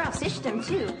 Sims, the Scruff, System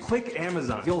too. Click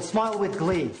Amazon. You'll smile with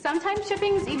glee. Sometimes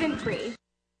shipping's even free.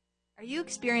 Are you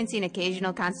experiencing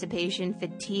occasional constipation,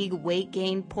 fatigue, weight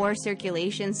gain, poor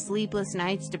circulation, sleepless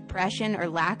nights, depression, or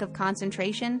lack of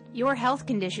concentration? Your health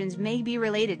conditions may be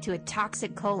related to a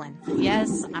toxic colon.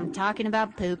 Yes, I'm talking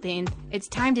about pooping. It's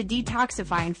time to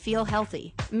detoxify and feel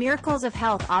healthy. Miracles of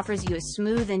Health offers you a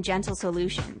smooth and gentle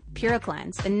solution.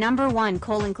 PuraCleanse, the #1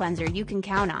 colon cleanser you can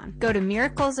count on. Go to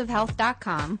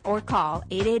miraclesofhealth.com or call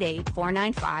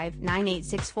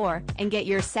 888-495-9864 and get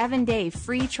your 7-day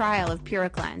free trial of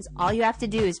PuraCleanse. All you have to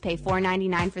do is pay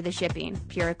 $4.99 for the shipping.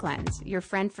 PuraCleanse, your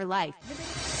friend for life.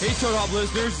 Hey, Toad Hop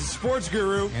listeners, the Sports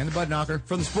Guru and the Bud Knocker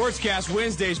from the Sportscast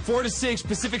Wednesdays, 4 to 6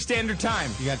 Pacific Standard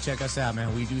Time. You gotta check us out,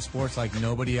 man. We do sports like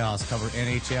nobody else. Cover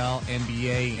NHL,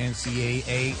 NBA,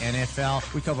 NCAA, NFL.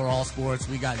 We cover all sports.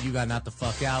 You got Not the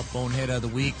Fuck Out, Bonehead of the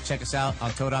Week. Check us out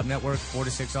on Toad Hop Network, 4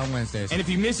 to 6 on Wednesdays. And if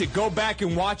you miss it, go back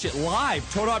and watch it live,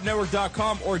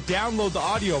 ToadHopNetwork.com, or download the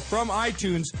audio from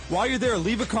iTunes. While you're there,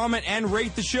 leave a comment and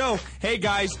rate the show. Hey,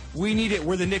 guys, we need it.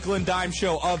 We're the nickel and dime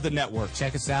show of the network.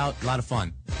 Check us out. A lot of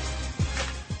fun.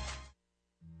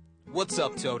 What's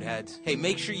up, Toadheads? Hey,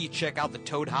 make sure you check out the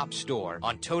Toad Hop store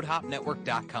on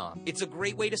ToadHopNetwork.com. It's a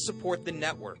great way to support the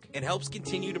network and helps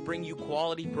continue to bring you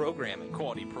quality programming.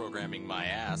 Quality programming, my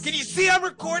ass. Can you see I'm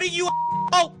recording you?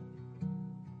 Oh!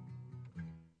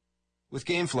 With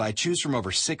GameFly, choose from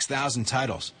over 6,000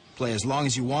 titles. Play as long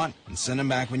as you want and send them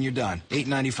back when you're done.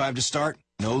 $8.95 to start,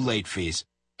 no late fees.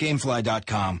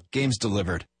 Gamefly.com. Games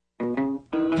delivered.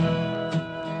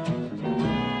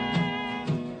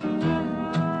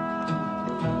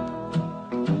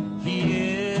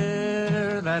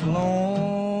 Hear that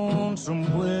lonesome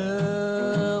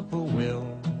whippoorwill.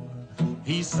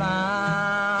 He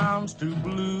sounds too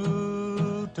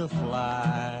blue to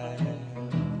fly.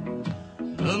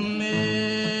 The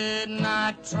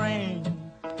midnight train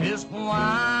is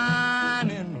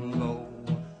whining low.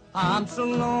 I'm so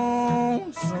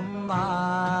lonesome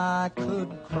I could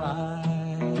cry.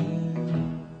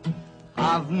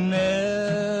 I've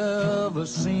never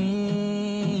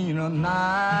seen a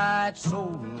night so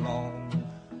long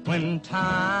when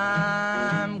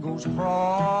time goes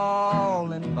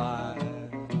crawling by.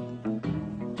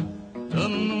 The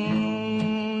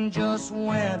moon just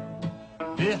went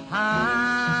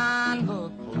behind the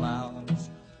clouds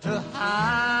to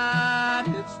hide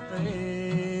its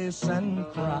face and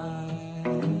cry.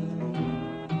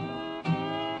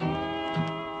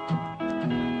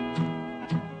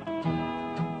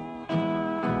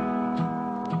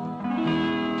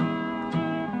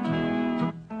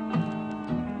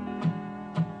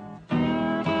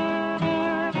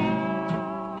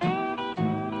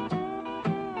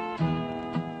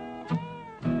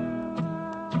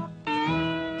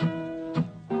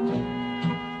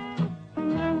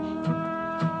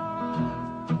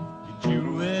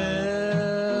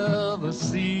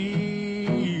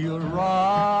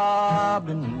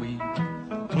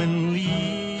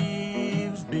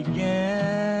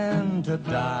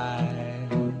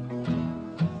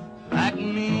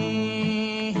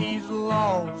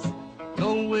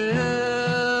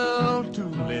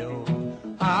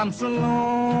 I'm so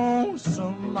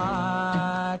lonesome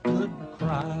I could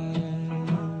cry.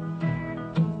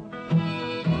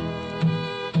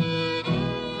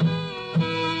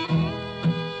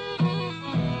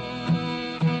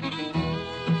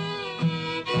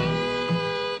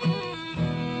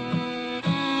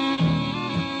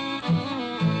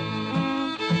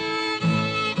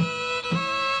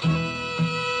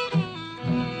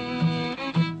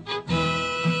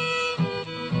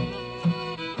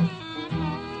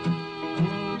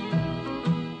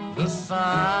 The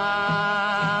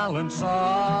silence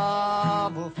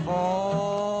of a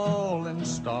falling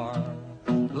star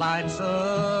lights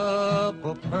up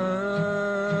a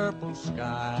purple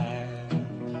sky.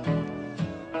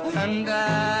 And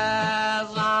as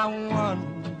I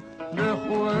wonder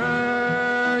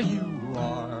where you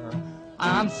are,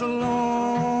 I'm so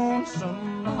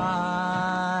lonesome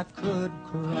I could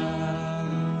cry.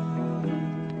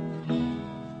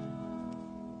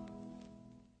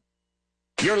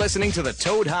 You're listening to the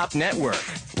Toad Hop Network,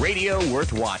 radio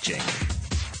worth watching.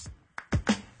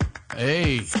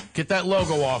 Hey, get that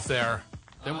logo off there.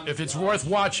 If it's worth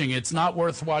watching, it's not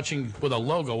worth watching with a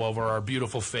logo over our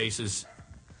beautiful faces.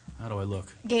 How do I look?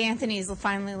 Gay Anthony's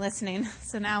finally listening,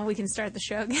 so now we can start the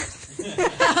show again.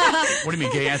 What do you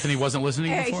mean, Gay Anthony wasn't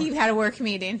listening before? He had a work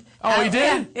meeting. Oh, he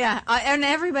did? Yeah. And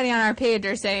everybody on our page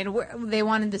are saying they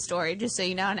wanted the story, just so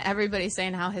you know, and everybody's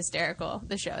saying how hysterical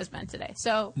the show has been today.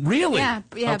 So Really? Yeah.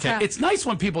 Okay. It's nice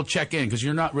when people check in because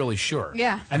you're not really sure.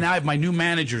 Yeah. And now my new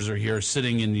managers are here,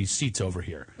 sitting in these seats over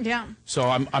here. Yeah. So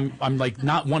I'm like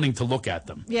not wanting to look at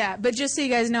them. Yeah, but just so you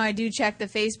guys know, I do check the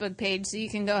Facebook page, so you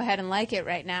can go ahead and like it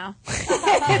right now.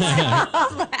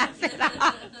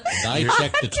 I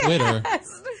checked the Twitter.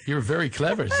 You're very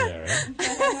clever, Sarah. Still,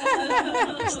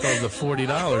 the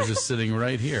 $40 is sitting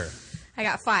right here. I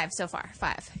got 5 so far.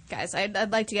 5. Guys,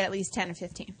 I'd like to get at least 10 or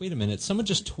 15. Wait a minute. Someone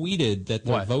just tweeted that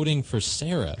they're voting for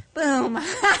Sarah. Boom. They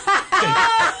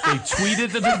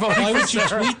tweeted that they're voting Why for would you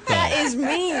Sarah? tweet that? That is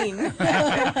mean.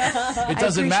 It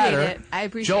doesn't matter. I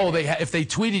appreciate Joel, it. if they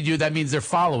tweeted you, that means they're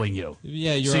following you.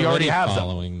 Yeah, you're so you already have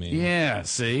following them. me. Yeah,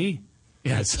 see?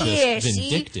 Yeah, so Yeah, see?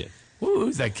 vindictive. Ooh,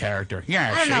 who's that character?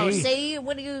 Yeah, I don't know. see? Say,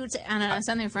 what do you say? I don't know.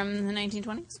 Something from the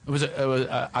 1920s? It was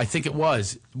I think it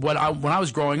was. When I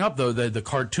was growing up, though, the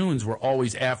cartoons were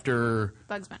always after.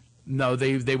 Bugs Bunny. No,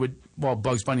 they would, well,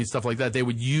 Bugs Bunny and stuff like that. They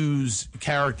would use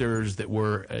characters that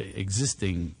were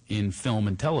existing in film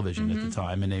and television at the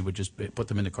time, and they would just put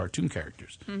them into cartoon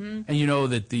characters. Mm-hmm. And you know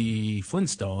that the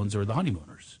Flintstones are the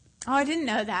Honeymooners. Oh, I didn't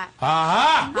know that. Ha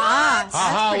ha! Ah,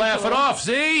 Ha ha! Laugh it off.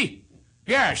 See?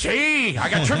 Yeah. See? I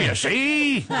got trivia.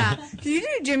 See? Can you do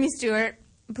Jimmy Stewart,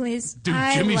 please? Do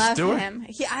I Jimmy love Stewart? him.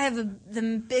 I have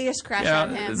the biggest crush Yeah,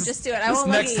 on him. this- Just do it. I This won't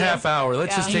look next at you. half hour,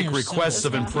 let's just Yeah. take requests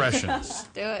of impressions.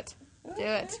 Do it. Do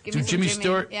it. Give Do me some Jimmy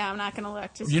Stewart? Yeah, I'm not going to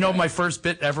look. Just You know do what it. my first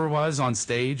bit ever was on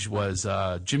stage was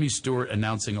Jimmy Stewart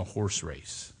announcing a horse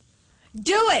race.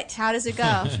 Do it. How does it go?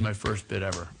 That was my first bit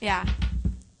ever. Yeah.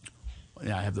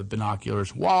 Yeah, I have the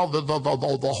binoculars. Well, the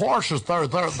horses they're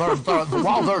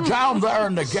while they're down there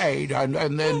in the gate and they're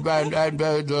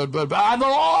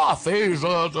off. He's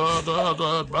well,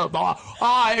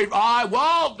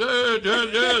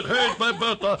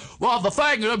 the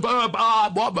thing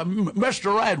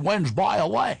Mr. Ed wins by a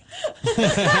leg.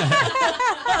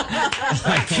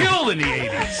 I killed in the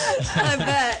 80s. I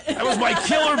bet. That was my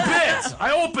killer bit.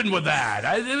 I opened with that.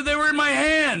 They were in my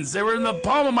hands. They were in the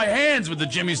palm of my hands with the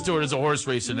Jimmy Stewart as a horse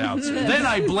race announcer. Then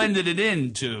I blended it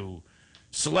into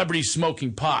celebrity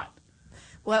smoking pot.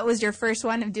 What was your first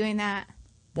one of doing that?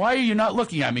 Why are you not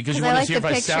looking at me? Because you I want like to see if the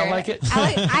I picture. sound like it?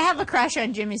 I have a crush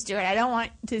on Jimmy Stewart. I don't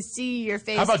want to see your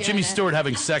face. How about doing Jimmy it. Stewart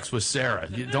having sex with Sarah?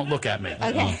 Don't look at me.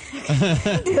 Okay.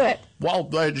 Do it. Well,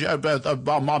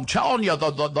 I'm telling you,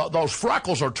 those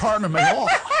freckles are turning me off.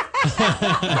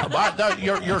 But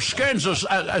your skin's as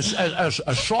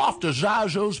soft as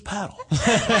Zazu's pedal.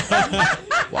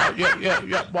 Well,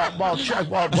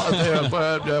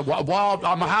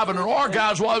 I'm having an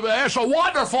orgasm. Well, it's a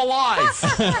wonderful life.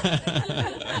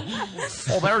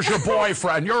 Well, there's your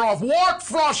boyfriend. You're a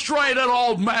work-frustrated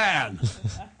old man.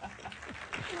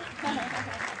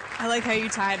 I like how you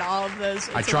tied all of those.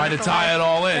 I try to tie it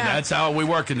all in. Yeah. That's how we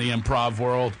work in the improv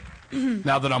world.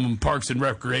 Now that I'm in Parks and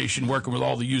Recreation, working with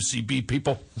all the UCB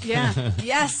people. Yeah.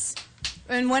 Yes.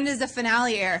 And when does the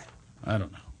finale air? I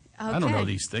don't know. Okay. I don't know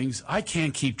these things. I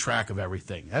can't keep track of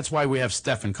everything. That's why we have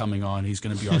Stefan coming on. He's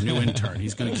going to be our new intern.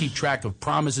 He's going to keep track of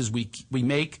promises we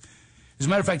make. As a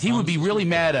matter of fact, he would be really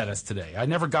mad at us today. I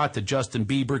never got to Justin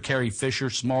Bieber, Carrie Fisher,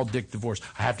 small dick divorce.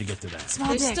 I have to get to that.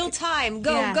 There's still time.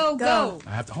 Go, Yeah, go, go.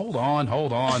 I have to hold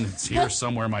on. It's here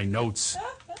somewhere in my notes.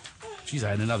 Geez, I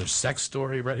had another sex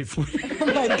story ready for you. Oh,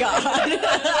 my God.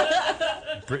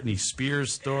 Britney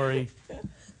Spears story.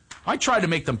 I tried to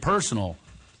make them personal.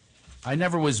 I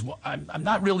never was. I'm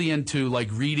not really into like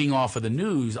reading off of the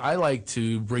news. I like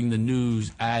to bring the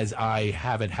news as I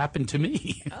have it happen to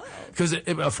me. Because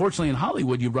unfortunately in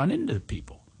Hollywood, you run into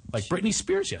people like Britney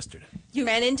Spears yesterday. You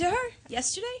ran into her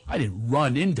yesterday? I didn't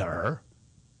run into her.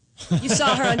 You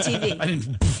saw her on TV.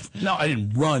 I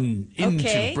didn't run into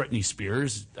Okay. Britney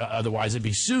Spears. Otherwise, I'd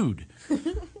be sued.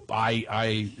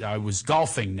 I was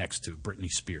golfing next to Britney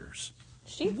Spears.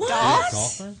 She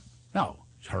golfer? No,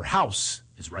 her house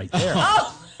is right there.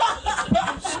 Oh.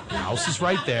 Her house is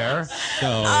right there.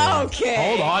 So, Okay.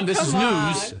 Hold on, this is Come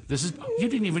news. This is you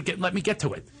didn't even let me get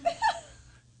to it.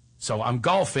 So I'm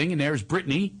golfing, and there's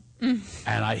Britney, and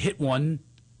I hit one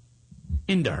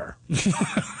into her.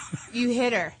 You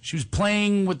hit her. She was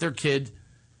playing with their kid,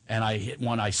 and I hit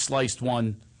one. I sliced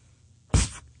one.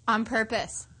 On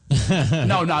purpose.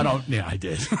 No. Yeah, I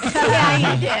did.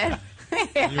 Yeah, you did.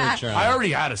 I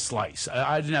already had a slice.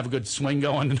 I didn't have a good swing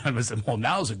going, and I said, well,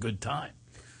 now's a good time.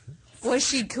 Was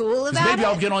she cool 'Cause about maybe it?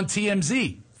 I'll get on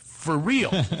TMZ. For real.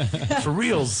 For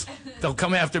reals. They'll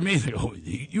come after me. They go,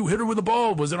 you hit her with a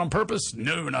ball. Was it on purpose?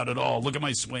 No, not at all. Look at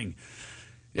my swing.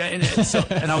 Yeah,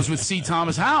 and I was with C.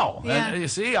 Thomas Howell. Yeah. And you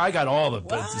see, I got all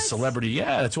the celebrity.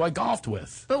 Yeah, that's who I golfed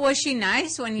with. But was she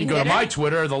nice when you You go hit to her? my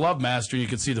Twitter, The Love Master, you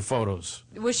can see the photos.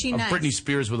 Was she of nice? Britney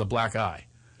Spears with a black eye.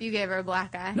 You gave her a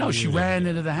black eye? No, she ran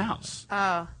into the house.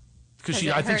 Oh. Because it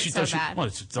I think hurt she so thought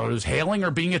bad. thought it was hailing or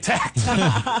being attacked.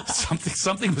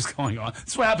 something was going on.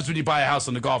 That's what happens when you buy a house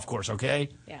on the golf course, okay?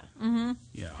 Yeah. Mm-hmm.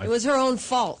 Yeah. It was her own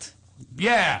fault.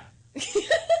 Yeah.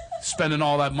 Spending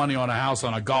all that money on a house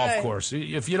on a golf Right. course.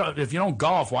 If you don't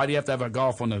golf, why do you have to have a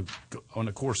golf on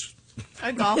the course?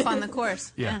 A golf on the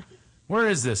course. Yeah. Where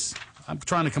is this? I'm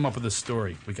trying to come up with a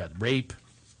story. We got rape.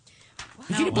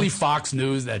 Can you believe Fox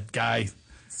News, that guy?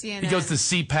 CNN. He goes to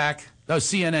CPAC. No,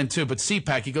 CNN too, but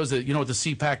CPAC. He goes to, you know what the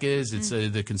CPAC is? It's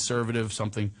the conservative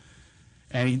something.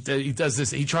 And he does this.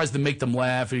 He tries to make them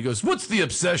laugh. And he goes, "What's the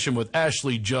obsession with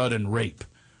Ashley Judd and rape?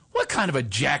 What kind of a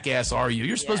jackass are you?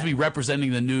 You're supposed to be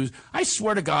representing the news. I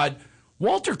swear to God,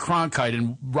 Walter Cronkite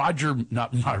and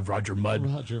not Roger Mudd.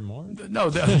 Roger Moore? No,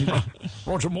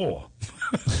 Roger Moore.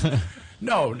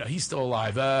 No, he's still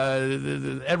alive.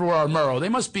 Edward R. Murrow. They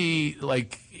must be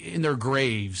like in their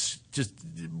graves, just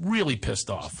really pissed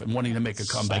off and wanting to make a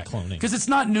comeback Cycloning. because it's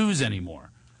not news anymore.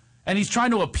 And he's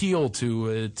trying to appeal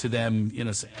to them, you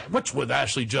know, what's with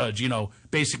Ashley Judd, you know,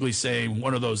 basically saying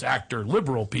one of those actor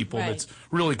liberal people that's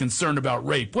really concerned about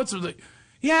rape. What's with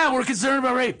yeah, we're concerned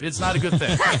about rape. It's not a good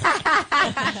thing.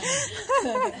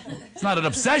 It's not an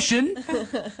obsession,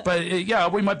 but yeah,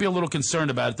 we might be a little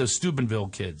concerned about it. Those Steubenville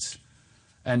kids.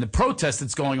 And the protest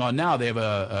that's going on now, they have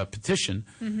a petition.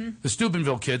 Mm-hmm. The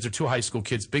Steubenville kids are two high school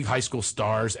kids, big high school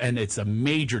stars, and it's a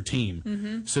major team.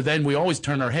 Mm-hmm. So then we always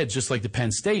turn our heads, just like the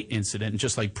Penn State incident, and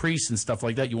just like priests and stuff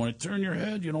like that. You want to turn your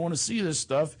head. You don't want to see this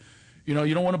stuff. You know,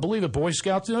 you don't want to believe it. Boy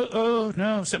Scouts, oh,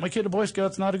 no, sent my kid to Boy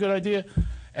Scouts, not a good idea.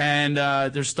 And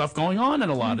there's stuff going on in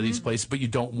a lot of these places, but you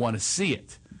don't want to see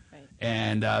it. Right.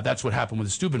 And that's what happened with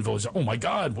the Steubenville. Is, oh, my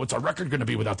God, what's our record going to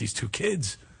be without these two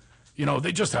kids? You know,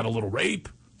 they just had a little rape.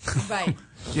 Right.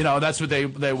 You know, that's what they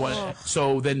want.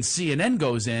 So then CNN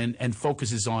goes in and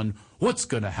focuses on what's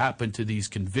going to happen to these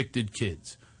convicted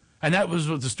kids. And that was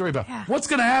what the story about. Yeah. What's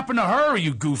going to happen to her,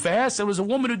 you goof ass? It was a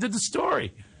woman who did the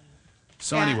story.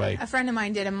 So Yeah, anyway. a friend of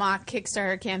mine did a mock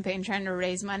Kickstarter campaign trying to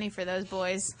raise money for those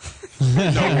boys. No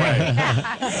way.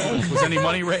 Was any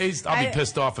money raised? I'll be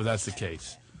pissed off if that's the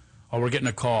case. Oh, we're getting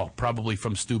a call, probably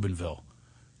from Steubenville.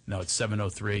 No, it's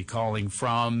 703, calling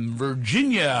from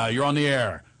Virginia. You're on the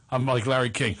air. I'm like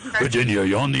Larry King. Virginia,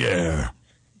 you're on the air.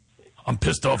 I'm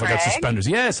pissed off. I got Craig? suspenders.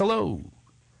 Yes, hello.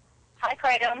 Hi,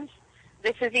 Kratom.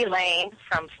 This is Elaine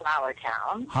from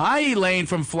Flowertown. Hi, Elaine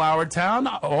from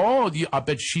Flowertown. Oh, I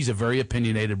bet she's a very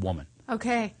opinionated woman.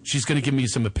 Okay. She's going to give me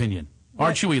some opinion.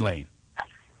 Aren't you, Elaine?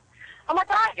 Oh, my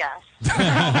God, yes.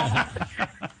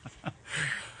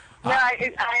 No,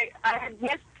 I had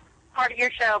missed part of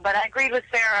your show, but I agreed with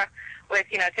Sarah with,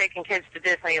 you know, taking kids to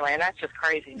Disneyland. That's just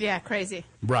crazy. Yeah, crazy.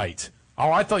 Right.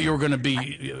 Oh, I thought you were going to be,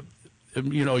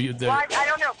 you know, Well, I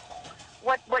don't know.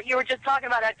 What you were just talking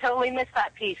about, I totally missed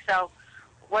that piece. So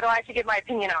what do I have to give my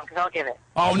opinion on? Because I'll give it.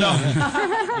 Oh, no.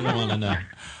 You don't want to know.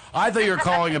 I thought you were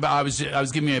calling about, I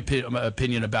was giving you an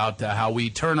opinion about how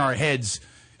we turn our heads.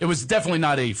 It was definitely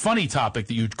not a funny topic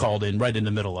that you called in right in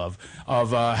the middle of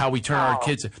how we turn our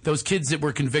kids. Those kids that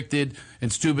were convicted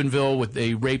in Steubenville,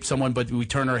 they raped someone, but we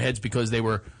turn our heads because they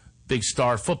were big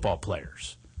star football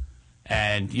players.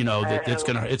 And, you know, that it's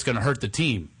gonna hurt the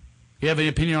team. You have any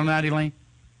opinion on that, Elaine?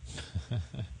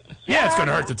 Yeah, it's going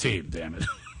to hurt the team, damn it.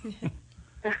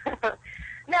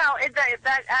 No,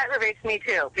 that aggravates me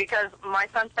too, because my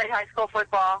son played high school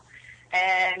football,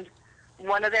 and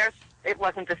one of their, it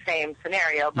wasn't the same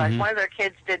scenario, but one of their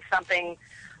kids did something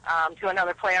to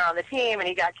another player on the team, and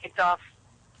he got kicked off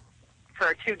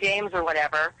for 2 games or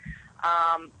whatever,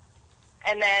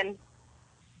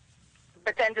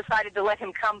 but then decided to let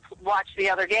him come watch the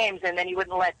other games, and then he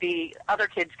wouldn't let the other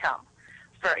kids come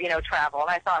for, travel. And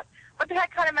I thought, what the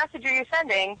heck kind of message are you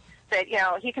sending that,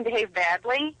 he can behave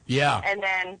badly? Yeah. And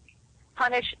then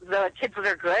punish the kids that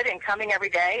are good and coming every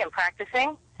day and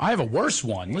practicing? I have a worse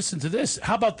one. Listen to this.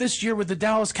 How about this year with the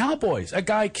Dallas Cowboys? A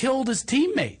guy killed his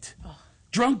teammate.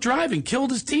 Drunk driving, killed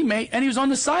his teammate, and he was on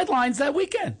the sidelines that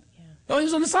weekend. Yeah. Oh, he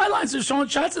was on the sidelines. They're showing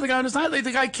shots of the guy on the sideline.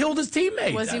 The guy killed his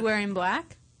teammate. Was he wearing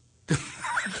black?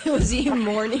 Was he in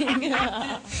mourning?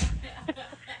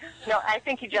 No, I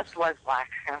think he just was black.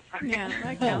 Yeah,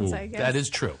 that counts, I guess. That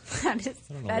is true.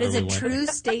 That is a true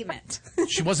statement.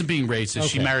 She wasn't being racist. Okay.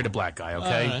 She married a black guy,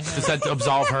 okay? Right. Does that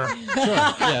absolve her? Sure,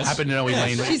 yes. Happen to know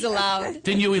Elaine. She's allowed.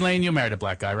 Didn't you, Elaine? You married a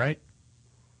black guy, right?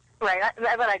 Right,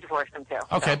 but I divorced him too.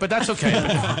 Okay, but that's okay.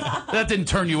 That didn't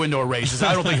turn you into a racist.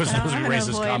 I don't think it was supposed to be a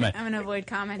racist comment. I'm going to avoid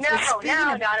comments.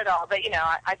 No, not at all. But,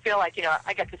 I feel like,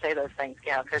 I get to say those things,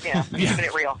 because, keeping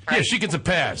it real. Right? Yeah, she gets a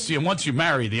pass. Once you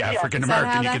marry the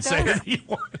African-American, you can say anything you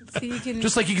want. So you can...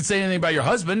 Just like you can say anything about your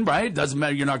husband, right? Doesn't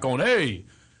matter. You're not going, hey,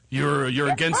 you're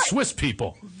against Swiss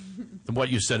people. What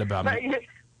you said about me.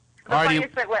 The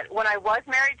funniest thing, when I was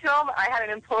married to him, I had an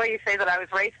employee say that I was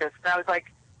racist. And I was like,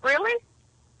 really?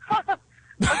 Okay.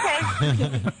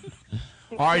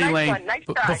 All right, nice Elaine. one. Nice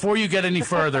try. Before you get any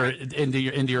further into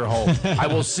your hole, I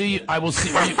will see you. I will see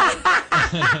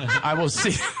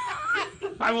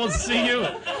you.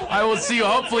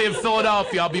 Hopefully in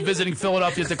Philadelphia. I'll be visiting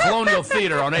Philadelphia at the Colonial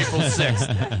Theater on April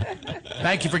 6th.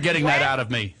 Thank you for getting that out of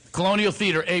me. Colonial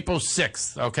Theater, April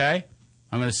 6th. Okay,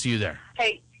 I'm going to see you there.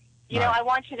 Hey, I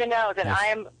want you to know that I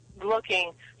am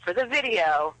looking for the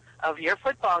video of your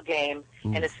football game,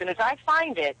 and as soon as I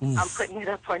find it, I'm putting it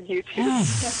up on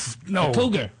YouTube. No, a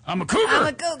cougar. I'm a cougar. I'm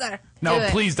a cougar. No,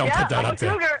 please don't put that up there.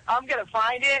 I'm a cougar. I'm going to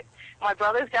find it. My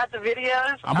brother's got the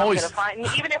videos. I'm going to find,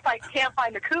 even if I can't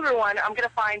find the cougar one, I'm going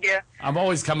to find you. I'm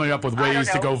always coming up with ways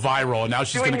to go viral, and now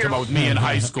she's going to come up with me in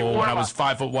high school when I was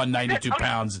 5'1", 92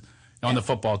 pounds on the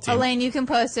football team. Elaine, you can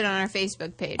post it on our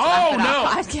Facebook page. Oh, no.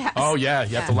 Podcast. Oh, yeah.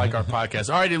 You have to like our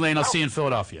podcast. All right, Elaine, I'll see you in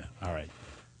Philadelphia. All right.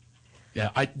 Yeah,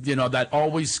 that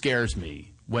always scares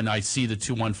me when I see the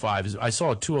 215. I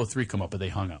saw a 203 come up, but they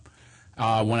hung up.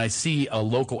 When I see a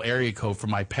local area code from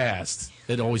my past,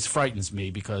 it always frightens me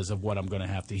because of what I'm going to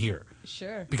have to hear.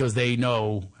 Sure. Because they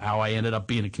know how I ended up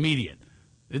being a comedian.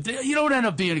 You don't end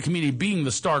up being a comedian being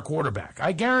the star quarterback.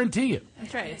 I guarantee you.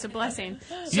 That's right. It's a blessing.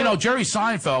 Jerry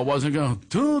Seinfeld wasn't going,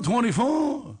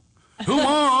 224. Who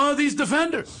are these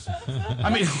defenders? I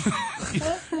mean,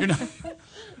 you're not...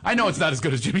 I know it's not as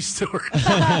good as Jimmy Stewart. It's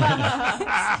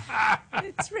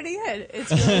pretty good.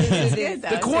 It's really good, though.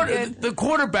 The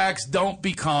quarterbacks don't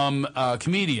become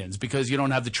comedians because you don't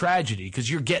have the tragedy, because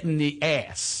you're getting the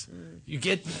ass. You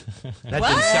get... That didn't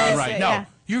sound right. No, yeah.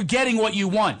 You're getting what you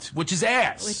want, which is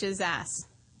ass. Which is ass.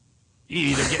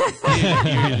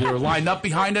 You're lined up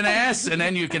behind an ass, and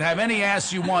then you can have any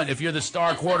ass you want if you're the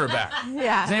star quarterback.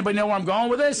 Yeah. Does anybody know where I'm going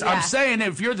with this? Yeah. I'm saying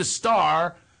if you're the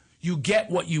star... You get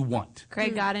what you want.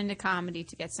 Craig got into comedy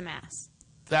to get some ass.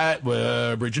 That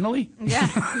originally? Yeah.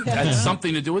 That's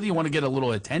something to do with it. You want to get a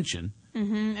little attention.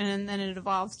 Mm-hmm. And then it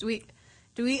evolves. Are we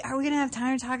going to have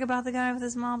time to talk about the guy with the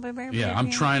small baby? Yeah,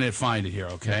 I'm trying to find it here,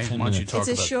 okay? Why don't you talk about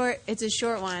it? It's a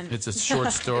short one. It's a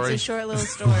short story? It's a short little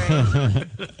story.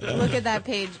 Look at that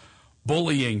page.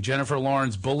 Bullying. Jennifer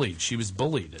Lawrence bullied. She was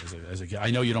bullied as a kid. I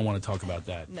know you don't want to talk about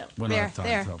that. No. We're not have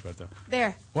time to talk about that.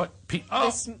 There. What?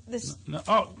 This. No.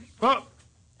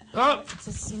 It's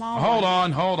a small Hold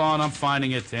one. on. I'm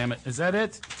finding it, damn it. Is that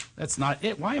it? That's not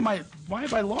it. Why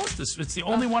have I lost this? It's the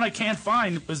only one I can't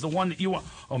find is the one that you want.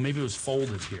 Oh, maybe it was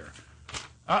folded here.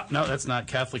 No, that's not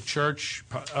Catholic Church.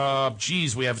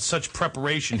 Geez, we have such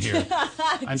preparation here.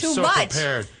 I'm Too so much.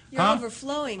 prepared. You're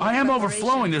overflowing. I am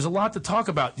overflowing. There's a lot to talk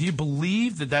about. Do you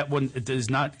believe that one is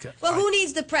not? Well, who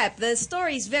needs the prep? The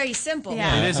story is very simple.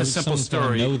 Yeah, it is a simple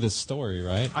story. I know the story,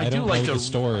 right? I do like know the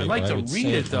story. I like to would read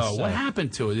say it though. myself. What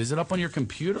happened to it? Is it up on your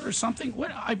computer or something?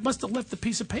 What? I must have left the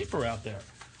piece of paper out there.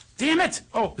 Damn it!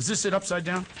 Oh, is this it upside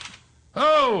down?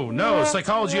 Oh no!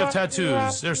 Psychology of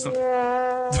tattoos. There's some.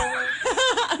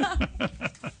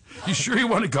 You sure you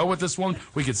want to go with this one?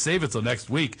 We could save it till next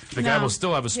week. The guy will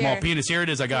still have a small penis. Here it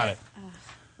is. I got it.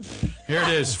 Here it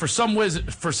is. For some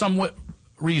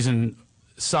reason,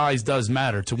 size does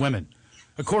matter to women.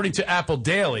 According to Apple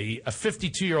Daily, a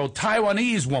 52-year-old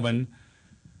Taiwanese woman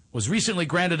was recently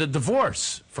granted a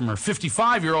divorce from her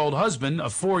 55-year-old husband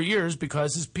of 4 years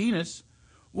because his penis,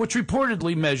 which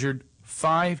reportedly measured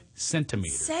 5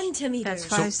 centimeters. Centimeters. That's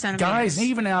 5 centimeters. Guys,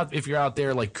 even if you're out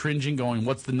there like cringing, going,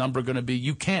 "What's the number going to be?"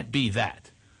 You can't be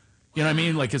that. You know what I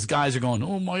mean? Like, his guys are going,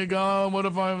 "Oh my God, what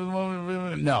if I?"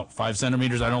 No, 5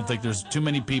 centimeters. I don't think there's too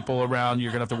many people around.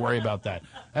 You're gonna have to worry about that.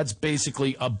 That's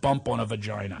basically a bump on a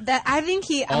vagina. That I think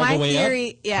he. All my the way theory,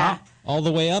 up? yeah. Huh? All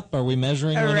the way up? Are we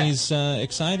measuring when Correct. he's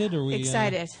excited? Or we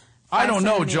Excited. I don't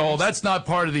know, 5 Joel. That's not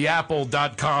part of the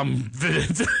Apple.com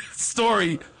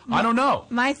story. I don't know.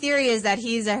 My theory is that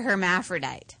he's a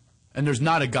hermaphrodite. And there's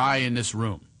not a guy in this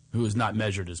room who has not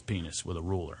measured his penis with a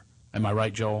ruler. Am I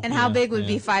right, Joel? And how big would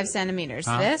be 5 centimeters?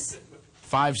 Huh? This?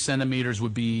 5 centimeters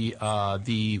would be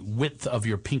the width of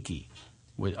your pinky,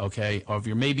 okay, of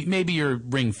your maybe your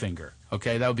ring finger.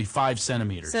 Okay, that would be 5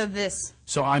 centimeters. So this.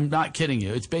 So I'm not kidding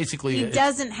you. It's basically He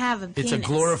doesn't have a penis. It's a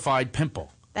glorified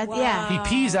pimple. Yeah. He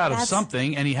pees out of That's-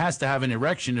 something, and he has to have an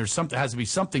erection. There's something has to be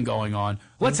something going on.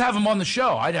 Let's have him on the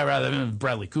show. I'd rather have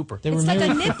Bradley Cooper. It's like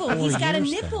a nipple. He's got a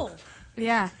nipple.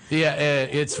 Yeah. Yeah,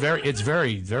 it's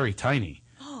very, very tiny.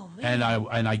 Oh man!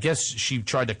 And I guess she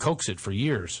tried to coax it for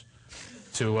years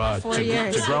to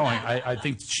growing. I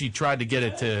think she tried to get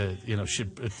it to she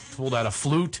pulled out a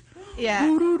flute. Yeah.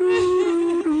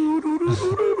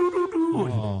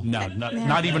 No,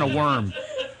 not even a worm.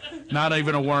 Not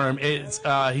even a worm. It's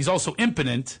he's also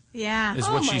impotent. Yeah. Is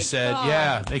what she said. God.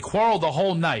 Yeah, they quarreled the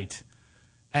whole night,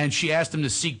 and she asked him to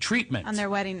seek treatment On their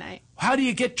wedding night. How do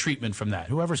you get treatment from that?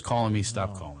 Whoever's calling me,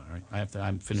 stop calling. All right,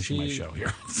 I'm finishing my show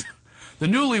here. The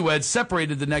newlyweds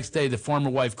separated the next day. The former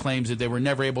wife claims that they were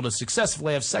never able to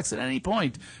successfully have sex at any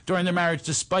point during their marriage,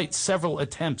 despite several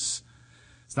attempts.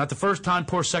 It's not the first time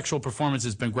poor sexual performance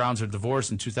has been grounds of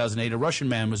divorce. In 2008, a Russian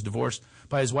man was divorced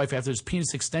by his wife after his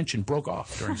penis extension broke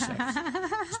off during sex.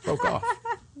 Just broke off.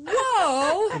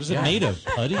 Whoa! What is it made of?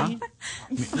 Putty? Huh?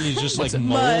 He's just like What's it?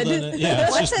 mold Mud. in it. Yeah,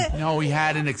 it's What's just, it? No, he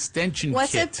had an extension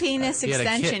What's kit. a penis He had a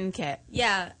extension kit. kit?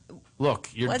 Yeah. Look,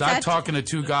 you're What's not that? talking to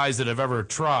two guys that have ever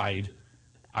tried.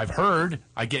 I've heard.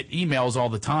 I get emails all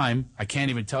the time. I can't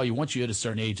even tell you. Once you hit a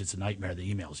certain age, it's a nightmare,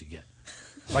 the emails you get.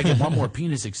 If I get one more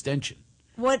penis extension.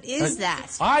 What is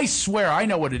that? I swear I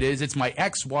know what it is. It's my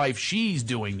ex-wife. She's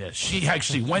doing this. She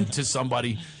actually went to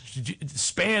somebody,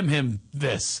 spam him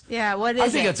this. Yeah, what is it? I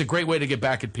think that's a great way to get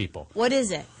back at people. What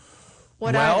is it?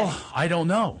 What are Well, I don't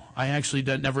know. I actually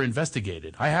never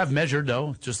investigated. I have measured,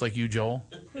 though, just like you, Joel.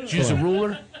 Did you use a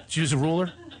ruler? Did you use a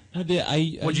ruler? I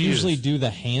usually do the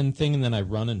hand thing and then I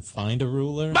run and find a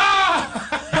ruler.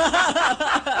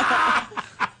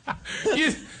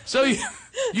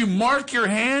 You mark your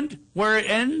hand where it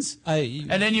ends, and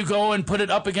then you go and put it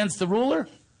up against the ruler?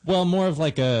 Well, more of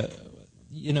like a,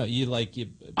 you.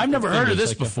 I've never heard of this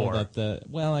like you hold before. up the,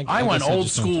 well, I went guess I old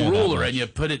just don't school care that ruler, much. and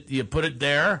you put it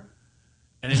there,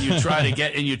 and then you try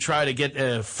to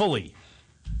get fully.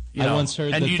 You I know, once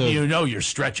heard and that you're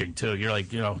stretching too. You're like,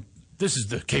 this is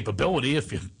the capability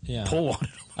if you pull on it.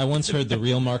 I once heard the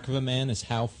real mark of a man is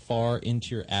how far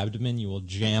into your abdomen you will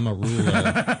jam a ruler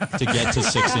to get to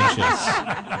 6 inches.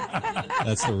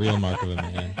 That's the real mark of a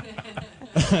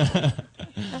man.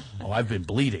 Oh, I've been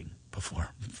bleeding before.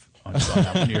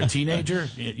 When you're a teenager,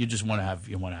 you just want to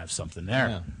have something there,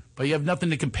 Yeah. but you have nothing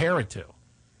to compare it to.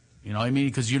 You know what I mean?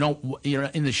 Because you're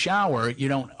in the shower,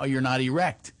 you're not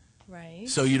erect, right?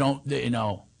 So you don't,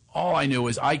 All I knew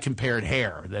is I compared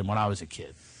hair then when I was a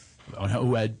kid,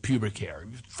 who had pubic hair.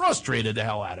 It frustrated the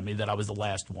hell out of me that I was the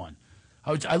last one.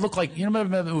 I look like,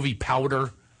 remember the movie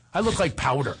Powder? I look like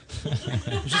powder.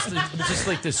 It was just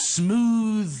like this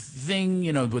smooth thing,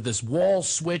 with this wall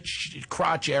switch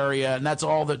crotch area, and that's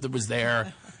all that was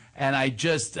there. And I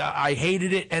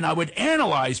hated it, and I would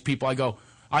analyze people. I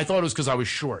thought it was because I was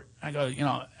short. I go,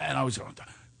 and I was going,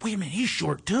 wait a minute, he's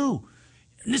short too.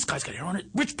 And this guy's got hair on it.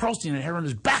 Rich Pearlstein had hair on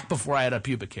his back before I had a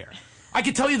pubic hair. I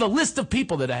could tell you the list of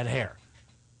people that had hair.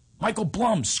 Michael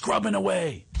Blum scrubbing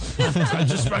away. I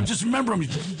just remember him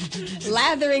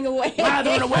Lathering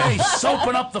away,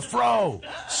 soaping up the fro.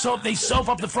 They soap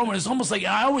up the fro, and it's almost like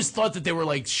I always thought that they were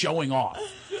like showing off,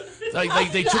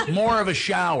 like they took more of a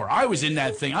shower. I was in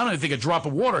that thing. I don't even think a drop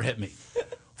of water hit me.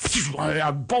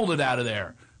 I bolted out of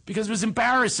there because it was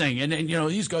embarrassing. And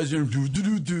these guys, they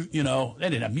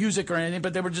didn't have music or anything,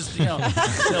 but they were just,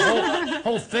 the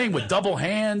whole thing with double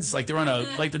hands, like they're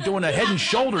doing a Head and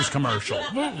Shoulders commercial.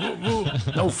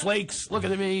 No flakes. Look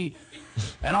at me,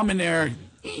 and I'm in there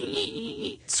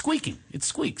squeaking. It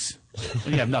squeaks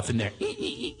when you have nothing there.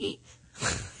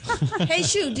 Hey,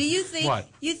 Shu, do you think What?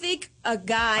 you think a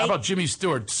guy? How about Jimmy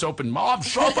Stewart soaping? I'm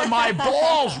soaping my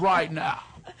balls right now.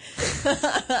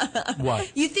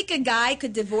 What? You think a guy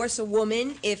could divorce a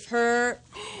woman if her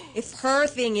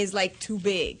thing is like too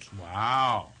big?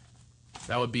 Wow.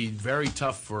 That would be very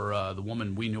tough for the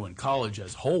woman we knew in college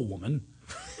as Whole Woman.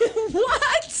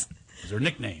 What? Was her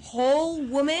nickname. Whole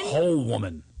woman? Whole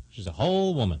Woman. She's a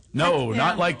whole woman. No,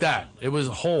 not like that. It was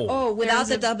whole. Oh, without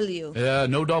the W. Yeah,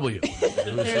 no W.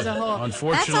 There's a whole.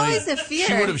 Unfortunately, That's always the fear.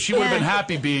 She would have been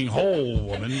happy being Whole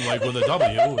Woman, like with a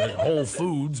W, at Whole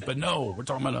Foods. But no, we're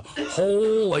talking about a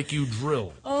hole like you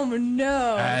drill. Oh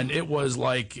no! And it was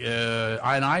like,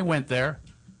 and I went there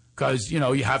because you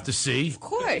have to see, of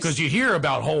course, because you hear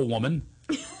about Whole Woman,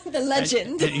 the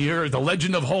legend. and you hear the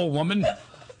legend of Whole Woman.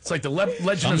 It's like the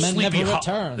legend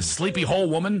of Sleepy Whole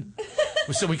Woman.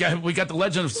 So we got the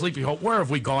legend of Sleepy Whole. Where have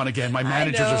we gone again? My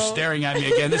managers are staring at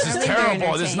me again. This is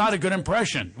terrible. This is not a good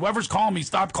impression. Whoever's calling me,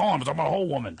 stop calling. I'm talking about Whole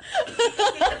Woman.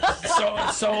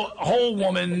 so Whole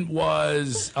Woman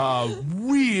was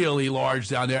really large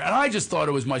down there, and I just thought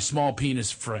it was my small penis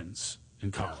friends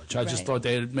in college. I just thought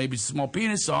they had maybe small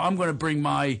penis, so I'm going to bring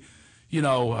my,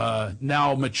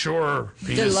 now mature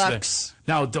penis. Deluxe.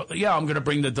 Now, I'm going to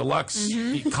bring the deluxe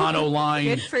Econo line.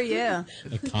 Good for you.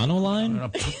 Econo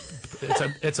line?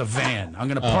 It's a van. I'm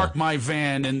going to park my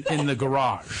van in the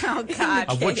garage. Oh, God.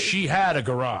 Of which she had a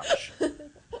garage.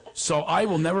 So I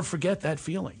will never forget that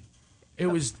feeling. It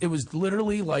was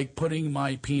literally like putting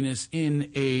my penis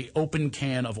in a open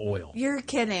can of oil. You're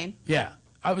kidding. Yeah.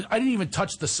 I didn't even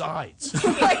touch the sides.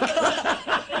 Oh, my God.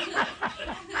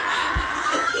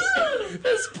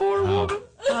 This poor woman.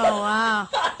 Oh, wow.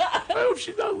 I hope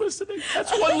she's not listening.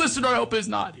 That's one listener I hope is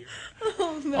not here.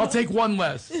 Oh, no. I'll take one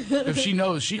less if she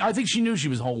knows. I think she knew she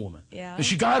was a Whole Woman. Yeah. And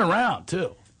she got around,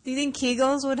 too. Do you think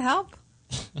Kegels would help?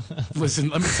 Listen,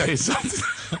 let me tell you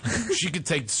something. She could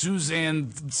take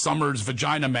Suzanne Summers'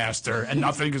 Vagina Master, and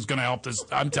nothing is going to help this.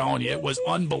 I'm telling you, it was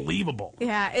unbelievable.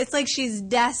 Yeah, it's like she's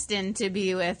destined to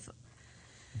be with.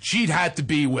 She'd had to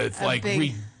be with, like,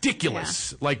 big,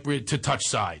 ridiculous, like, to touch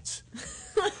sides.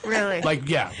 Really? Like,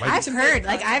 yeah. Like,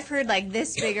 I've heard like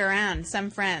this big around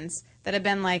some friends that have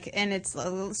been like, and it's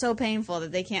so painful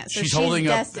that they can't. So she's holding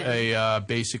destined. up a,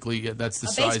 basically, that's the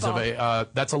size baseball. of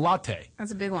that's a latte.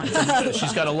 That's a big one.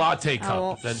 She's got a latte cup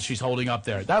Oh. that she's holding up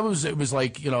there. It was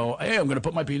like, hey, I'm going to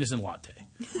put my penis in latte.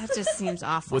 That just seems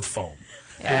awful. With foam.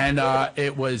 And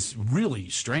it was really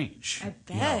strange. I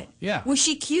bet. Yeah. Was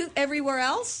she cute everywhere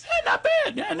else? Not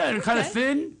bad. Yeah, no, kind of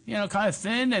thin. Kind of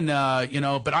thin. And,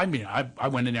 but I mean, I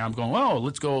went in there. I'm going, oh,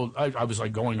 let's go. I was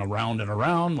like going around and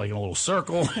around, like in a little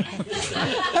circle. It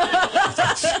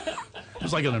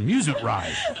was like an amusement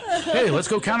ride. Hey, let's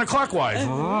go counterclockwise.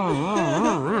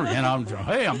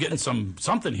 I'm getting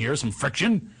something here, some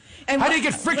friction. And How do you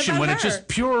get friction when it's just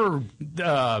pure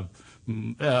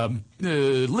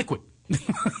liquid?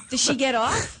 Did she get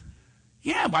off?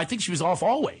 Yeah, but I think she was off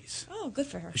always. Oh, good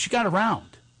for her. She got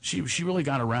around. She really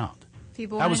got around.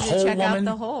 People That wanted was to Whole check Woman.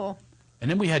 out the hole.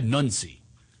 And then we had Nuncy.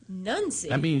 Nuncy.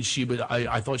 That means she would.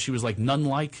 I thought she was like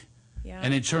nun-like. Yeah.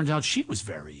 And it turns out she was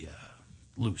very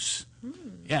loose.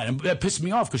 Yeah, and that pissed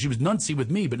me off because she was Nuncy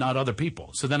with me, but not other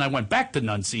people. So then I went back to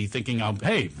Nuncy thinking,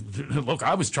 hey, look,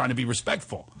 I was trying to be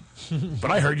respectful. But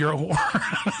I heard you're a whore.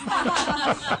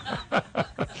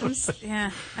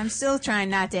 I'm still trying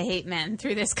not to hate men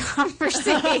through this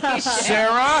conversation.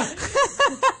 Sarah,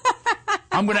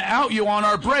 I'm going to out you on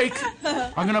our break.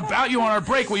 I'm going to out you on our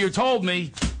break what you told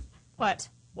me. What?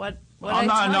 What? I'm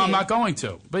not going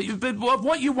to. But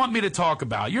what you want me to talk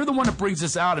about? You're the one that brings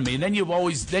this out of me, and then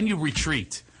you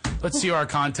retreat. Let's see who our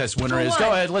contest winner is.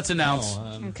 Go ahead. Let's announce.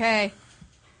 Okay.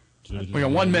 We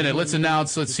got 1 minute. Let's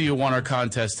announce. Let's see who won our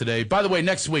contest today. By the way,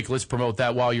 next week, let's promote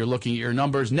that while you're looking at your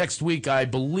numbers. Next week, I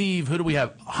believe, who do we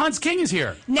have? Hans King is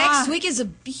here. Next week is a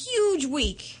huge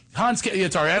week. Hans King,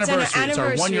 it's our anniversary. It's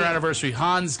our 1 year anniversary.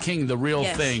 Hans King, the real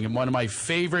thing, and one of my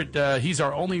favorite. He's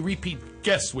our only repeat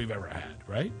guest we've ever had,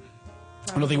 right?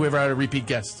 I don't think we ever had a repeat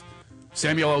guest.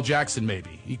 Samuel L. Jackson,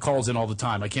 maybe. He calls in all the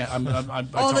time. I can't.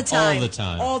 All the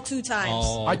time. All 2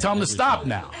 times. I tell him to stop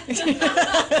now.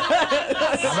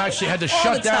 I've actually had to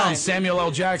shut down Samuel L.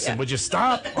 Jackson. Yeah. Would you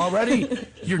stop already?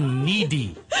 You're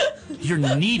needy. You're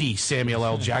needy, Samuel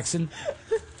L. Jackson.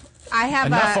 I have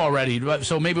enough already.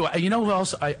 So maybe who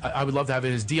else I would love to have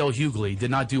in is D.L. Hughley.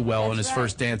 Did not do well in his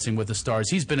first Dancing with the Stars.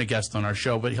 He's been a guest on our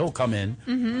show, but he'll come in.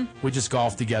 Mm-hmm. We just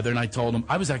golfed together, and I told him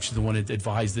I was actually the one that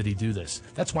advised that he do this.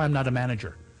 That's why I'm not a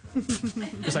manager,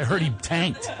 because I heard he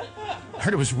tanked. I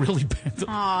heard it was really bad.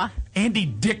 Aww. Andy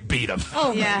Dick beat him.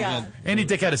 Oh my God. Andy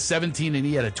Dick had a 17 and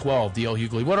he had a 12. D.L.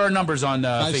 Hughley. What are our numbers on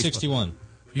 561.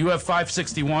 You have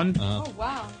 561. Oh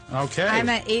wow. Okay. I'm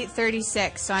at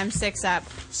 836, so I'm 6 up.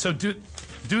 So do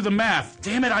the math.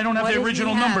 Damn it, I don't have What the does he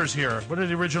original have? numbers here. What are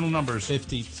the original numbers?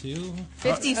 52.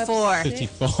 54.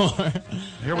 54.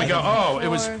 Here we go.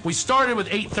 Oh, we started with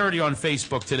 830 on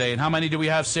Facebook today. And how many do we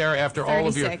have, Sarah, after all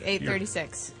of your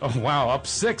 836. Oh, wow, up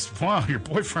 6. Wow, your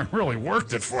boyfriend really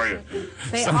worked it for you.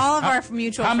 All of our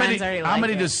mutual friends already How like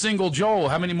many it. does single Joel,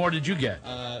 how many more did you get?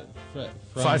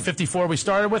 554 we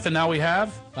started with, and now we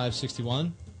have?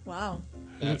 561. Wow.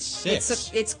 That's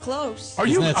 6. It's close. Are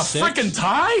you Isn't a that 6? freaking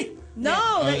tie? No,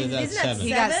 Oh, isn't that's that 7.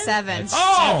 He got 7.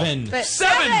 Oh, 7. But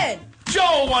 7.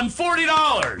 Joel won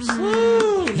 $40.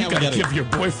 Woo. You gotta give your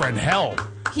boyfriend hell.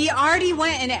 He already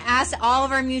went and asked all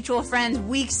of our mutual friends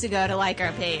weeks ago to like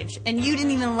our page, and you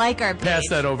didn't even like our page. Pass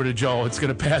that over to Joel. It's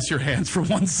going to pass your hands for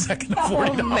 1 second of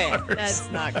 $40. Oh, man. That's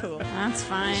not cool. That's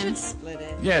fine. Split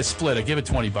it. Yeah, split it. Give it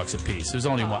 $20 a piece. There's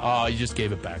only one. Oh, you just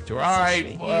gave it back to her. All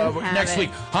right. have Next it. week,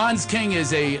 Hans King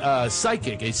is a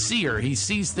psychic, a seer. He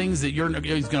sees things that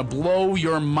he's going to blow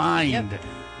your mind.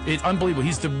 It's unbelievable.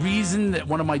 He's the reason that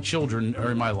one of my children are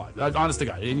in my life. Honest to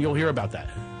God, and you'll hear about that.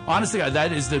 Honest to God,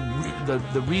 that is the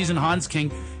reason Hans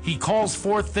King. He calls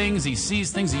forth things. He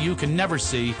sees things that you can never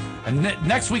see. And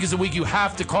next week is the week you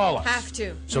have to call us. Have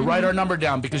to. So write our number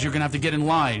down because you're going to have to get in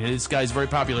line. This guy's very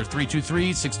popular.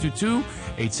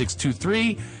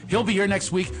 323-622-8623. He'll be here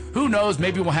next week. Who knows?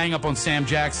 Maybe we'll hang up on Sam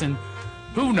Jackson.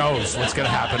 Who knows what's going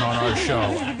to happen on our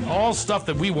show? All stuff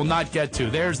that we will not get to.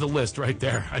 There's the list right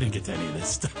there. I didn't get to any of this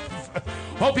stuff.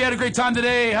 Hope you had a great time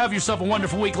today. Have yourself a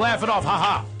wonderful week. Laugh it off. Ha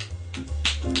ha.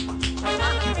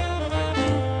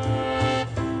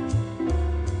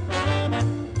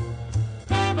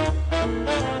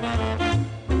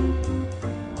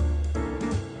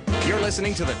 You're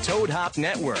listening to the Toad Hop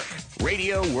Network,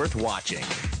 radio worth watching.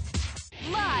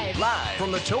 Live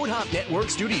From the Toad Hop Network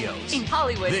studios. in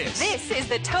Hollywood. This is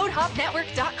the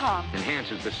ToadHopNetwork.com.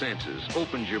 Enhances the senses,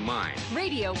 opens your mind.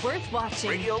 Radio worth watching.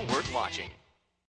 Radio worth watching.